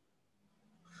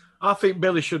 I think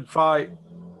Billy should fight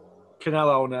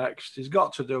Canelo next. He's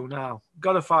got to do now.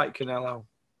 Got to fight Canelo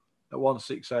at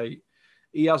 168.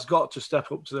 He has got to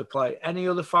step up to the plate. Any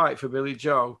other fight for Billy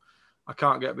Joe, I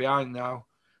can't get behind now.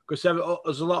 Because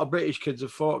there's a lot of British kids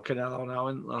have fought Canelo now,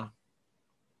 isn't there?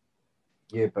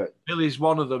 Yeah, but Billy's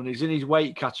one of them. And he's in his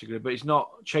weight category, but he's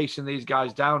not chasing these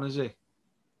guys down, is he?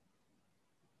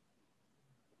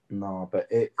 No, but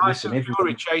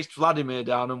Fury chased Vladimir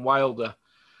down and Wilder.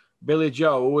 Billy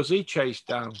Joe, was he chased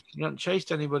down? He hasn't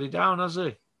chased anybody down, has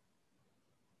he?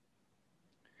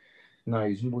 No,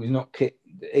 he's not.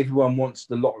 Everyone wants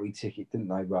the lottery ticket, didn't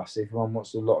they, Russ? Everyone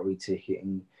wants the lottery ticket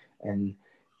and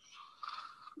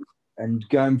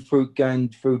going through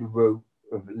the route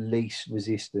of least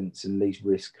resistance and least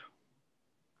risk.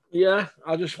 Yeah,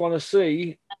 I just want to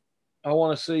see. I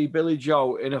want to see Billy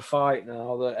Joe in a fight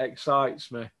now that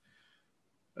excites me.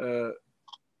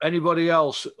 Anybody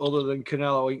else other than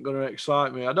Canelo ain't going to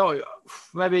excite me. I don't.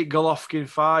 Maybe Golovkin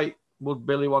fight. Would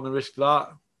Billy want to risk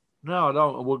that? No, I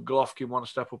don't. Would Golovkin want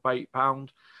to step up 8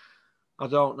 pounds? I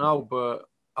don't know, but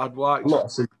I'd like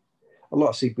to. I'd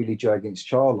like to see Billy Joe against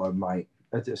Charlo, mate.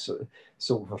 It's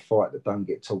sort of a fight that don't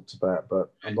get talked about,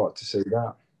 but I'd like to see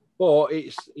that. But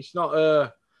it's not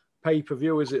a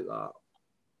pay-per-view, is it, that?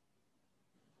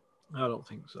 I don't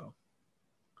think so.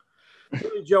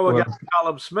 Billy Joe against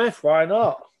Callum Smith, why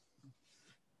not?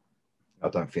 I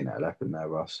don't think that'll happen now,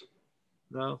 Russ.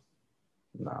 No,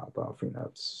 I don't think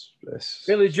that's...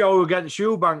 Billy Joe against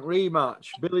EUBANK rematch.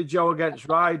 Billy Joe against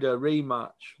Ryder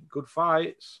rematch. Good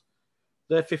fights.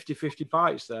 They're 50-50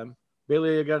 fights then.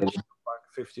 Billy against EUBANK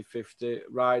 50-50.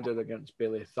 Ryder against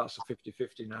Billy. That's a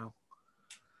 50-50 now.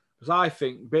 Because I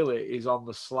think Billy is on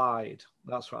the slide.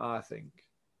 That's what I think.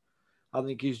 I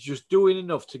think he's just doing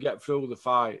enough to get through the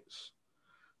fights.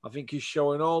 I think he's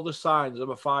showing all the signs of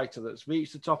a fighter that's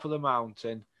reached the top of the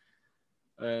mountain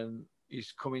and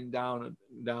he's coming down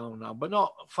now, but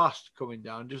not fast coming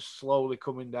down, just slowly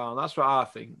coming down. That's what I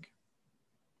think.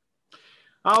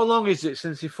 How long is it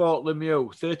since he fought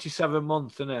Lemieux? 37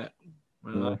 months, isn't it?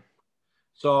 Yeah.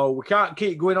 So we can't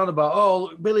keep going on about,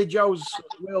 oh, Billy Joe's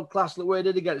world class. Look where he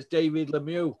did against David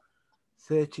Lemieux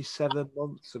 37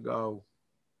 months ago.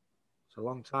 It's a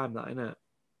long time, that, isn't it?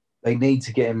 They need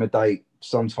to get him a date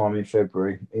sometime in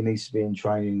February. He needs to be in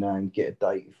training now and get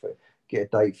a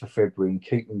date for February and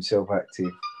keep himself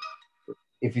active.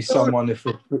 If he's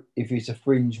he's a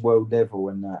fringe world level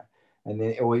and that, and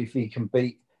then or if he can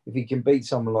beat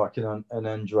someone like an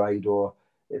Andrade or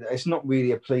it's not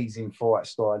really a pleasing fight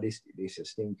stylistically. It's a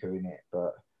stinker in it,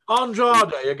 but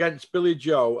Andrade against Billy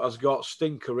Joe has got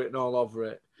stinker written all over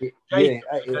it.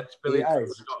 Against Billy Joe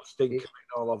has got stinker written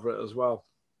all over it as well.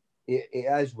 It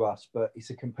has, Russ, but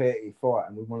it's a competitive fight,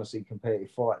 and we want to see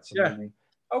competitive fights. Yeah.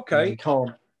 Okay. You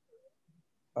can't.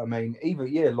 I mean,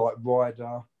 even like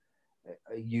Ryder,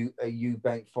 a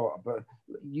EUBANK fighter, but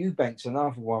EUBANK's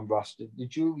another one, Russ. The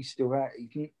jury's still out.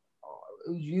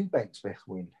 Who's EUBANK's best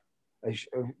win?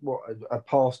 A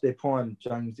past their prime,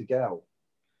 James DeGale.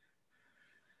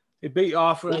 He beat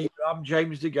Arthur Abraham,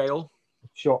 James DeGale.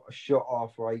 Shot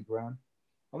Arthur Abraham.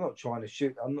 I'm not trying to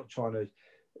shoot. I'm not trying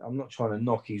to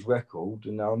knock his record.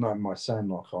 And I know it might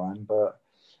sound like I am, but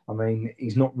I mean,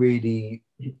 he's not really.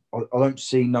 I don't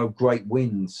see no great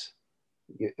wins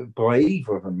by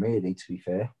either of them, really. To be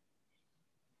fair.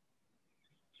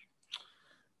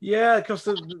 Yeah, because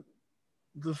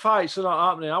the fights are not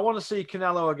happening. I want to see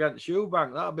Canelo against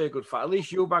EUBANK. That'd be a good fight. At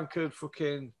least EUBANK could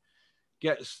fucking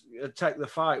take the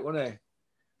fight, wouldn't he?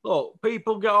 Look,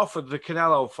 people get offered the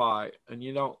Canelo fight, and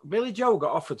you know, Billy Joe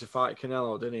got offered to fight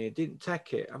Canelo, didn't he? He didn't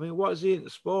take it. I mean, what is he in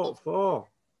the sport for?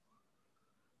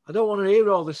 I don't want to hear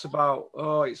all this about,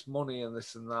 oh, it's money and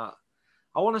this and that.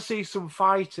 I want to see some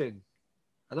fighting.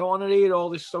 I don't want to hear all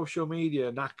this social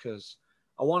media knackers.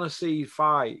 I want to see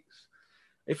fights.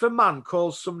 If a man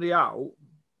calls somebody out,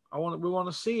 we want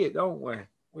to see it, don't we?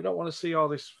 We don't want to see all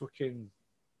this fucking.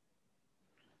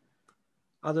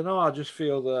 I don't know. I just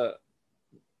feel that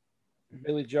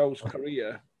Billy Joe's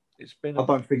career, it's been.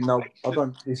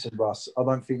 Listen, Russ. I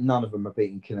don't think none of them are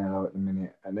beating Canelo at the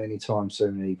minute, and any time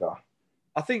soon either.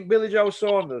 I think Billy Joe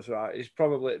Saunders, right, is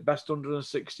probably the best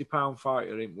 160-pound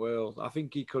fighter in the world. I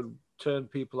think he could turn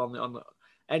people on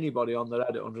anybody on their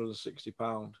head at 160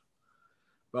 pound.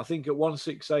 But I think at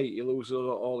 168, he loses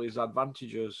all his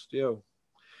advantages.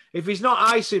 If he's not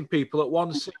icing people at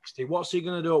 160, what's he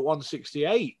going to do at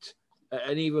 168? At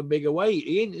an even bigger weight,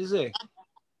 he ain't, is he?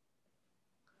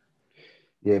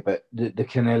 Yeah, but the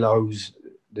Canelos,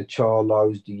 the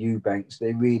Charlos, the EUBANKs,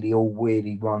 they're really all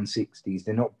really 160s.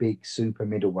 They're not big super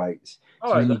middleweights.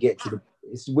 So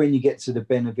when you get to the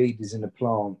Benavides and the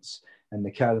Plants and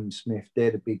the Callum Smith,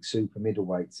 they're the big super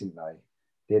middleweights, aren't they?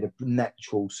 They're the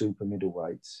natural super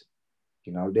middleweights.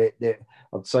 You know,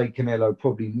 I'd say Canelo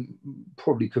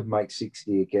probably could make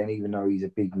 60 again, even though he's a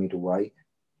big middleweight.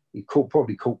 He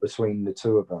probably caught between the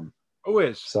two of them. Who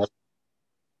is? So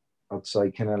I'd say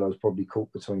Canelo's probably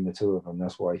caught between the two of them.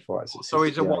 That's why he fights at 68. So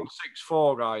he's a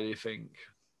 164 guy, do you think?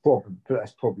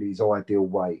 That's probably his ideal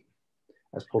weight.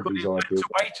 That's probably his ideal to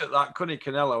weight at that, couldn't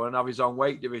he, Canelo, and have his own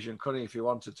weight division, couldn't he, if he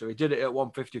wanted to? He did it at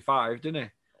 155, didn't he?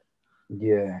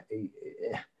 Yeah,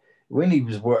 when he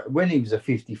was a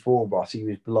 54 boss, he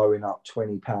was blowing up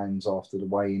 20 pounds after the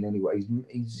weigh-in. Anyway,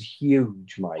 he's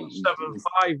huge, mate.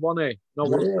 175, wasn't he? No,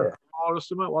 174 or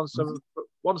something.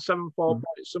 174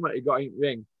 something. He got in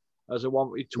ring as a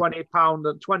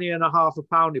 20 and a half a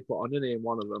pound. He put on, didn't he, in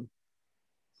one of them?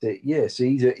 Yeah, so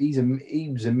he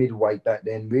was a middleweight back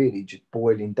then, really, just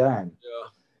boiling down. Yeah.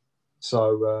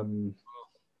 So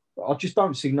I just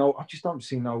don't see no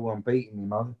one beating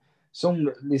him.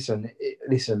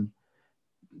 Listen.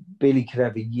 Billy could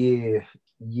have a year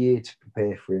to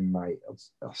prepare for him, mate.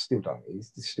 I still don't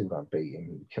beat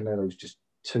him. Canelo's just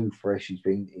too fresh. He's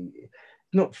been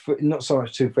not so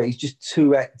much too fresh. He's just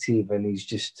too active, and he's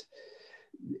just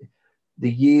the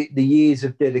years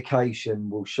of dedication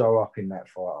will show up in that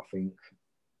fight. I think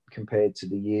compared to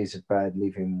the years of bad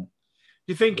living.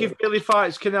 Do you think if Billy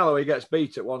fights Canelo, he gets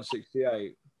beat at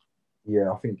 168?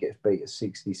 Yeah, I think he gets beat at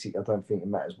 66. I don't think it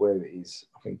matters where it is.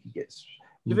 I think he gets.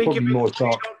 Do you think if he stayed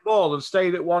on ball and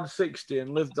stayed at 160 and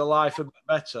lived the life a bit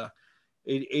better,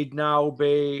 he'd now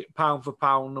be pound for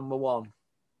pound number one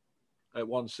at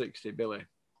 160, Billy?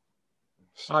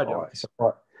 I don't.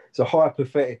 It's a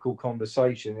hypothetical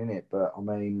conversation, isn't it? But I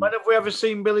mean, when have we ever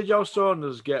seen Billy Joe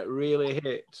Saunders get really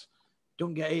hit?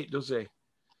 Don't get hit, does he?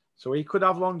 So he could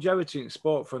have longevity in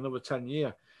sport for another 10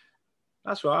 years.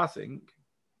 That's what I think.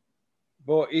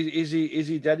 But is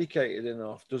he dedicated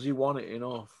enough? Does he want it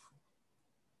enough?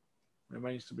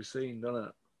 Remains to be seen, doesn't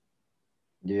it?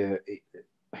 Yeah,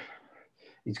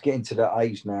 he's getting to that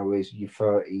age now where you're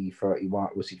 30, 31.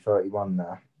 Was he 31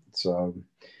 now? So,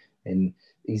 and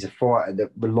he's a fighter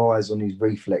that relies on his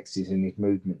reflexes and his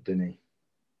movement, doesn't he?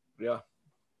 Yeah.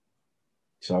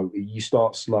 So you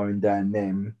start slowing down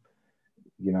them,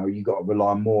 you know, you got to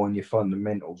rely more on your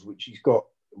fundamentals, which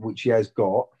he has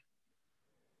got.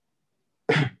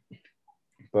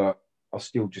 But I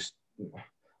still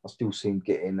see him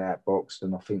getting that boxed,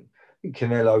 and I think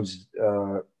Canelo's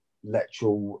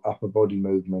lateral upper body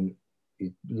movement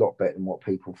a lot better than what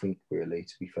people think, really,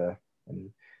 to be fair. And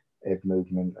head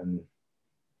movement, and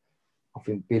I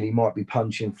think Billy might be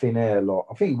punching thin air a lot.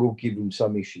 I think we'll give him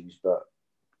some issues, but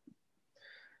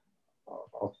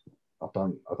I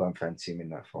don't fancy him in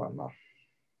that fight, no.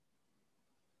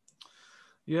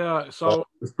 Yeah, so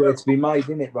it's there to be made,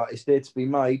 isn't it? Right, it's there to be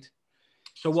made.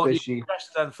 So what do you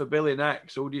suggest then for Billy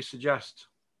next? Who do you suggest?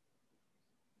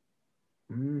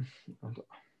 It's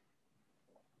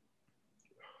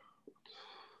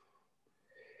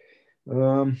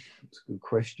a good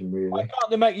question, really. Why can't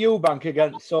they make EUBANK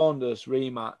against Saunders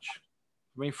rematch?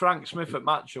 I mean, Frank Smith at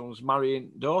Matchell's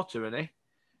marrying daughter, isn't he?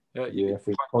 Yeah, I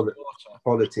think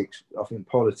politics. I think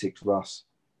politics, Russ.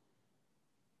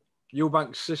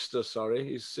 EUBANK's sister,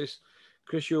 sorry, his sister,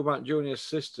 Chris EUBANK Jr.'s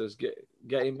sister's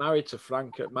getting married to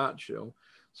Frank at Matchell.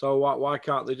 So why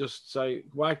can't they just say?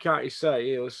 Why can't he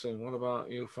say, "Hey, listen, what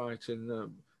about you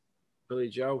fighting Billy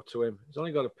Joe to him?" He's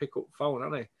only got to pick up the phone,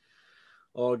 hasn't he?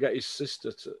 Or get his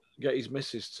sister to get his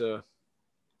missus to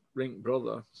ring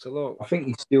brother. So look, I think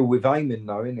he's still with Eamon,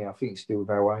 though, isn't he? I think he's still with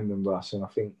our Eamon, Russ, and I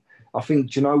think. Do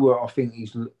you know what? I think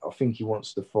he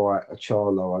wants to fight a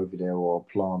Charlo over there or a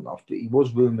Plant. He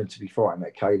was rumoured to be fighting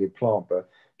that Caleb Plant, but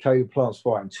Caleb Plant's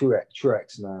fighting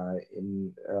Truex now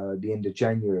in the end of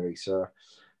January. So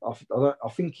I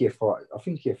think he'll fight. I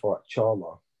think he'll fight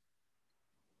Charlo.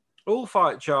 Who'll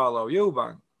fight Charlo?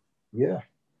 EUBANK. Yeah,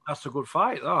 that's a good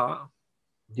fight. That.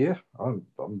 Yeah, I'm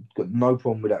got no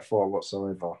problem with that fight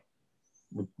whatsoever.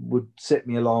 Would set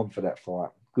me alarm for that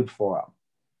fight. Good fight.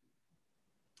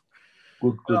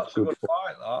 That's a good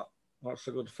fight. That's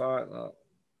a good fight.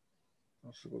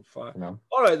 That's a good fight. No.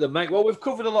 All right then, mate. Well, we've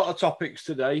covered a lot of topics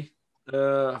today.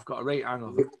 I've got a right hang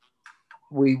of it.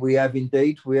 We have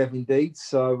indeed.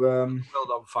 So world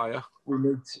on fire.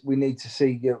 We need to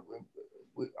see.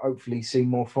 Hopefully, see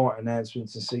more fight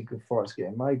announcements and see good fights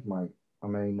getting made, mate. I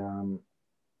mean,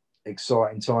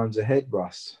 exciting times ahead,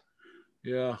 Russ.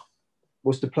 Yeah.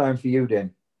 What's the plan for you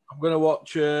then? I'm going to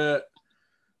watch.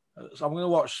 I'm going to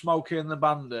watch Smokey and the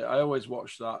Bandit. I always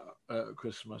watch that at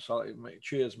Christmas. It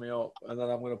cheers me up. And then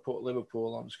I'm going to put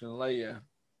Liverpool on. I'm just going to lay here,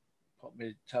 put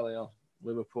my telly on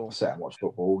Liverpool. I sat and watched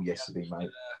football yesterday, mate.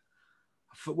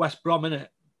 For West Brom, innit?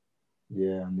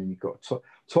 Yeah, and then you've got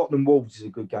Tottenham Wolves is a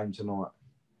good game tonight.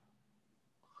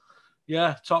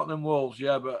 Yeah, Tottenham Wolves.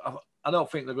 Yeah, but I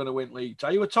don't think they're going to win league.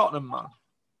 Are you a Tottenham man?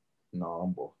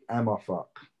 No, am I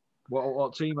fuck?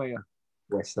 What team are you?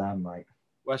 West Ham, mate.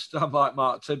 West Ham, like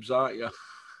Mark Tibbs, aren't you?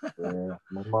 Yeah,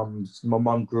 my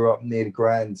mum grew up near the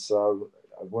Grand, so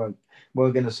I weren't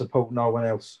going to support no one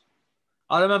else.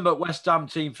 I remember West Ham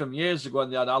team from years ago when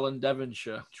they had Alan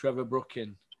Devonshire, Trevor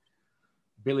Brooking,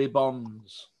 Billy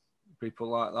Bonds, people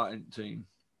like that in the team.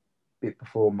 Bit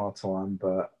before my time,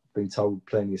 but been told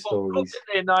plenty of stories.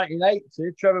 In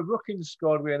 1980, Trevor Brooking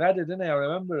scored with an header, didn't he? I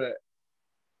remember it.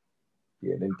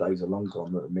 Yeah, them days are long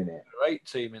gone at the minute. Great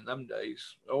team in them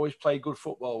days. Always played good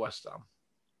football, West Ham.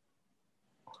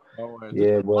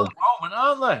 Yeah, well. At the moment,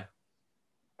 aren't they?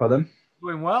 Pardon?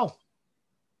 Doing well.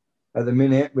 At the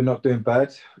minute, we're not doing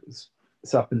bad. It's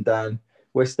up and down.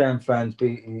 West Ham fans,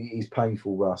 he's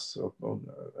painful, Russ. I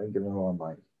ain't going to lie,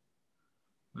 mate.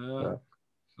 Yeah.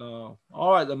 So,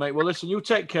 all right then, mate. Well, listen, you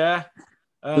take care.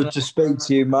 Good to speak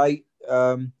to you, mate.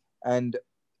 And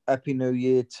Happy New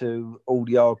Year to all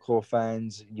the hardcore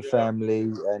fans, your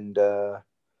family, and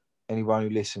anyone who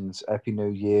listens. Happy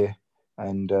New Year.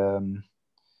 And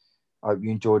I hope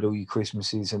you enjoyed all your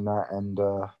Christmases and that. And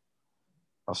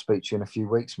I'll speak to you in a few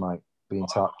weeks, mate. Be in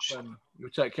touch. You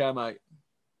take care, mate.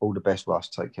 All the best, Russ.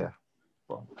 Take care.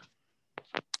 Bye.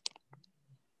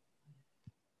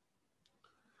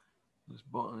 This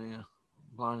button here,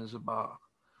 blind as a bat.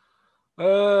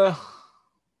 I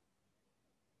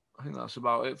think that's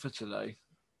about it for today.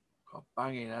 Got a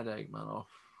banging headache, man. Oh,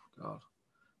 God.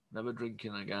 Never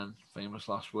drinking again. Famous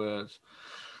last words.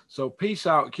 So peace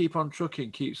out. Keep on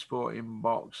trucking. Keep sporting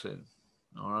boxing.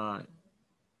 All right.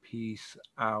 Peace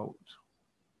out.